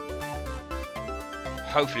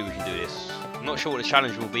 Hopefully we can do this. I'm not sure what the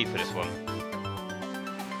challenge will be for this one.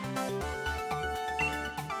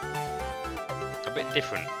 A bit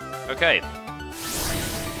different. Okay.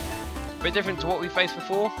 A bit different to what we faced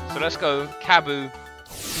before. So let's go. Kabu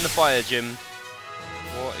in the fire gym.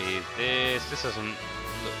 What is this? This doesn't look...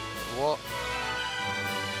 What?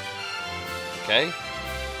 Okay.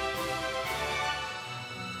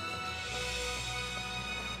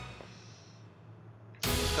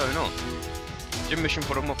 What's going on? Gym mission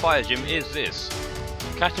for the fire gym is this.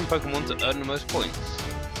 Catching Pokemon to earn the most points.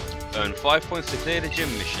 Earn 5 points to clear the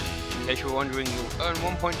gym mission. In case you're wondering, you'll earn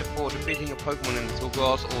 1 point for defeating a Pokemon in the tall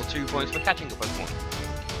grass or 2 points for catching a Pokemon.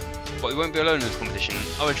 But you won't be alone in this competition.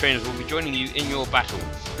 Other trainers will be joining you in your battles.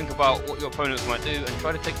 Think about what your opponents might do and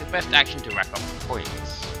try to take the best action to rack up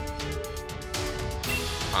points.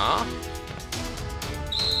 Huh?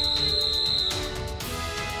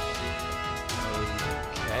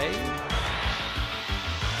 Okay.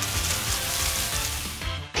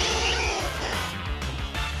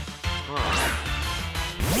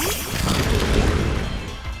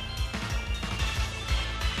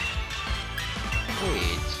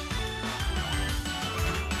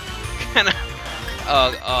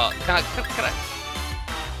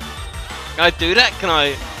 Can I do that? Can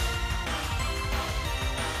I?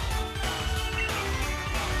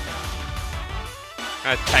 Can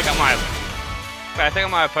I take out my? Can I take out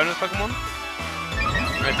my opponent's Pokemon?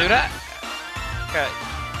 Can I do that? Okay.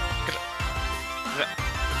 Is that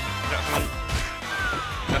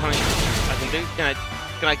something I can do?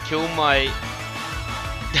 Can I kill my?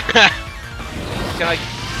 Can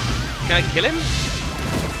I kill him?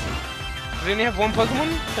 Does he only have 1 Pokemon?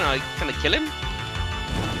 Can I kill him?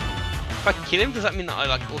 If I kill him, does that mean that I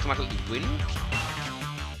like automatically win?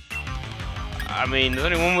 I mean, there's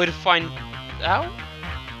only one way to find out.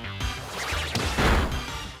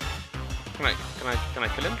 Can I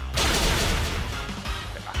kill him?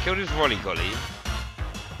 I killed his Rolligolly.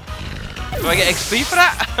 Do I get XP for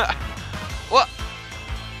that? What?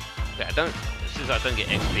 Okay, I don't. This is I don't get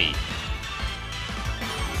XP.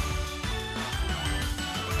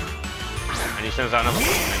 And he sends out another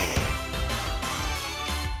Pokemon anyway.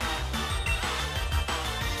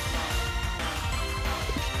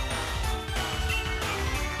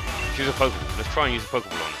 Use a Pokeball. Let's try and use a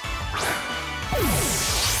Pokeball on it.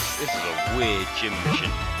 This is a weird gym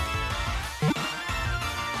mission.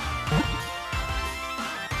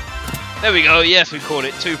 There we go. Yes, we caught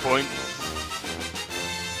it. 2 points.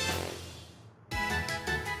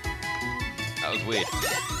 That was weird.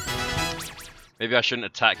 Maybe I shouldn't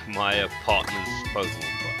attack my partner's Pokeball,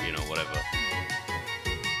 but you know, whatever.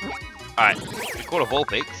 Alright, we caught a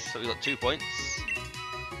Vulpix, so we got 2 points.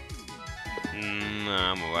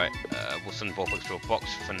 Nah, I'm alright. We'll send Vulpix to a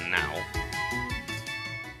box for now.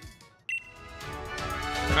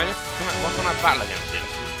 What can I battle against him?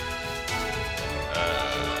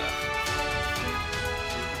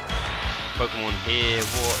 Pokemon here,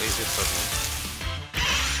 what is this Pokemon?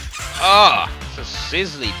 Ah! It's a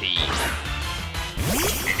Sizzlipede.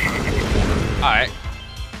 Alright.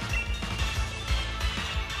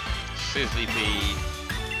 Sizzlipede.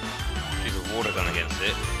 Use a water gun against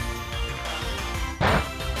it.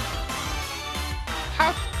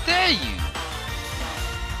 How dare you!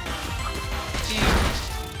 You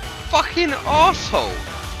fucking arsehole!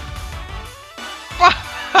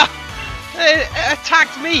 It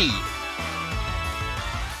attacked me!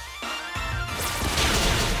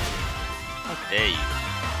 How dare you!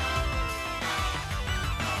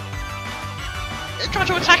 It tried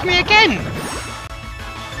to attack me again!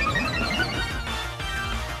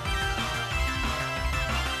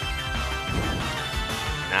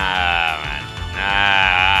 Nah,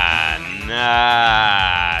 man.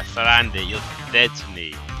 Nah. Salander, you're dead to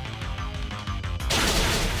me.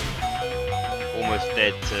 Almost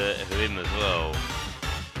dead to him as well.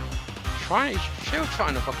 Still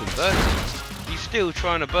trying to fucking burn me. He's still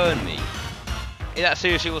trying to burn me. Is that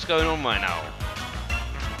seriously what's going on right now?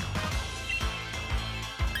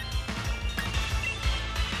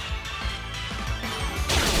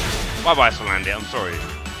 Bye bye, Salander, I'm sorry.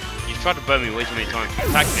 You've tried to burn me way too many times. You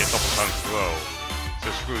attacked me a couple times as well.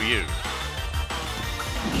 So screw you.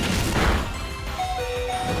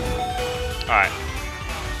 Alright.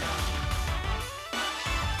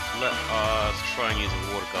 Let us try and use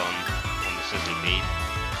a water gun on the Sizzlipede.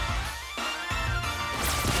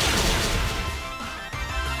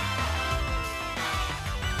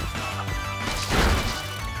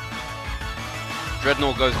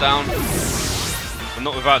 Dreadnought goes down, but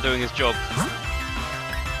not without doing his job.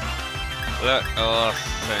 Let us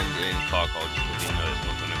send in Cargo just because we know it's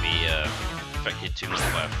not going to be affected too much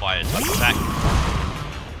by a fire type attack.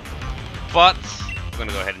 But we're going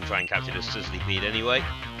to go ahead and try and capture this Sizzlypede anyway.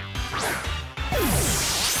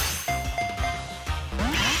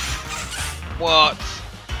 What?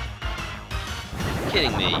 Are you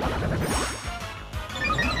kidding me?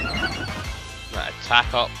 That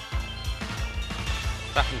attack up.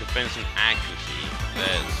 Attacking defense and accuracy.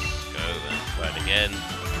 Let's go and try it again.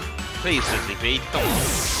 Please, Sizzlypede, come on.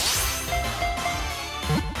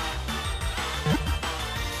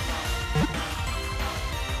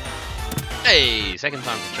 Hey, second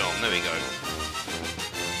time's a charm. There we go.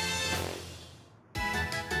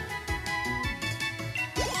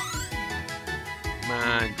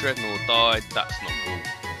 Man, Dreadnought died. That's not cool.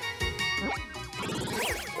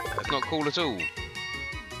 That's not cool at all.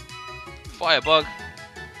 Firebug.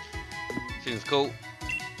 Seems cool.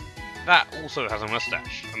 That also has a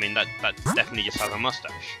mustache. I mean, that definitely just has a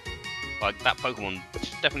mustache. Like, that Pokemon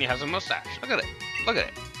definitely has a mustache. Look at it. Look at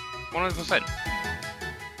it. 100%.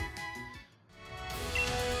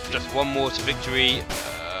 Just one more to victory.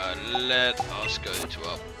 Let us go to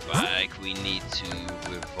our bag. We need to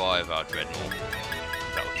revive our Dreadnought.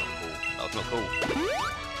 That was not cool. That was not cool.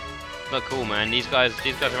 Not cool, man. These guys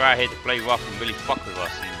are out here to play rough and really fuck with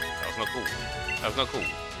us. And that was not cool. That was not cool.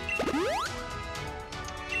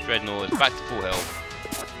 Dreadnought is back to full health.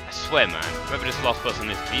 I swear, man. Whoever this last person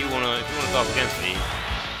is, if you wanna go up against me,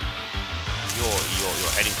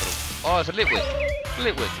 you're heading for the. Oh, it's a Litwick.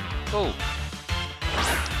 Litwick. Cool.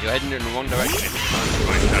 You're heading in the wrong direction.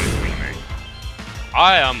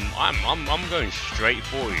 I'm going straight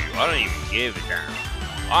for you. I don't even give a damn.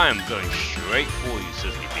 I am going straight for you,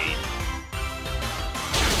 Sizzlypede.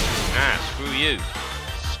 Ah, screw you.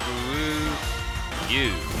 Screw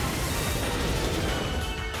you.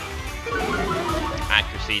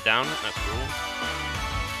 Accuracy down, that's cool.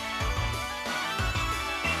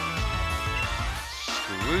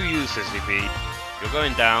 Screw you, Sizzlypede. You're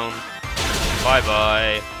going down. Bye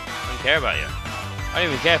bye. I don't care about you. I don't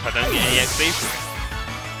even care if I don't get any XP from it.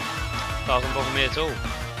 Doesn't bother me at all.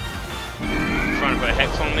 Trying to put a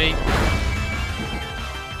hex on me.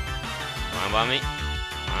 Fine by me.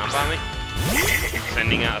 Fine by me.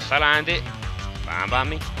 Sending out a Salandit. Fine by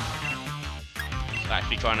me.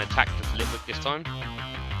 Actually trying to attack the Litwick this time.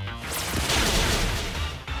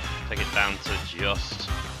 Take it down to just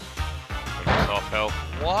half health.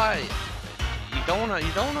 Why? You don't wanna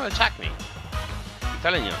attack me. I'm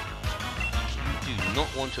telling you. You do not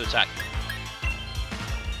want to attack me.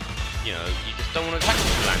 You know, you just don't want to attack me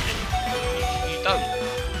for landing. You don't.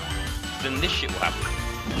 Then this shit will happen.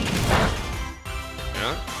 You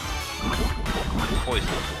know?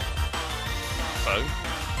 Poison. So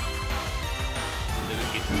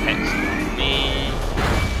Hex on me.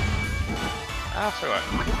 That's alright.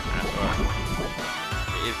 That's alright.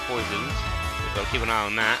 It is poisoned. We've got to keep an eye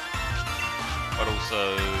on that. But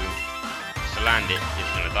also, Salandit is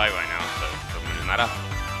going to die right now, so it doesn't really matter.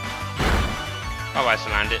 Alright,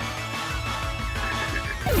 Salandit.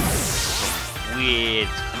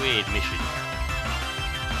 Weird mission.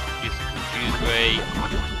 Use the Confuse Ray.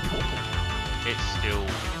 It's still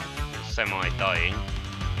semi-dying.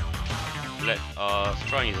 Let us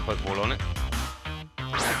try and use a Pokeball on it.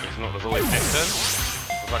 If not, there's always next turn.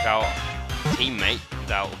 Looks like our teammate is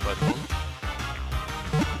out of Pokemon.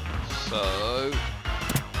 So,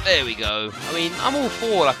 there we go. I mean, I'm all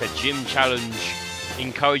for like a gym challenge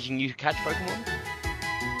encouraging you to catch Pokemon.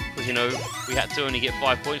 Because, you know, we had to only get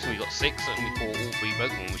 5 points and we got 6 and we caught all 3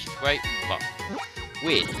 Pokemon, which is great. But,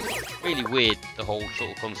 weird. Really weird, the whole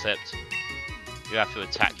sort of concept. You have to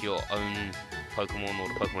attack your own Pokemon or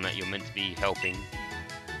the Pokemon that you're meant to be helping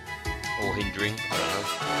or hindering. I don't know.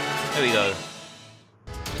 There we go.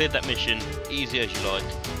 Cleared that mission, easy as you like.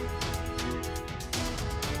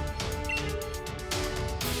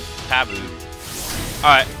 Kabu.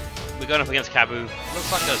 Alright, we're going up against Kabu.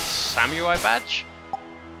 Looks like a samurai badge.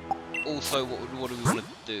 Also, what do we want to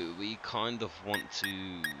do? We kind of want to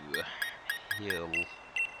heal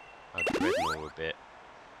our Dreadnought a bit.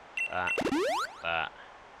 That.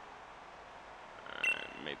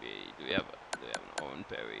 Maybe do we have an Oran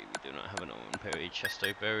Berry? We do not have an Oran Berry.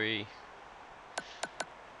 Chesto Berry.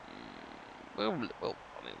 We'll leave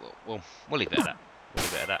it at that. We'll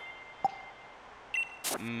leave it at that.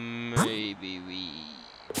 Maybe we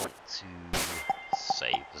want to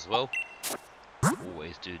save as well.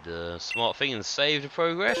 Always do the smart thing and save the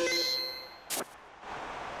progress.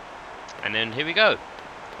 And then here we go.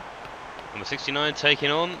 Number 69 taking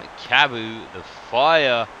on Kabu, the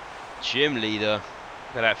Fire Gym Leader.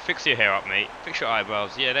 Look at that, fix your hair up, mate. Fix your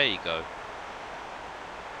eyebrows. Yeah, there you go.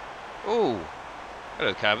 Oh,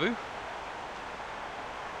 hello, Cabu.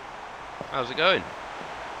 How's it going?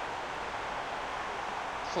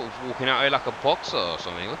 Thought he was walking out here like a boxer or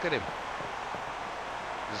something. Look at him.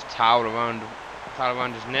 There's a towel around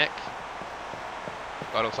his neck.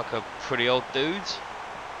 Guy looks like a pretty old dude.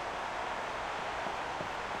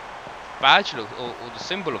 Badge looks, or the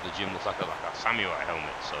symbol of the gym looks like a samurai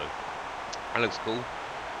helmet. So that looks cool.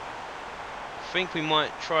 I think we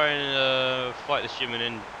might try and fight this gym and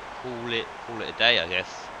then call it a day, I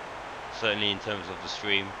guess. Certainly in terms of the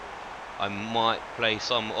stream. I might play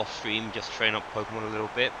some off stream just to train up Pokemon a little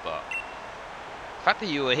bit, but the fact that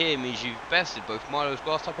you are here means you've bested both Milo's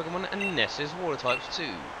grass type Pokemon and Ness's water types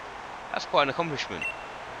too. That's quite an accomplishment.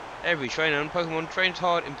 Every trainer and Pokemon trains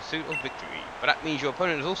hard in pursuit of victory, but that means your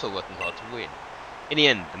opponent is also working hard to win. In the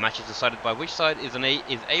end, the match is decided by which side is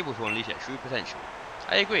able to unleash their true potential.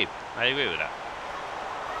 I agree with that.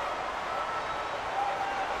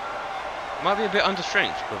 Might be a bit under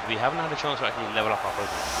strength because we haven't had a chance to actually level up our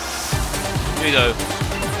Pokemon. Here we go.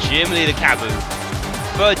 Gym Leader Cabu.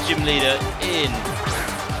 Third gym leader in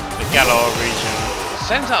the Galar region.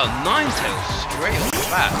 Sends out a Ninetales straight off the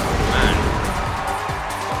bat. Man.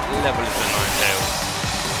 What level is the Ninetales?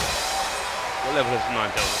 What level is the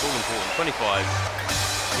Ninetales? It's all important. 25.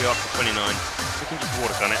 We're up to 29. We can just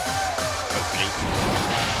water gun it. Hopefully.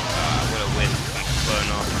 We'll win.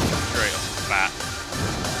 Burner straight off the bat.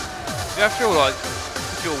 I feel like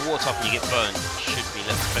if you're water up and you get burned, it should be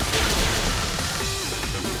less effective.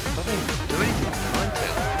 Doesn't even do anything with the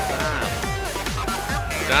Ninetales.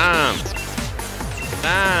 Damn.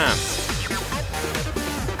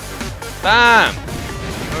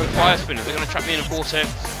 Oh, fire spinners, they're gonna trap me in a vortex.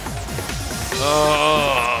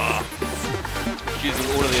 Oh, using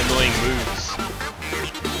all of the annoying moves.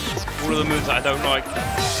 All of the moves that I don't like.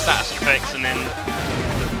 Status effects and then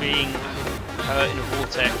being hurt in a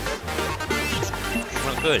vortex.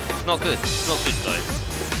 It's not good guys.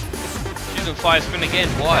 Using fire spin again,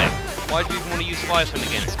 why? Why do you even want to use fire spin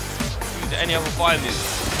again? Use any other fire move.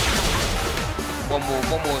 One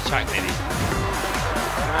more attack maybe.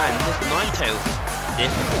 Man, this Ninetales is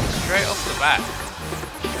difficult. Straight off the bat,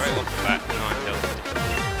 Ninetales is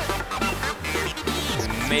difficult.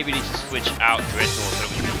 We maybe need to switch out Dreadnought so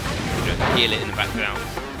we can heal it in the background.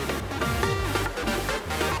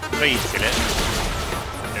 Please kill it.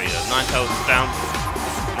 There you go, Ninetales is down.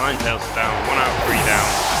 1 out of 3 down.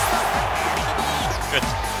 Good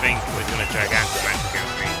to think we're going to Gigantamax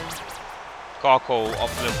against me. Carcoal up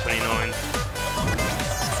to level 29.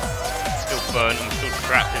 Still burnt and still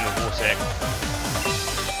trapped in the vortex.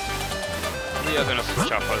 We are going to switch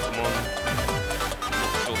our Pokemon.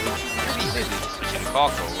 Maybe switching the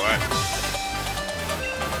Carcoal, right?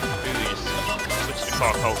 Maybe we just switch the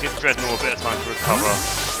Carcoal, give Dreadnought a bit of time to recover.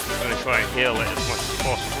 I'm going to try and heal it as much as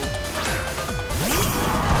possible.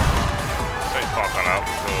 Carcoal out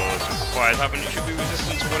because if the fire's happening, it should be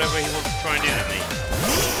resistant to whatever he wants to try and do to me.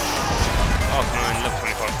 Arcanine, level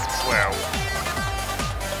 25 to 12.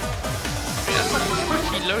 That's like a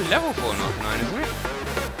pretty low level for an Arcanine, isn't it?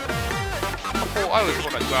 I always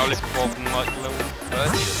thought like Growlithe evolved from like level 30 or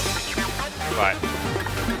something. Right.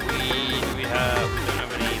 We don't have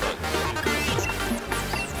any like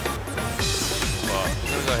but I'm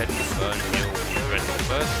gonna go ahead and burn heal the Dreadnought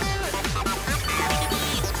first.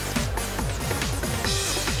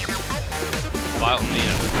 Bite on me,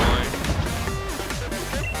 that's fine.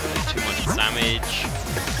 Too much damage.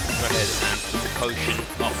 Go ahead and potion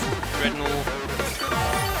up Dreadnought.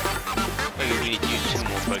 Maybe we need to use 2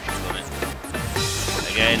 more potions on it.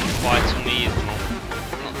 Again, bite on me is not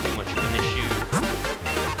too much of an issue.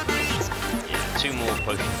 Yeah, 2 more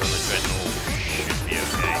potions on the Dreadnought should be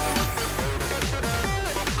okay.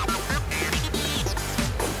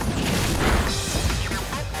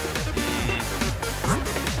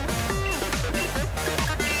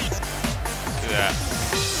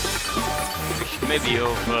 Maybe we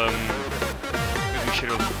should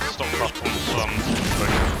have stocked up on some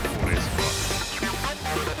before this, but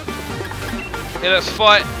yeah, let's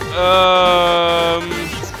fight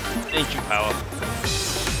Ancient Power.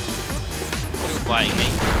 Still fighting me.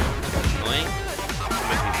 Annoying.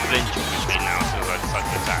 Make me flinch obviously now as soon as I decide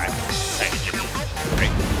to attack. Take a different.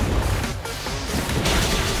 Great.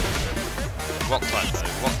 Rock type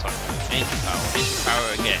though. Ancient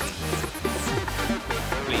Power again.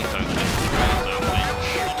 Please don't flinch.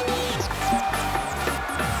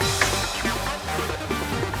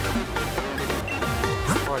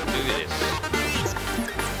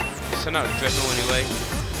 Send out a Dreadnought anyway.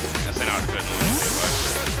 I sent out a Dreadnought anyway, right?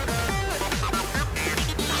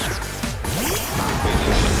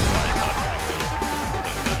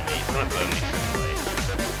 It's gonna burn me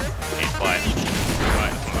straight away.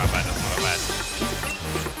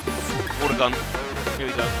 gun. Here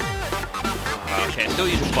we go. Okay, still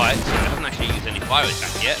using fire, so it hasn't actually used any fire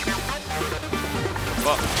attack yet.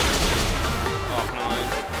 But Arc 9.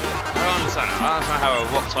 I don't understand it. I don't understand how a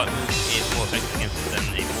rock type move is more effective against it than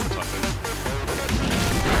a water type move.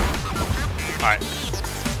 Alright.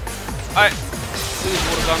 Alright. Use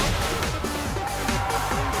water gun.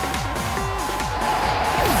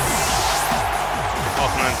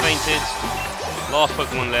 Arc 9 fainted. Last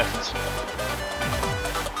Pokemon left.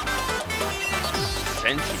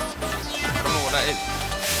 Sentry. I don't know what that is.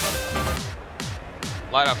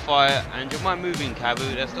 Light that fire, and your mind moving, Kabu.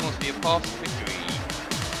 There still must be a path to victory.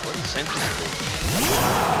 What is Sentry for?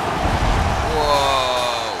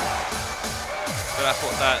 Whoa! So that's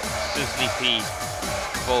what that Sizzly P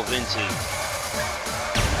evolved into.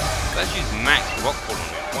 Let's use Max Rockfall on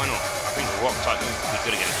it. Why not? I think a rock type move would be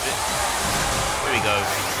good against it. Here we go.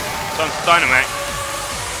 Time for Dynamax.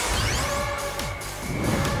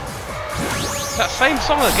 It's that same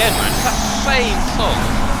song again, man. It's that same song.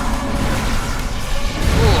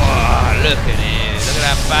 Ooh, look at him. Look at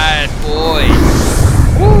that bad boy.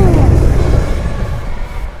 Woo!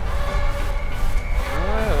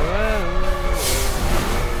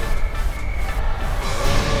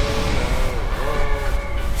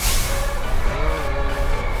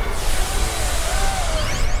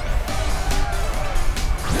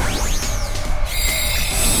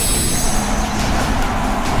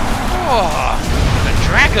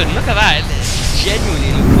 Look at that, it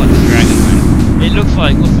genuinely looks like a dragon, man. It looks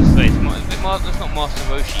like, what's his face? That's not Master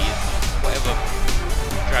Roshi, it's whatever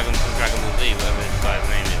dragon from Dragon Ball Z, whatever this guy's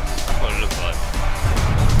name is. That's what it looks like.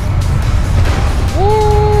 Woo!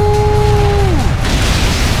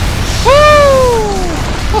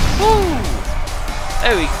 Woo!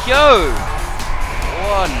 There we go!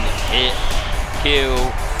 One hit kill.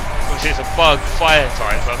 Obviously it's a bug fire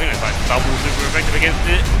type, so I think it's like double super effective against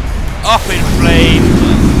it. Up in flames.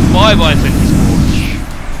 Bye bye Sentry Scorch.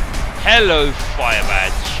 Hello Fire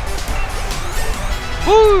Badge.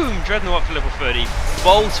 Boom! Dreadnought up to level 30.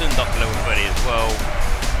 Boltoned up to level 30 as well.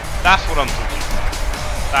 That's what I'm talking about.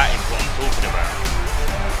 That is what I'm talking about.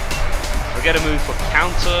 Forget a move for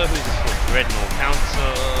counter. Who's this for? Dreadnought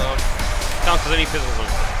counter. Counters any physical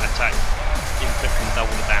attack, inflicting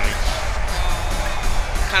double the damage.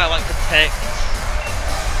 Kinda like protect.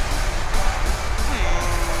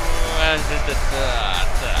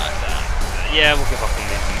 Yeah, we'll give up on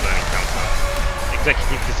this and burning counter.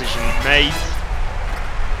 Executive decision made.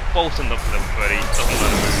 Boltoned up to level 30, doesn't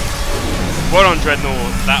learn a move. Well on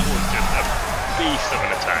Dreadnought, that was just a beast of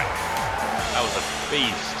an attack. That was a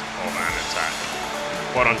beast of an attack.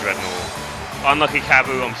 Well on Dreadnought. Unlucky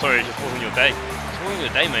Kabu, I'm sorry, it just wasn't your day. It wasn't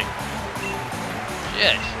your day, mate.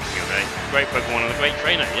 Yeah, it just wasn't your day. Great Pokemon and a great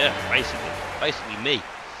trainer, yeah, basically me.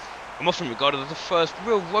 I'm often regarded as the first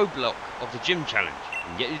real roadblock of the gym challenge,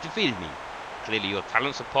 and yet you defeated me. Clearly your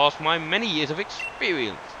talents surpass my many years of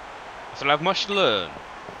experience. I still have much to learn.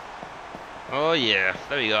 Oh yeah,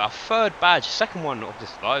 there we go, our third badge, second one of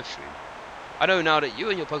this live stream. I know now that you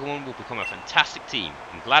and your Pokemon will become a fantastic team.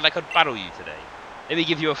 I'm glad I could battle you today. Let me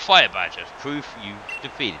give you a fire badge as proof you've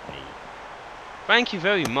defeated me. Thank you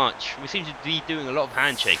very much. We seem to be doing a lot of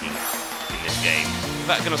handshaking in this game. Is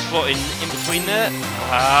that going to slot in between there?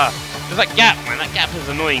 There's that gap, man. That gap is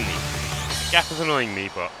annoying me. Gap is annoying me,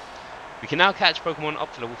 but we can now catch Pokemon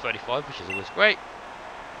up to level 35, which is always great.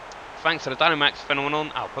 Thanks to the Dynamax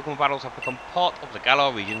phenomenon, our Pokemon battles have become part of the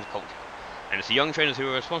Galar Region's culture. And it's the young trainers who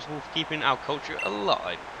are responsible for keeping our culture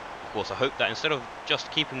alive. Of course, I hope that instead of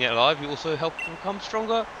just keeping it alive, you also help to become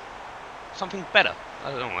stronger. Something better. I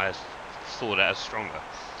don't know why I saw that as stronger.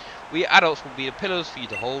 We adults will be the pillars for you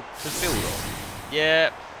to hold to build on.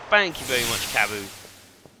 Yeah, thank you very much, Kabu.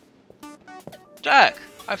 Jack,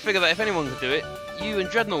 I figured that if anyone could do it, you and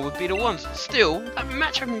Dreadnought would be the ones. Still, that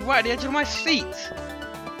match had me right at the edge of my seat.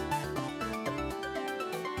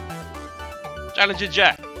 Challenger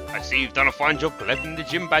Jack, I see you've done a fine job collecting the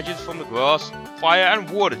gym badges from the grass, fire and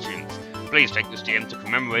water gyms. Please take this TM to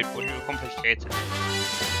commemorate what you accomplished here today.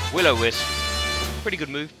 Will-O-Wisp, pretty good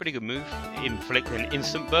move, inflict an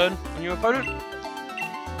instant burn on your opponent.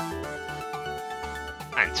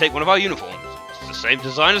 And take one of our uniforms. It's the same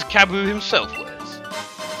design as Kabu himself wears.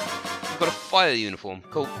 We've got a fire uniform.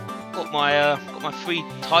 Cool. Got my 3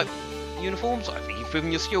 type uniforms. I think you've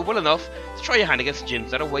proven your skill well enough to try your hand against the gyms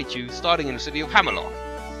that await you starting in the city of Hammerlock.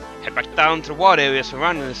 Head back down to the wild area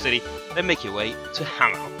surrounding the city, then make your way to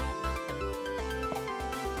Hammerlock.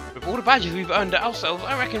 With all the badges we've earned ourselves,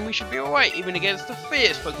 I reckon we should be alright even against the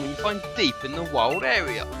fierce Pokemon you find deep in the wild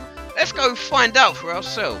area. Let's go find out for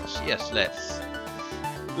ourselves. Yes,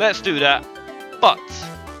 let's do that. But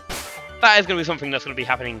that is going to be something that's going to be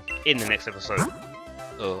happening in the next episode.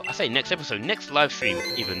 I say next episode, next live stream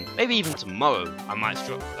even. Maybe even tomorrow. I might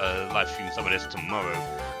live stream some of this tomorrow.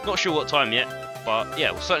 Not sure what time yet, but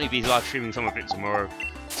yeah, we'll certainly be live streaming some of it tomorrow.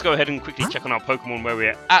 Let's go ahead and quickly check on our Pokemon where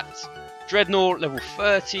we're at. Dreadnought level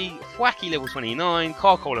 30, Thwacky level 29,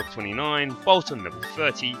 Carkol level 29, Bolton level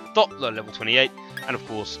 30, Doppler level 28, and of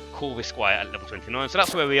course Corvisquire at level 29. So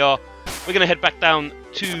that's where we are. We're going to head back down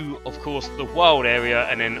to, of course, the wild area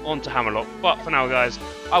and then on to Hammerlock. But for now, guys,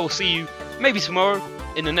 I will see you maybe tomorrow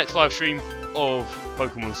in the next live stream of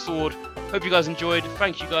Pokemon Sword. Hope you guys enjoyed.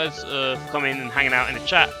 Thank you guys for coming and hanging out in the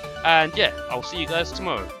chat. And yeah, I'll see you guys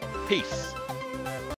tomorrow. Peace.